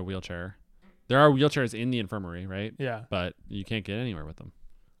whatever and you need a wheelchair. There are wheelchairs in the infirmary, right? Yeah. But you can't get anywhere with them.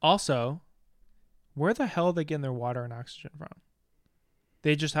 Also, where the hell are they getting their water and oxygen from?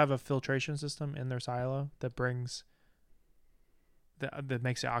 They just have a filtration system in their silo that brings that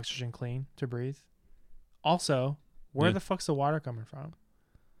makes the oxygen clean to breathe. Also, where Yeah. the fuck's the water coming from?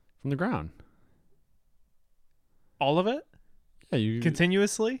 From the ground. All of it? Yeah, you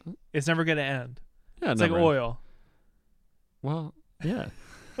Continuously? It's never going to end. Yeah, It's like never. oil. Well, yeah.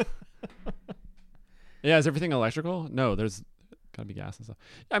 Yeah, is everything electrical? No, there's gotta be gas and stuff.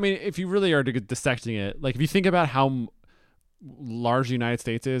 I mean, if you really are dissecting it, like if you think about how large the United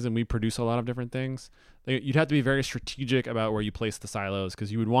States is and we produce a lot of different things, you'd have to be very strategic about where you place the silos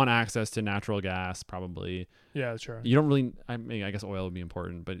because you would want access to natural gas probably. Yeah, sure. You don't really, I mean, I guess oil would be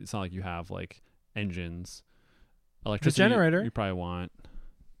important, but it's not like you have like engines. Electricity, generator. you probably want.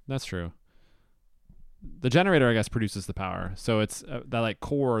 That's true. The generator, I guess, produces the power. So it's that like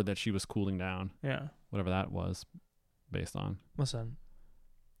core that she was cooling down, Yeah. whatever that was based on. Listen,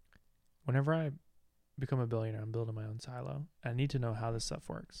 whenever I become a billionaire, I'm building my own silo. I need to know how this stuff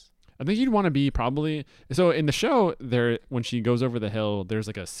works. I think you'd want to be probably, so in the show there, when she goes over the hill, there's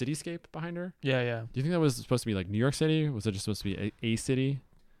like a cityscape behind her. Yeah, yeah. Do you think that was supposed to be like New York City? Was it just supposed to be a city?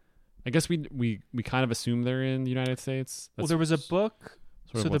 I guess we kind of assume they're in the United States. Well, there was a book.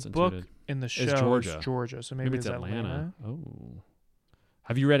 sort So of what's the book intuited. in the show Georgia. is Georgia. So maybe it's it's Atlanta. Oh.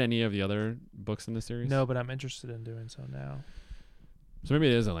 Have you read any of the other books in the series? No, but I'm interested in doing so now. So maybe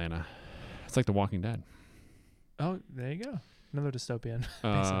it is Atlanta. It's like The Walking Dead. Oh, there you go. Another dystopian.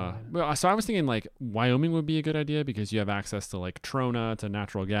 Atlanta. Well, so I was thinking like Wyoming would be a good idea because you have access to like Trona, to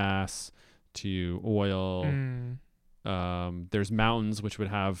natural gas, to oil. There's mountains which would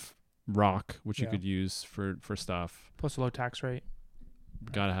have rock, which you Yeah. could use for stuff. Plus a low tax rate.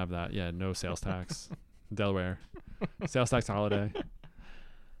 Gotta have that. Yeah, no sales tax. Delaware. Sales tax holiday.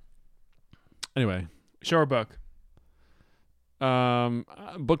 Anyway. Sure, book.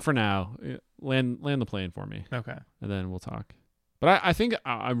 Book for now. Land the plane for me, Okay. and then we'll talk. But I think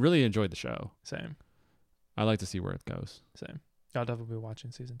I really enjoyed the show. Same. I like to see where it goes. Same. I'll definitely be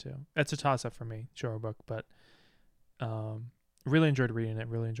watching season 2. It's a toss up for me, sure book, but really enjoyed reading it.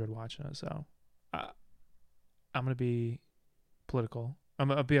 Really enjoyed watching it. So I'm gonna be political. I'm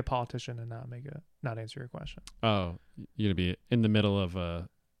gonna be a politician and not answer your question. Oh, you're gonna be in the middle of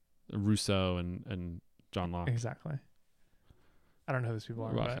Rousseau and John Locke. Exactly. I don't know who those people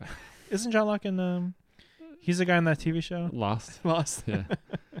are, Well, but isn't John Locke in he's the guy in that TV show? Lost. Lost. Yeah.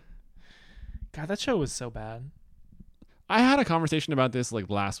 God, that show was so bad. I had a conversation about this like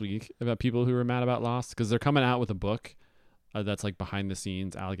last week about people who were mad about Lost because they're coming out with a book that's like behind the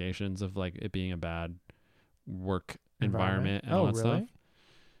scenes allegations of like it being a bad work environment and all that stuff.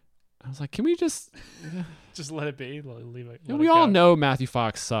 I was like, can we just Just let it be? Leave it. we all know Matthew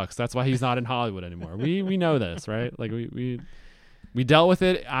Fox sucks. That's why he's not in Hollywood anymore. We know this, right? Like we dealt with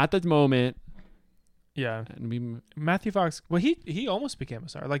it at the moment. Yeah. And Matthew Fox. Well, he almost became a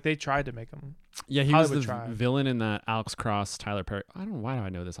star. Like they tried to make him. he Hollywood was the tried. villain in that Alex Cross, Tyler Perry. I don't know why do I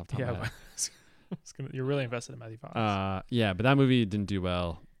know this off the top of my head. You're really invested in Matthew Fox. Yeah, but that movie didn't do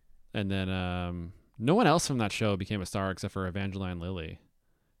well. And then no one else from that show became a star except for Evangeline Lilly,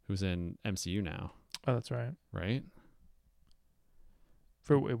 who's in MCU now, Oh, that's right. right?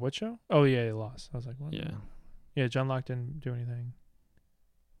 For what show? Oh yeah, he lost. I was like, what? Yeah. Yeah, John Locke didn't do anything.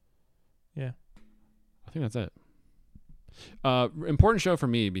 Yeah. I think that's it. Important show for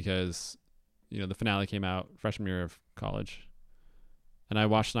me because, the finale came out freshman year of college. and I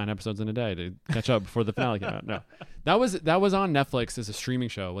watched 9 episodes in a day to catch up before the finale came out. No, that was on Netflix as a streaming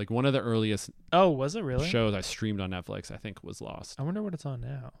show. Like one of the earliest Oh, was it really? shows I streamed on Netflix, I think, was Lost. I wonder what it's on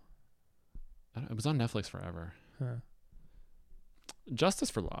now. It was on Netflix forever. Huh. Justice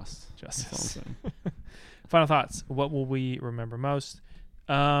for Lost. That's all I'm Justice. saying. Final thoughts. What will we remember most?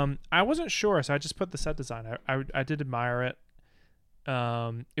 I wasn't sure, so I just put the set design. I did admire it.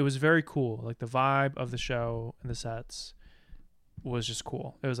 It was very cool. Like the vibe of the show and the sets was just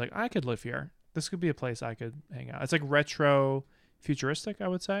cool. It was like, I could live here. This could be a place I could hang out. It's like retro futuristic, I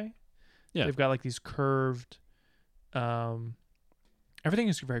would say. Yeah. They've got like these curved, everything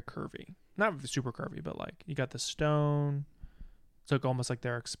is very curvy. Not super curvy, but like you got the stone. It's like almost like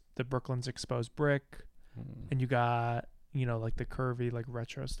the Brooklyn's exposed brick. And you got, like the curvy, like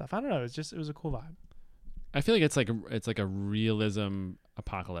retro stuff. I don't know. It was a cool vibe. I feel like it's like a realism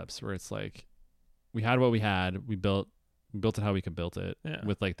apocalypse where it's like we had what we had, we built it how we could build it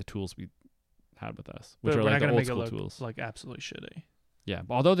with like the tools we had with us, which But are we're like not the gonna old make it school look tools. like absolutely shitty. Yeah,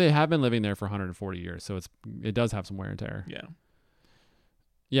 although they have been living there for 140 years, so it does have some wear and tear. Yeah.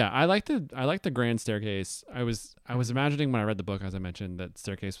 Yeah, I like the grand staircase. I was imagining when I read the book, as I mentioned, that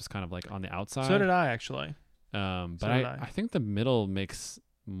staircase was kind of like on the outside. So did I, actually. But so did I. I think the middle makes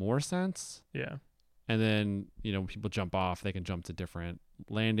more sense. Yeah. And then, when people jump off, they can jump to different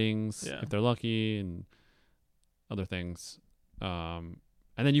landings if they're lucky and other things. And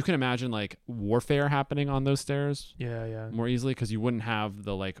then you can imagine like warfare happening on those stairs Yeah. more easily because you wouldn't have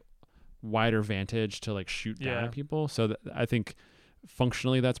the like wider vantage to like shoot down at people. So I think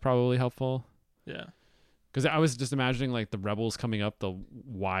functionally that's probably helpful. Yeah. Because I was just imagining like the rebels coming up the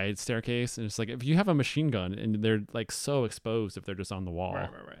wide staircase, and it's like if you have a machine gun and they're like so exposed if they're just on the wall. Right.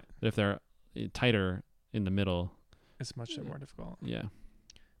 But if they're tighter in the middle, It's much more difficult. yeah.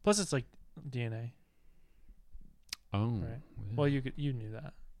 Plus, it's like DNA. Oh, Right. yeah. Well, you knew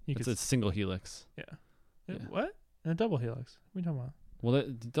that. It's a single helix. Yeah. What? And a double helix. What are you talking about? Well, the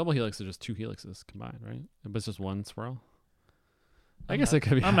double helix is just 2 helixes combined, right? But it's just one swirl. I I'm guess not- it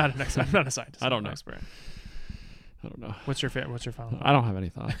could be. I'm not an expert. I'm not a scientist. I don't I'm an know. expert. I don't know. What's your final thought? I don't have any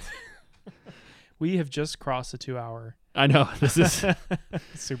thoughts. We have just crossed the 2 hour. I know this is.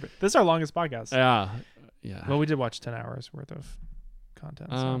 Super. This is our longest podcast. Yeah. Well, we did watch 10 hours worth of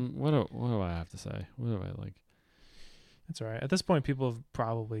content. So What do I have to say? What do I like? it's all right. At this point, people have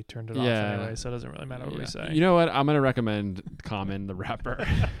probably turned it off Yeah. anyway, so it doesn't really matter what we say. You know what? I'm gonna recommend Common the rapper.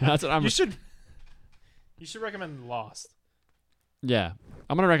 That's what I'm. You should recommend Lost. Yeah,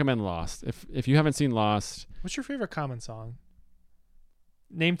 I'm gonna recommend Lost. If you haven't seen Lost, What's your favorite Common song?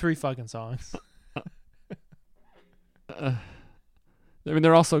 Name 3 fucking songs. I mean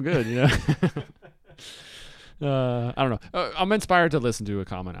they're all so good, I don't know. I'm inspired to listen to a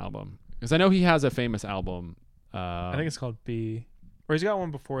Common album because I know he has a famous album. I think it's called B, or he's got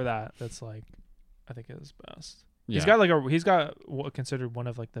one before that. That's like, I think is best. Yeah. He's got considered one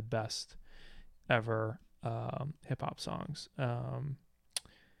of like the best ever hip hop songs.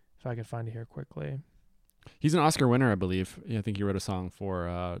 If I could find it here quickly. He's an Oscar winner, I believe. Yeah, I think he wrote a song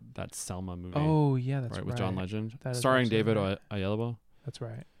for that Selma movie. Oh yeah, that's right. with John Legend, That is starring absolutely David right. Oyelowo. That's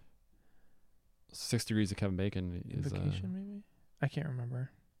right. 6 Degrees of Kevin Bacon is Invocation, maybe. I can't remember.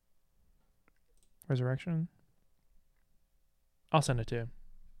 Resurrection. I'll send it to you.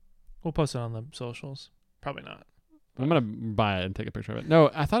 We'll post it on the socials. Probably not. I'm gonna buy it and take a picture of it. No,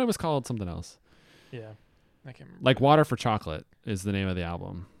 I thought it was called something else. Yeah, I can't remember. Like Water for Chocolate is the name of the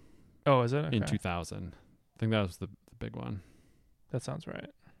album Oh, is it? Okay. in 2000. I think that was the big one. That sounds right.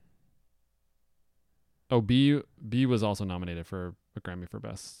 Oh, B was also nominated for a Grammy for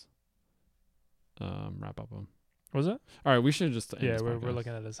Best Rap Album. Was it? All right, we should just end Yeah, this we're podcast.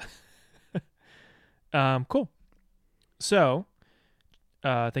 looking at this. Cool. So,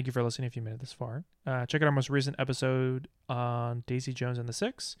 thank you for listening if you made it this far. Check out our most recent episode on Daisy Jones and the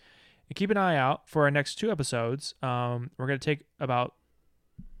Six. And keep an eye out for our next 2 episodes. We're going to take about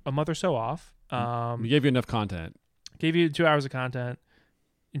a month or so off. We gave you enough content. Gave you 2 hours of content.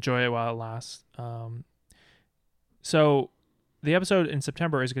 Enjoy it while it lasts. So the episode in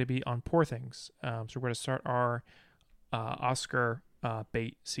September is going to be on Poor Things. So we're going to start our Oscar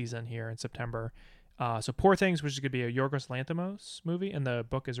bait season here in September. So Poor Things, which is going to be a Yorgos Lanthimos movie, and the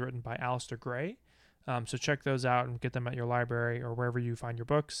book is written by Alistair Gray. So check those out and get them at your library or wherever you find your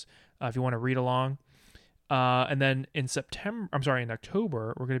books if you want to read along. And then in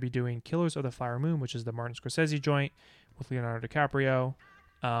October, we're going to be doing Killers of the Flower Moon, which is the Martin Scorsese joint with Leonardo DiCaprio.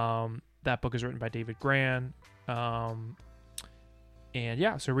 That book is written by David Gran. And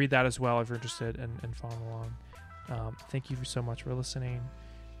yeah, so read that as well if you're interested and following along. Thank you so much for listening.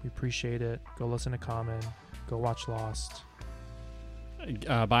 We appreciate it. Go listen to Common. Go watch Lost.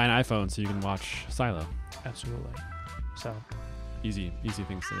 Buy an iPhone so you can watch Silo. Absolutely. So Easy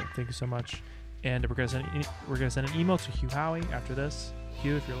things to do. thank you so much. And we're gonna send an email to Hugh Howey after this.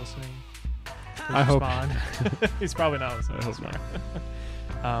 Hugh, if you're listening, please I hope. respond. He's probably not listening. I hope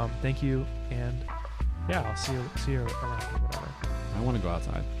Thank you, and yeah, I'll see you around or whatever. I want to go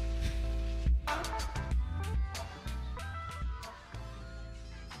outside.